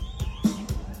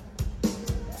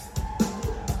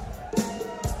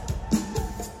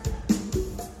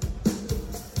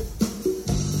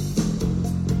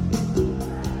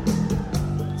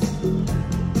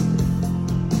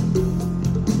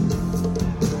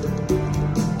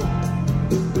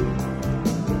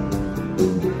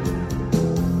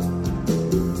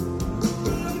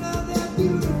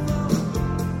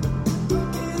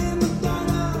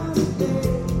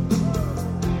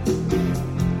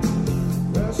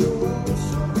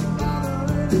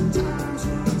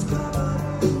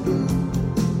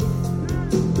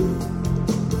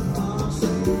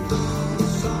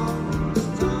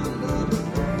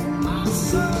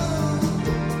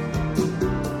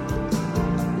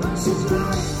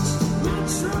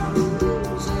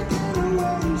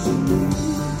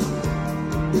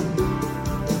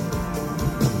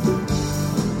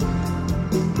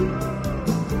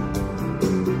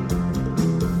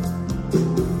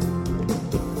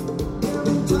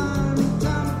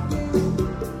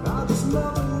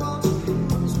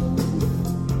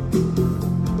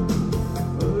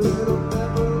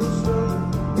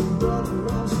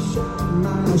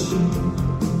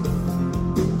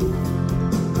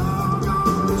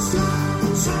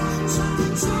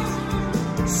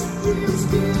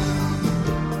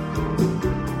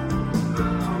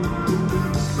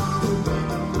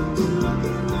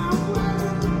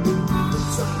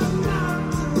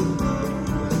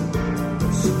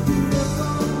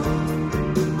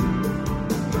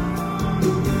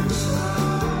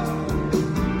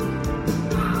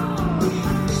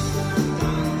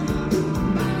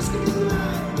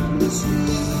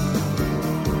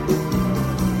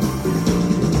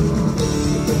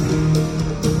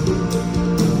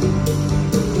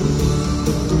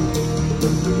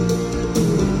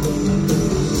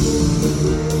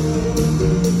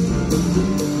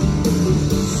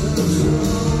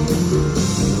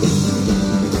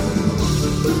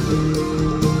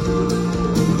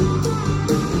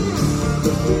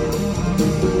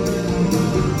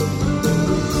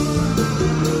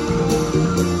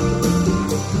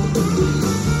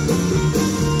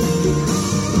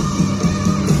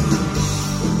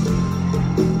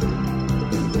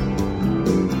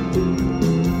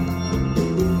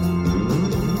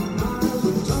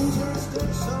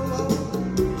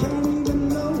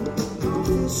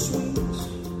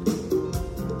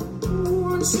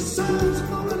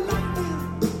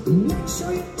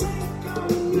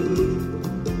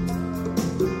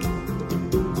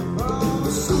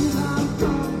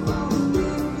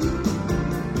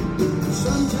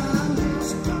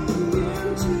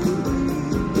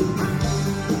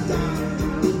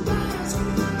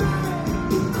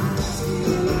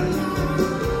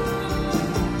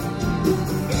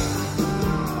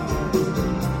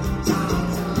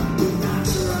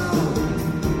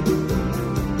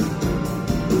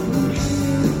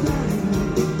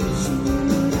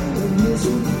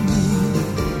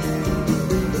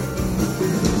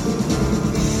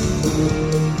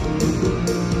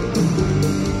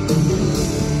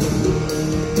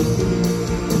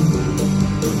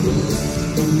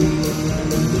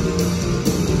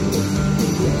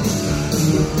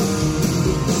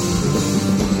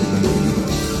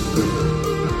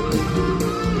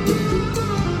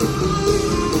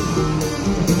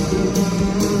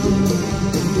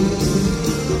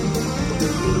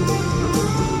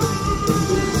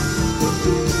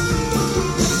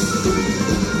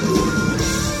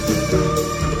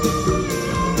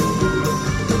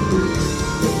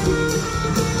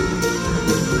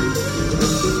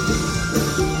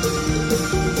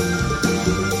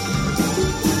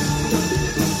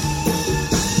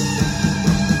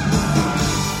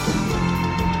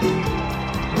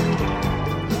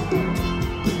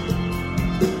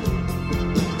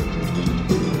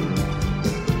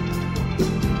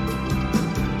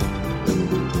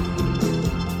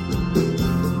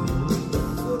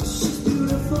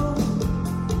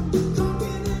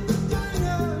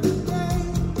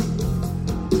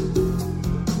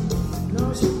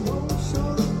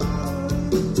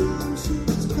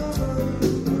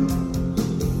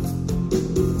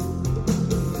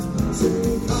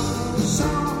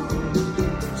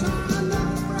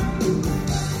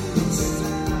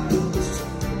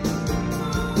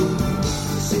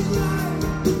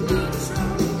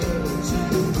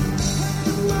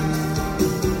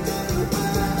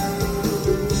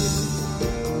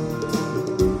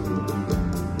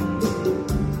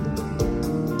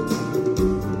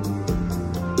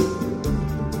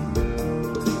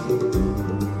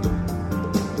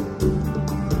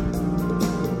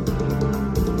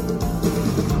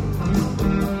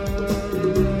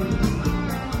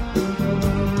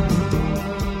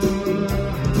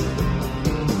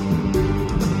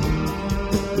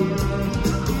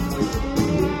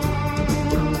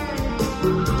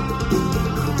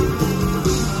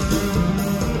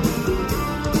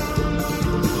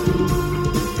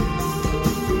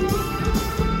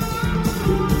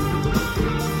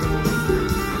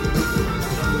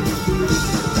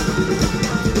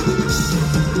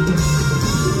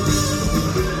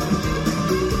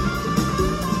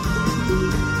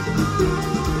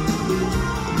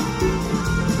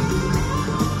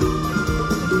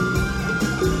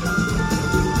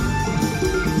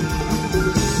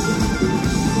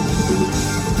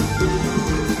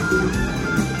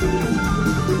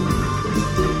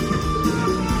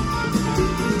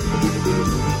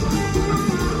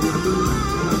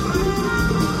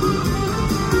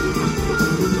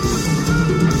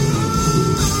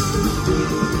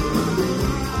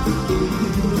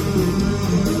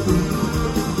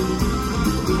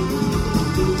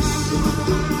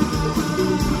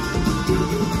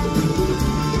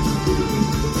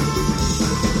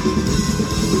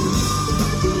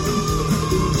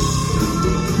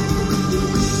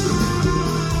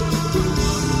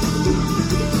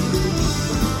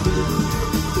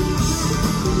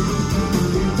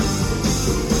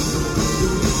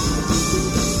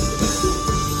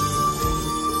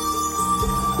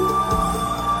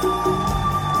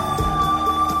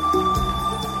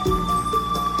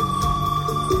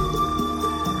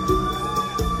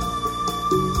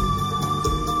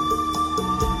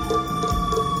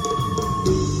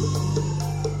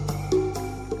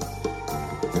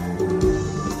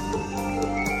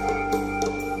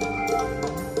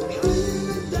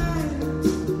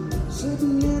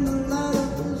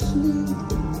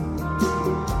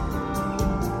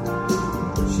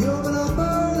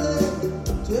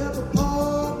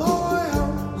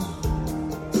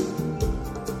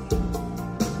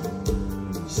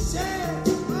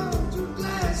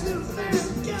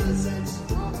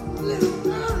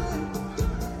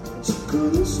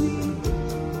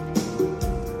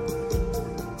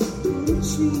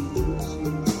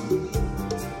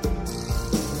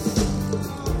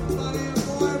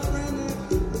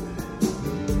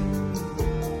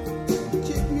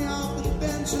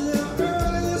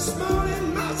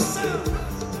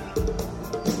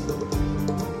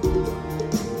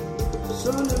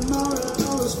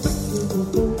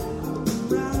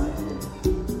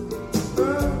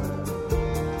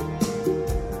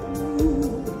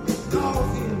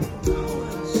 Coffee.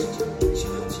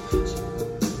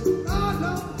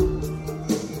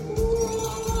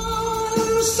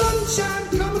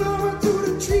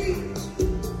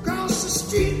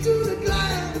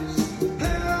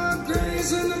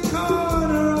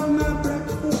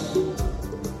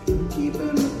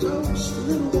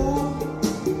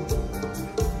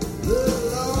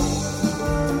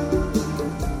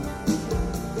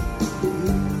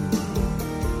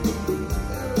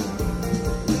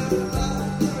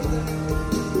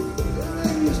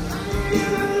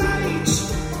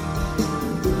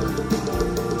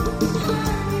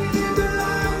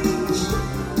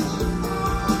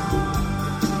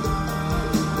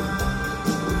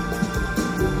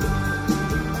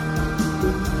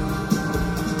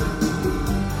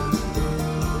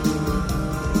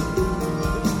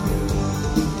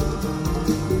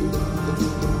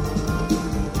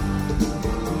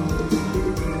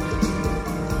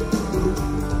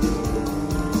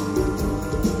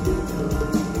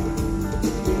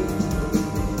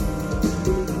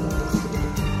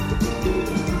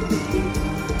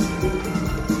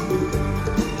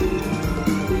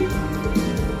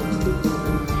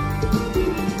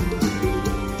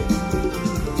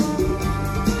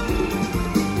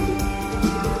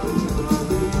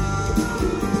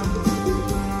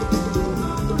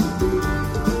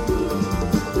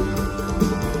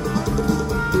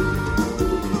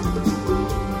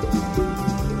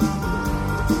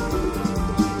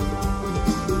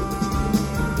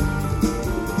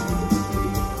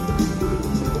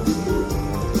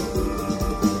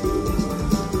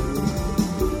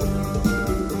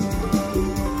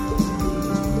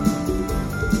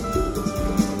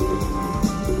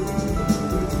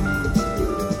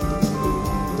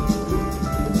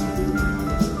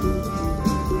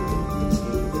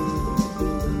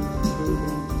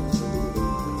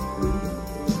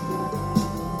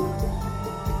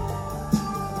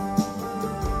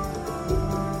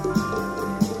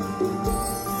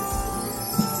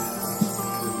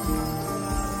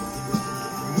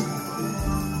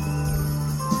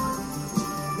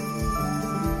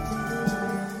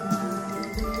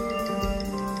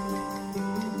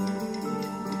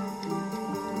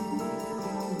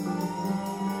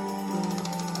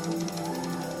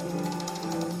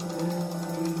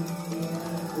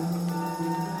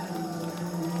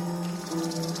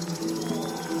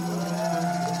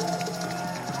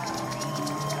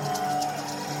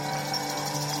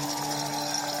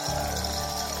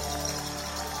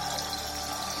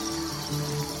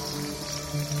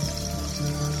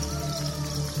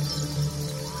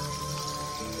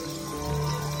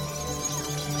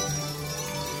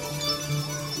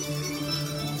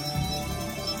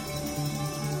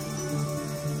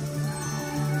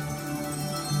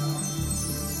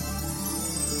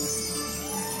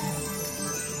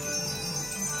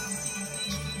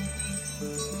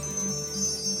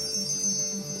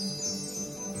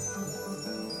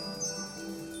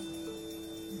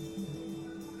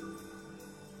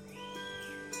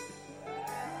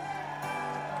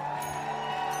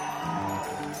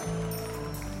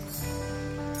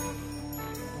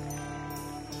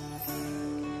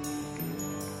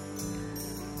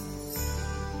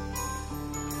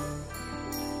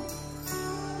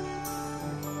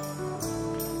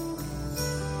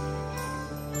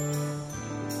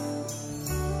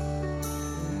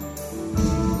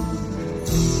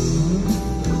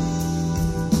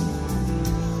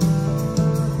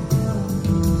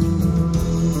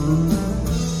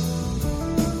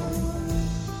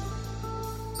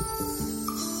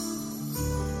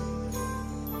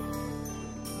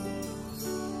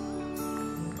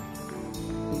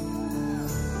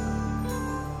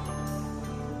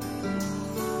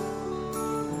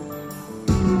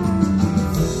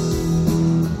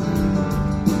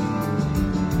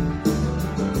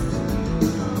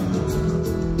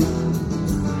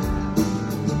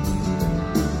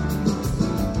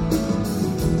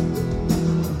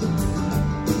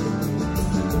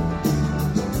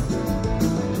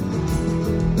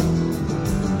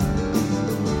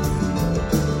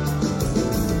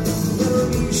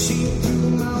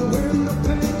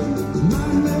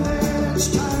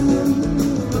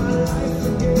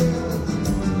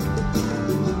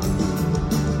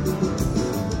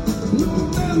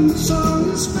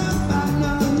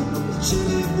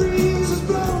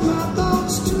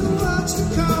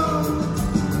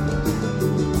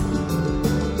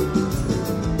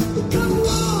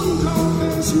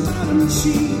 the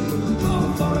machine.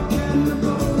 Go for a candy,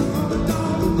 go for a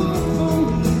dog, go for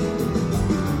me.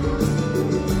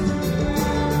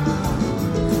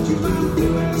 You found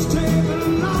blue ass table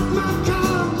and locked my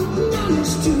car. Down the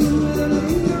stool with a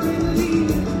lingering lead.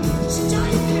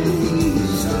 Stifling me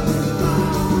so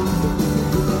far.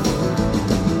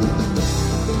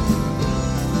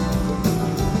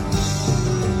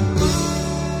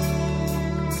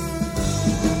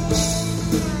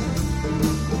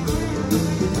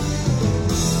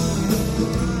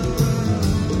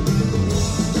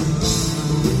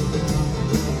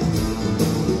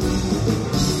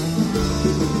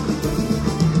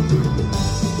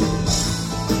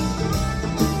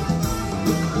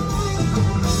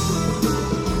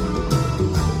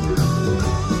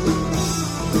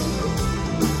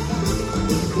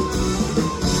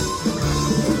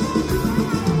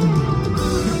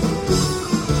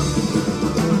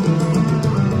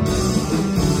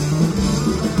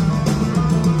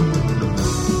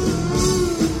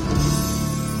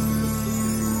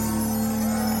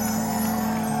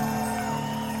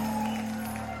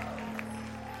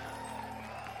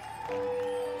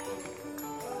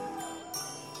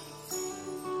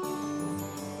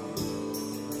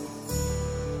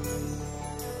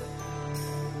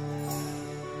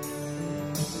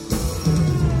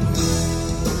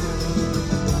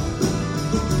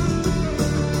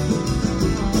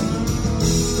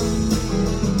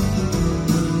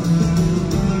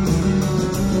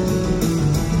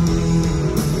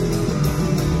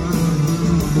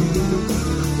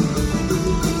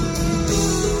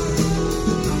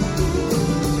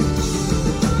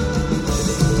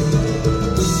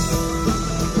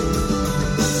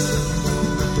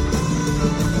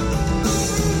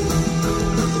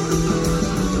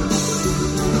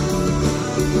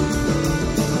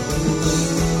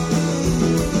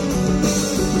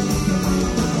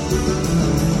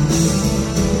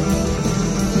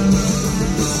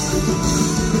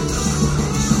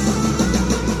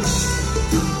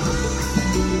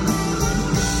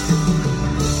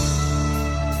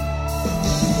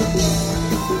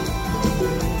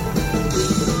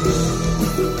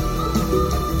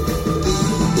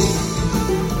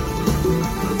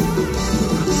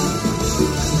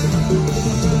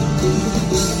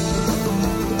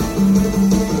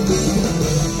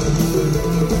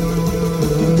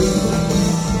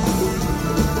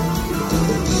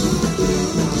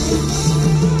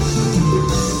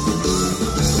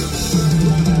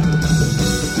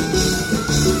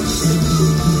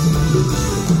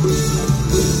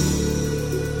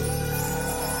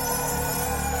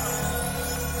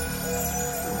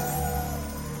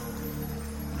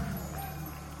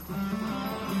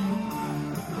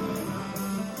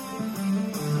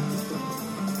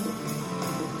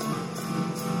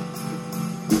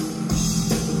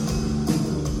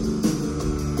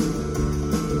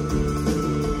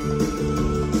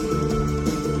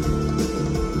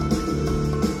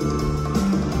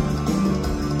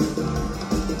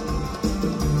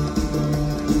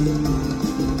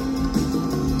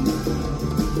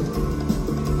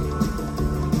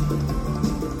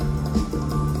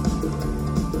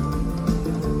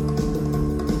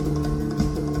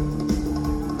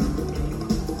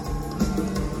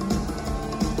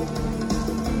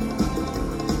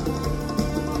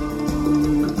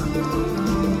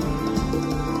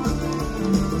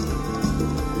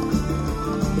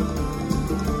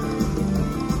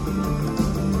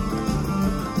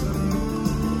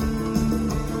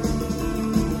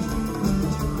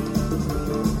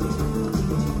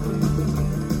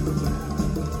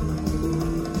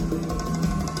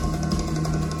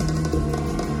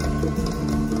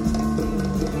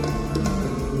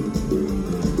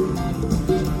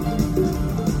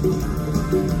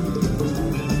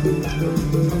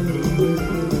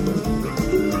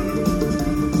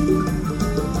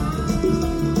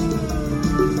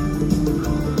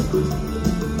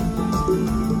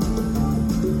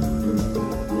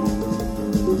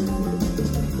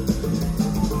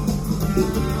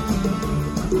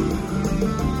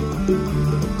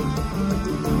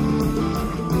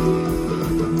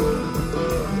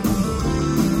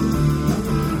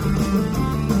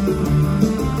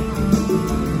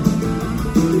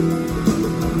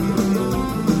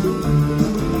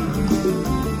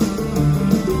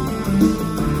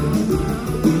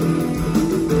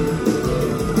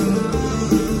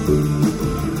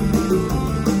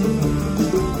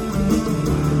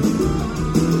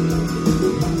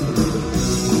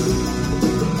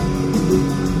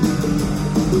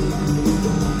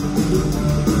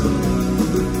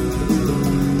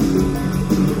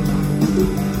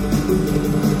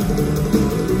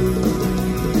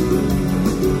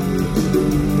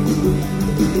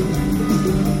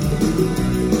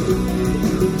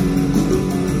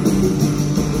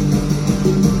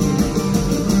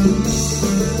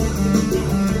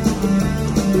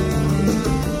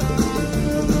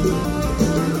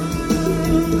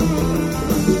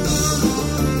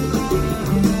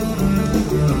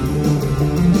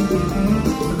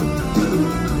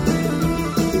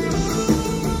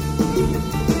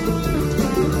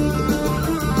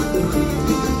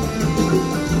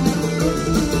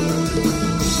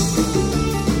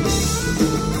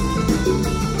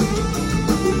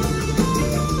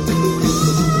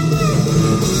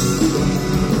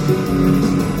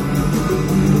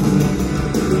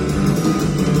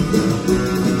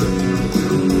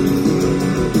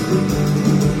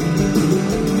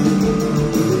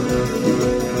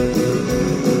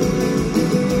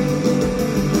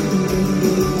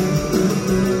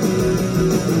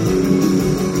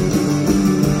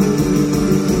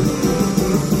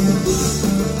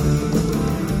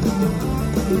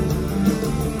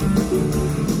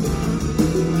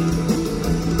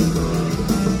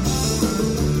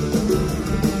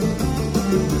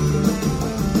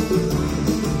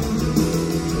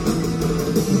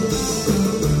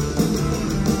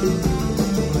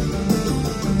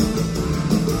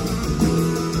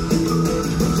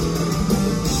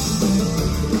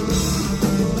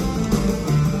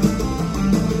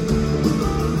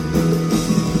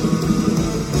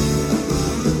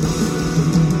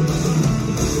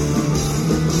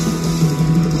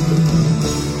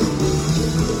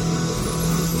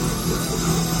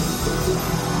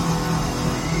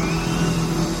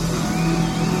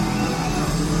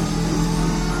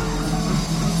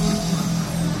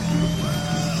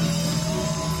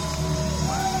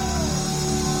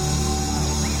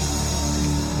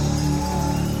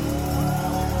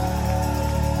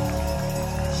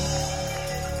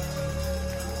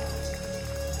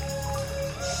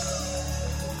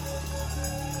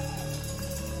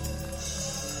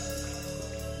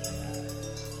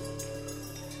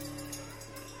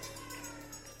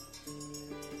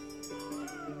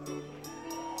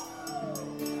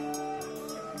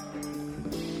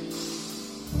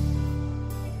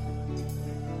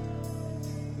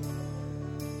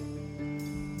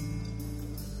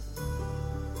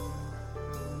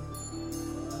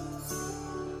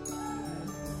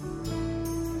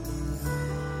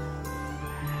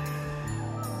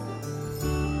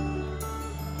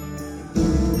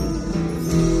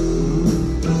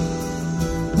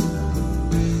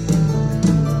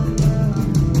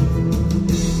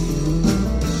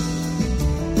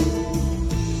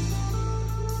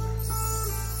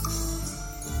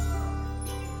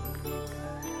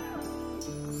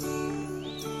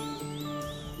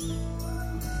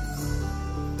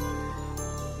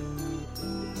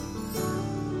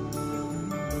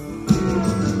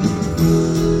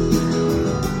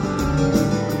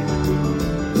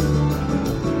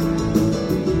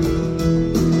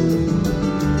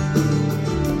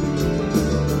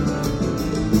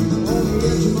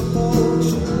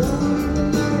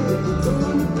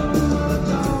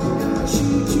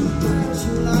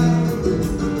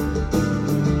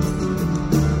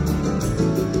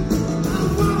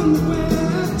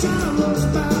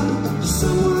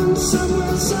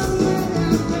 somewhere, somewhere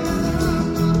out there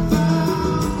I'm not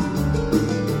found.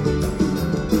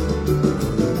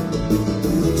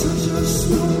 Touch of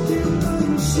smoke and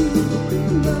burning sea,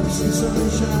 love's and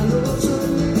sunshine, love's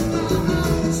only my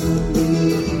eyes on me.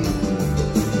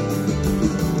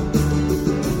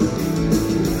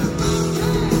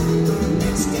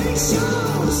 Next day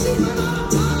show, sleeping on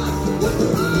top with the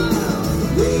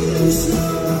wild, reading slow.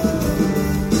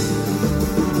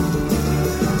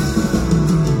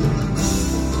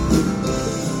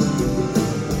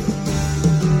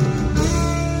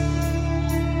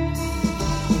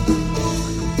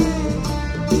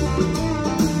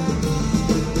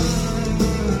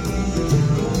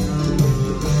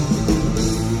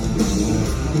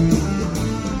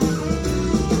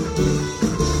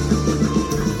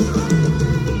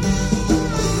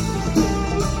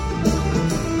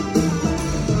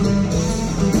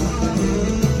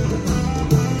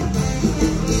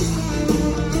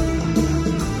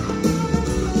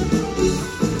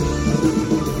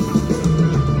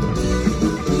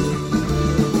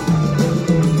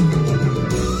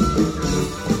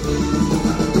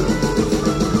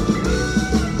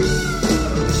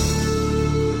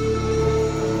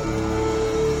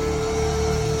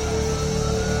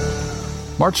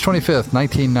 March 25th,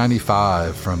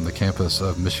 1995, from the campus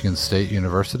of Michigan State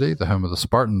University, the home of the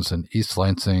Spartans in East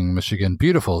Lansing, Michigan.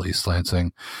 Beautiful East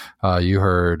Lansing. You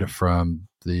heard from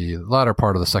the latter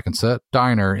part of the second set,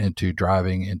 Diner into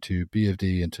Driving, into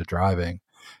BFD, into Driving.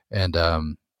 And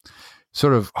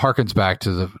sort of harkens back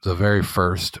to the very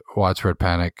first Widespread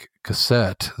Panic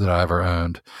cassette that I ever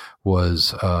owned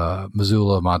was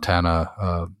Missoula,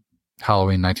 Montana,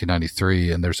 Halloween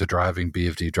 1993, and there's a Driving,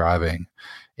 BFD Driving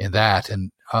in that.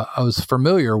 And I was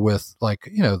familiar with, like,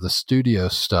 you know, the studio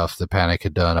stuff that Panic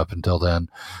had done up until then.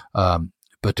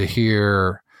 But to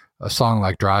hear a song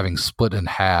like Driving split in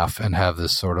half and have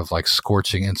this sort of like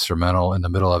scorching instrumental in the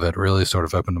middle of it really sort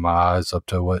of opened my eyes up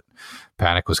to what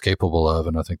Panic was capable of.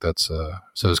 And I think that's,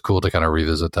 so it's cool to kind of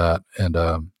revisit that.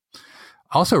 And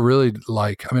also really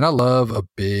like, I mean, I love a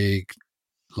big,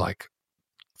 like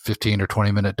 15 or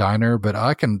 20 minute diner, but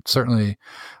I can certainly,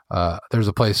 there's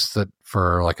a place that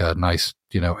for like a nice,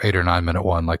 you know, 8 or 9 minute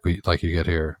one, like you get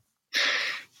here.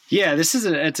 Yeah,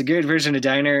 it's a good version of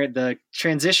Diner. The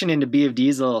transition into BFD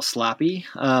is a little sloppy,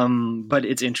 but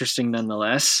it's interesting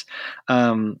nonetheless.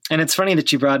 And it's funny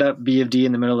that you brought up BFD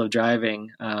in the middle of Driving,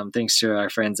 thanks to our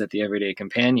friends at the Everyday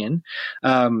Companion.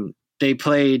 They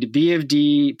played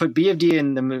BFD, put BFD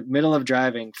in the middle of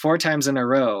Driving 4 times in a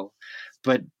row,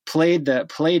 but played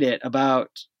it about,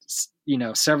 you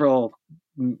know, several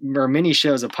or many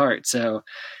shows apart. So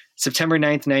September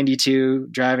 9th, 92,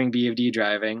 Driving, BFD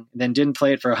Driving, then didn't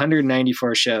play it for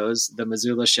 194 shows. The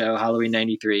Missoula show, Halloween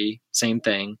 93, same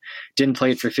thing. Didn't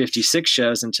play it for 56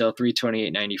 shows until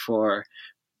 3/28/94.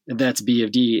 That's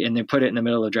BFD. And then put it in the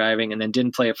middle of Driving, and then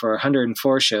didn't play it for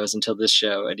 104 shows until this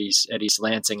show at East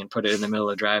Lansing, and put it in the middle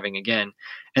of Driving again.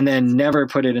 And then never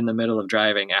put it in the middle of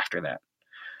Driving after that.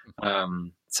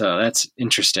 So that's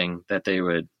interesting that they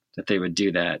would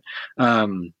do that.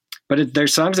 But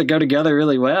there's songs that go together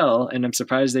really well, and I'm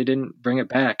surprised they didn't bring it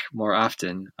back more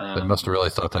often. They must have really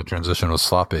thought that transition was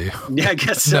sloppy. Yeah, I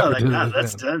guess so. Like,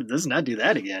 let's not do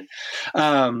that again.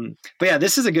 But yeah,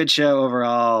 this is a good show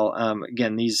overall.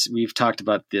 Again, we've talked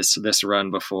about this run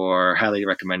before. Highly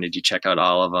recommended you check out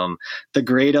all of them. The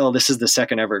Gradle, this is the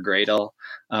second ever Gradle,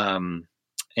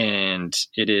 and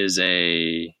it is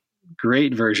a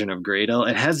great version of Gradle.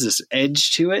 It has this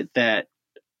edge to it that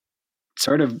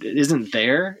sort of isn't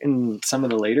there in some of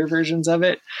the later versions of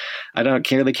it. I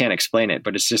can't explain it,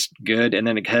 but it's just good. And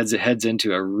then it heads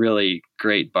into a really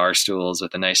great bar stools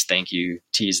with a nice thank you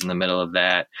tease in the middle of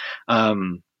that.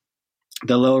 The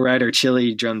Lowrider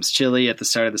Chili drums Chili at the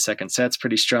start of the second set's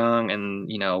pretty strong, and,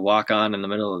 you know, Walk On in the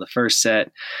middle of the first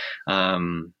set.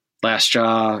 Last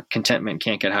Straw, Contentment,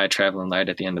 Can't Get High, Traveling Light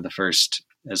at the end of the first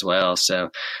as well. So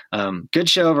good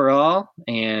show overall,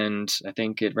 and I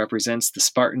think it represents the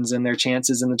Spartans and their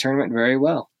chances in the tournament very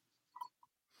well.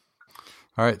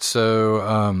 All right,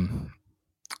 so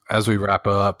as we wrap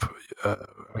up,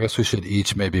 I guess we should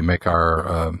each maybe make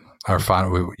our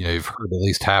final. You've heard at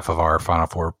least half of our Final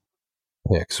Four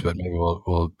picks, but maybe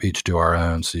we'll each do our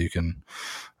own so you can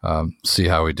see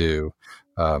how we do.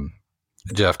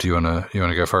 Jeff, do you want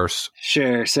to go first?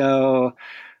 Sure. So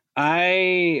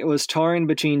I was torn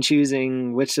between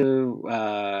choosing which of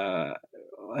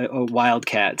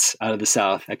Wildcats out of the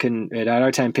South. I couldn't at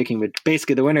our time picking, but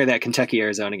basically the winner of that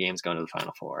Kentucky-Arizona game is going to the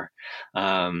Final Four.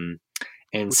 And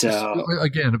so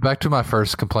again, back to my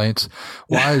first complaints.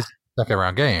 Why is second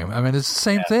round game. I mean, it's the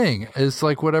same thing. It's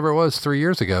like whatever it was 3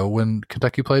 years ago when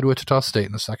Kentucky played Wichita State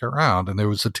in the second round, and there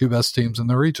was the two best teams in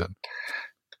the region.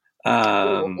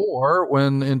 Or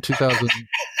when in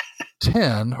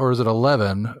 2010, or is it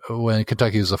 11, when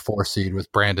Kentucky was a 4 seed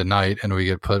with Brandon Knight, and we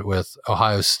get put with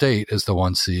Ohio State as the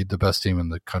 1 seed, the best team in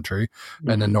the country,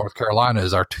 and then North Carolina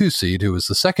is our 2 seed, who was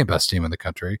the second best team in the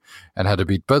country, and had to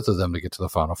beat both of them to get to the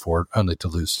Final Four, only to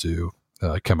lose to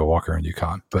Kemba Walker and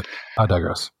UConn. But I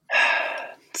digress.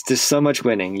 It's just so much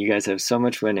winning. You guys have so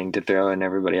much winning to throw in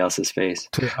everybody else's face.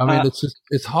 I mean,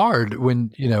 it's hard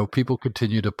when, people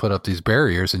continue to put up these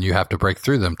barriers and you have to break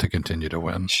through them to continue to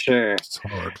win. Sure. It's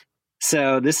hard.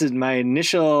 So this is my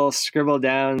initial scribble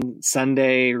down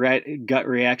Sunday gut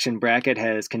reaction bracket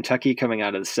has Kentucky coming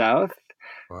out of the South,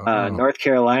 North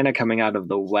Carolina coming out of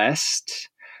the West.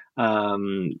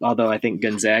 Although I think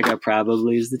Gonzaga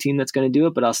probably is the team that's going to do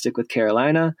it, but I'll stick with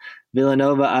Carolina.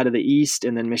 Villanova out of the East,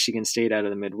 and then Michigan State out of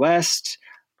the Midwest.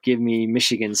 Give me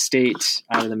Michigan State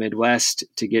out of the Midwest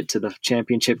to get to the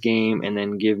championship game, and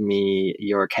then give me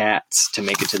your Cats to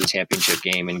make it to the championship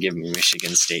game, and give me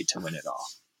Michigan State to win it all.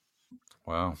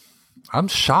 Wow. I'm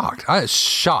shocked. I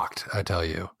tell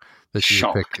you, that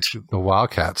you picked the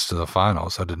Wildcats to the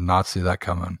finals. I did not see that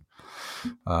coming.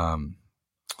 All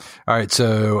right,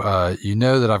 so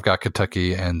that I've got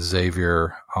Kentucky and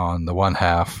Xavier on the one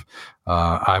half.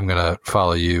 I'm going to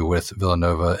follow you with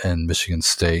Villanova and Michigan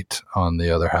State on the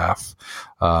other half.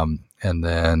 And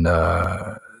then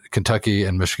Kentucky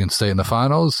and Michigan State in the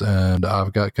finals, and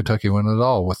I've got Kentucky winning it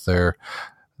all with their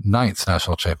 9th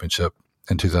national championship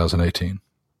in 2018.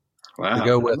 Wow.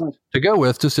 To go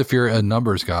with, just if you're a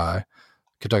numbers guy,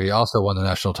 Kentucky also won the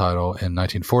national title in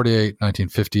 1948,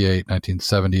 1958,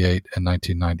 1978, and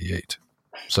 1998.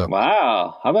 So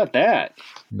wow, how about that?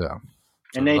 Yeah.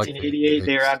 In 1988,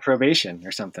 they were on probation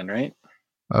or something, right?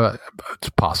 It's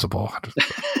possible.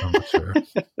 I'm not sure.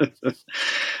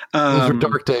 Those were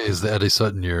dark days, the Eddie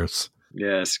Sutton years.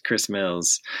 Yes, Chris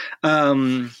Mills.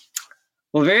 Well,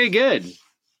 very good.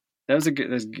 That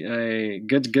was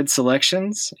good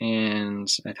selections, and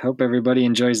I hope everybody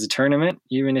enjoys the tournament,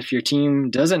 even if your team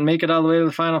doesn't make it all the way to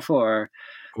the Final Four.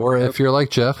 Or if you're like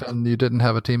Jeff and you didn't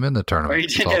have a team in the tournament. Or you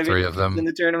didn't all have three of them in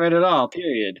the tournament at all,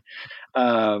 period.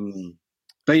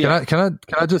 But yeah. Can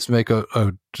I just make a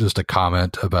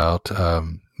comment about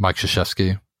Mike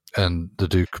Krzyzewski and the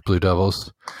Duke Blue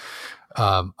Devils?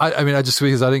 I mean, just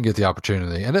because I didn't get the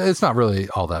opportunity, and it's not really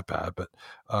all that bad, but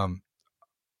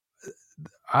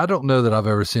I don't know that I've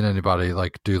ever seen anybody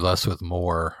do less with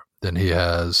more than he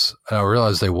has. And I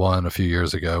realize they won a few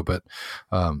years ago, but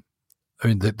I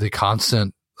mean, the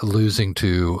constant losing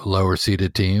to lower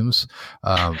seeded teams,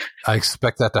 I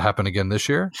expect that to happen again this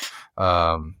year.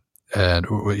 And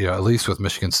at least with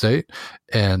Michigan State,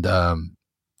 and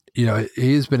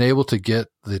he's been able to get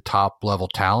the top level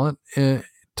talent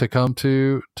to come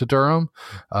to Durham,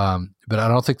 but I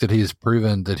don't think that he's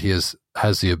proven that he has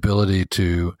the ability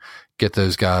to get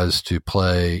those guys to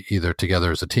play either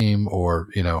together as a team or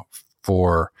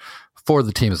for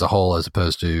the team as a whole, as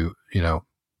opposed to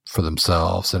for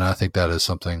themselves. And I think that is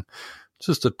something,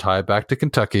 just to tie it back to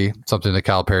Kentucky, something that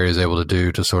Calipari is able to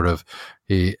do to sort of,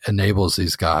 he enables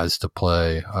these guys to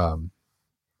play,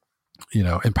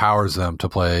 empowers them to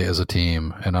play as a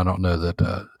team. And I don't know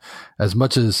that as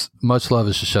much love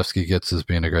as Krzyzewski gets as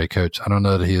being a great coach, I don't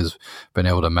know that he has been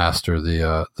able to master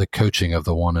the coaching of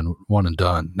the one and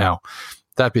done. Now,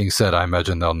 that being said, I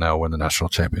imagine they'll now win the national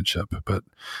championship. But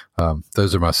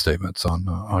those are my statements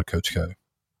on Coach K.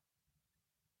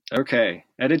 Okay.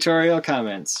 Editorial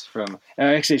comments from,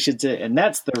 actually I should say, and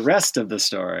that's the rest of the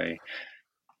story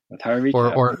with Harvey.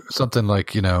 Or something like,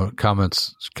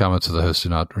 comments of the host do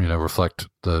not, reflect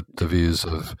the views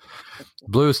of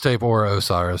Bluest Tape or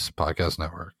Osiris Podcast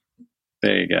Network.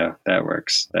 There you go. That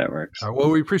works. Well,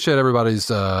 we appreciate everybody's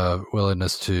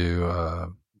willingness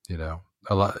to,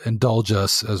 indulge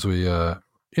us as we, it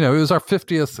was our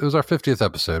 50th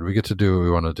episode. We get to do what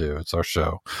we want to do. It's our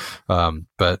show.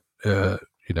 But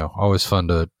always fun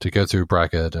to go through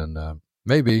bracket, and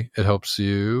maybe it helps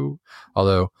you.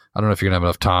 Although I don't know if you're gonna have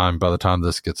enough time by the time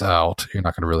this gets out. You're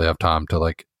not gonna really have time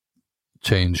to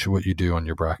change what you do on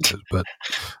your bracket, but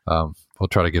we'll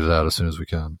try to get it out as soon as we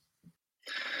can.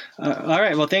 All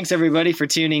right. Well, thanks everybody for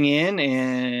tuning in,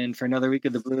 and for another week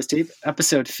of the Bluest Tape,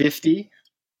 episode 50.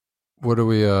 What do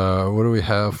we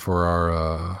have for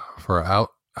our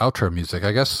outro music?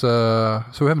 I guess so.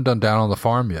 We haven't done Down on the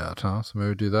Farm yet, huh? So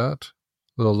maybe do that.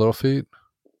 Little Feat.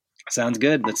 Sounds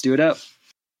good. Let's do it up.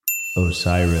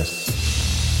 Osiris.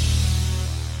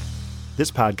 This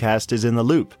podcast is in the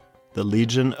Loop, the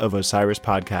Legion of Osiris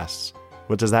podcasts.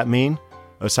 What does that mean?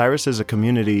 Osiris is a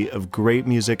community of great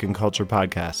music and culture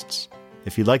podcasts.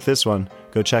 If you like this one,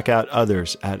 go check out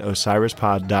others at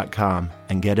osirispod.com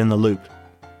and get in the loop.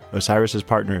 Osiris is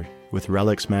partnered with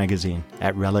Relics Magazine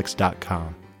at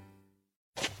relics.com.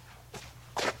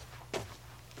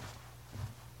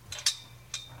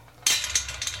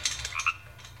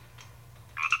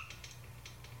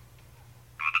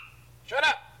 Shut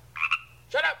up!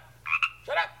 Shut up!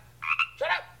 Shut up! Shut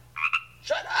up!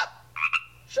 Shut up!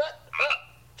 Shut up!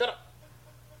 Shut up!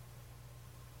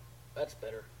 That's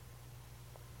better.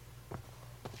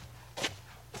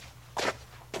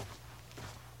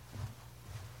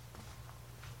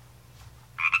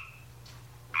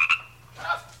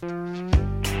 Shut up!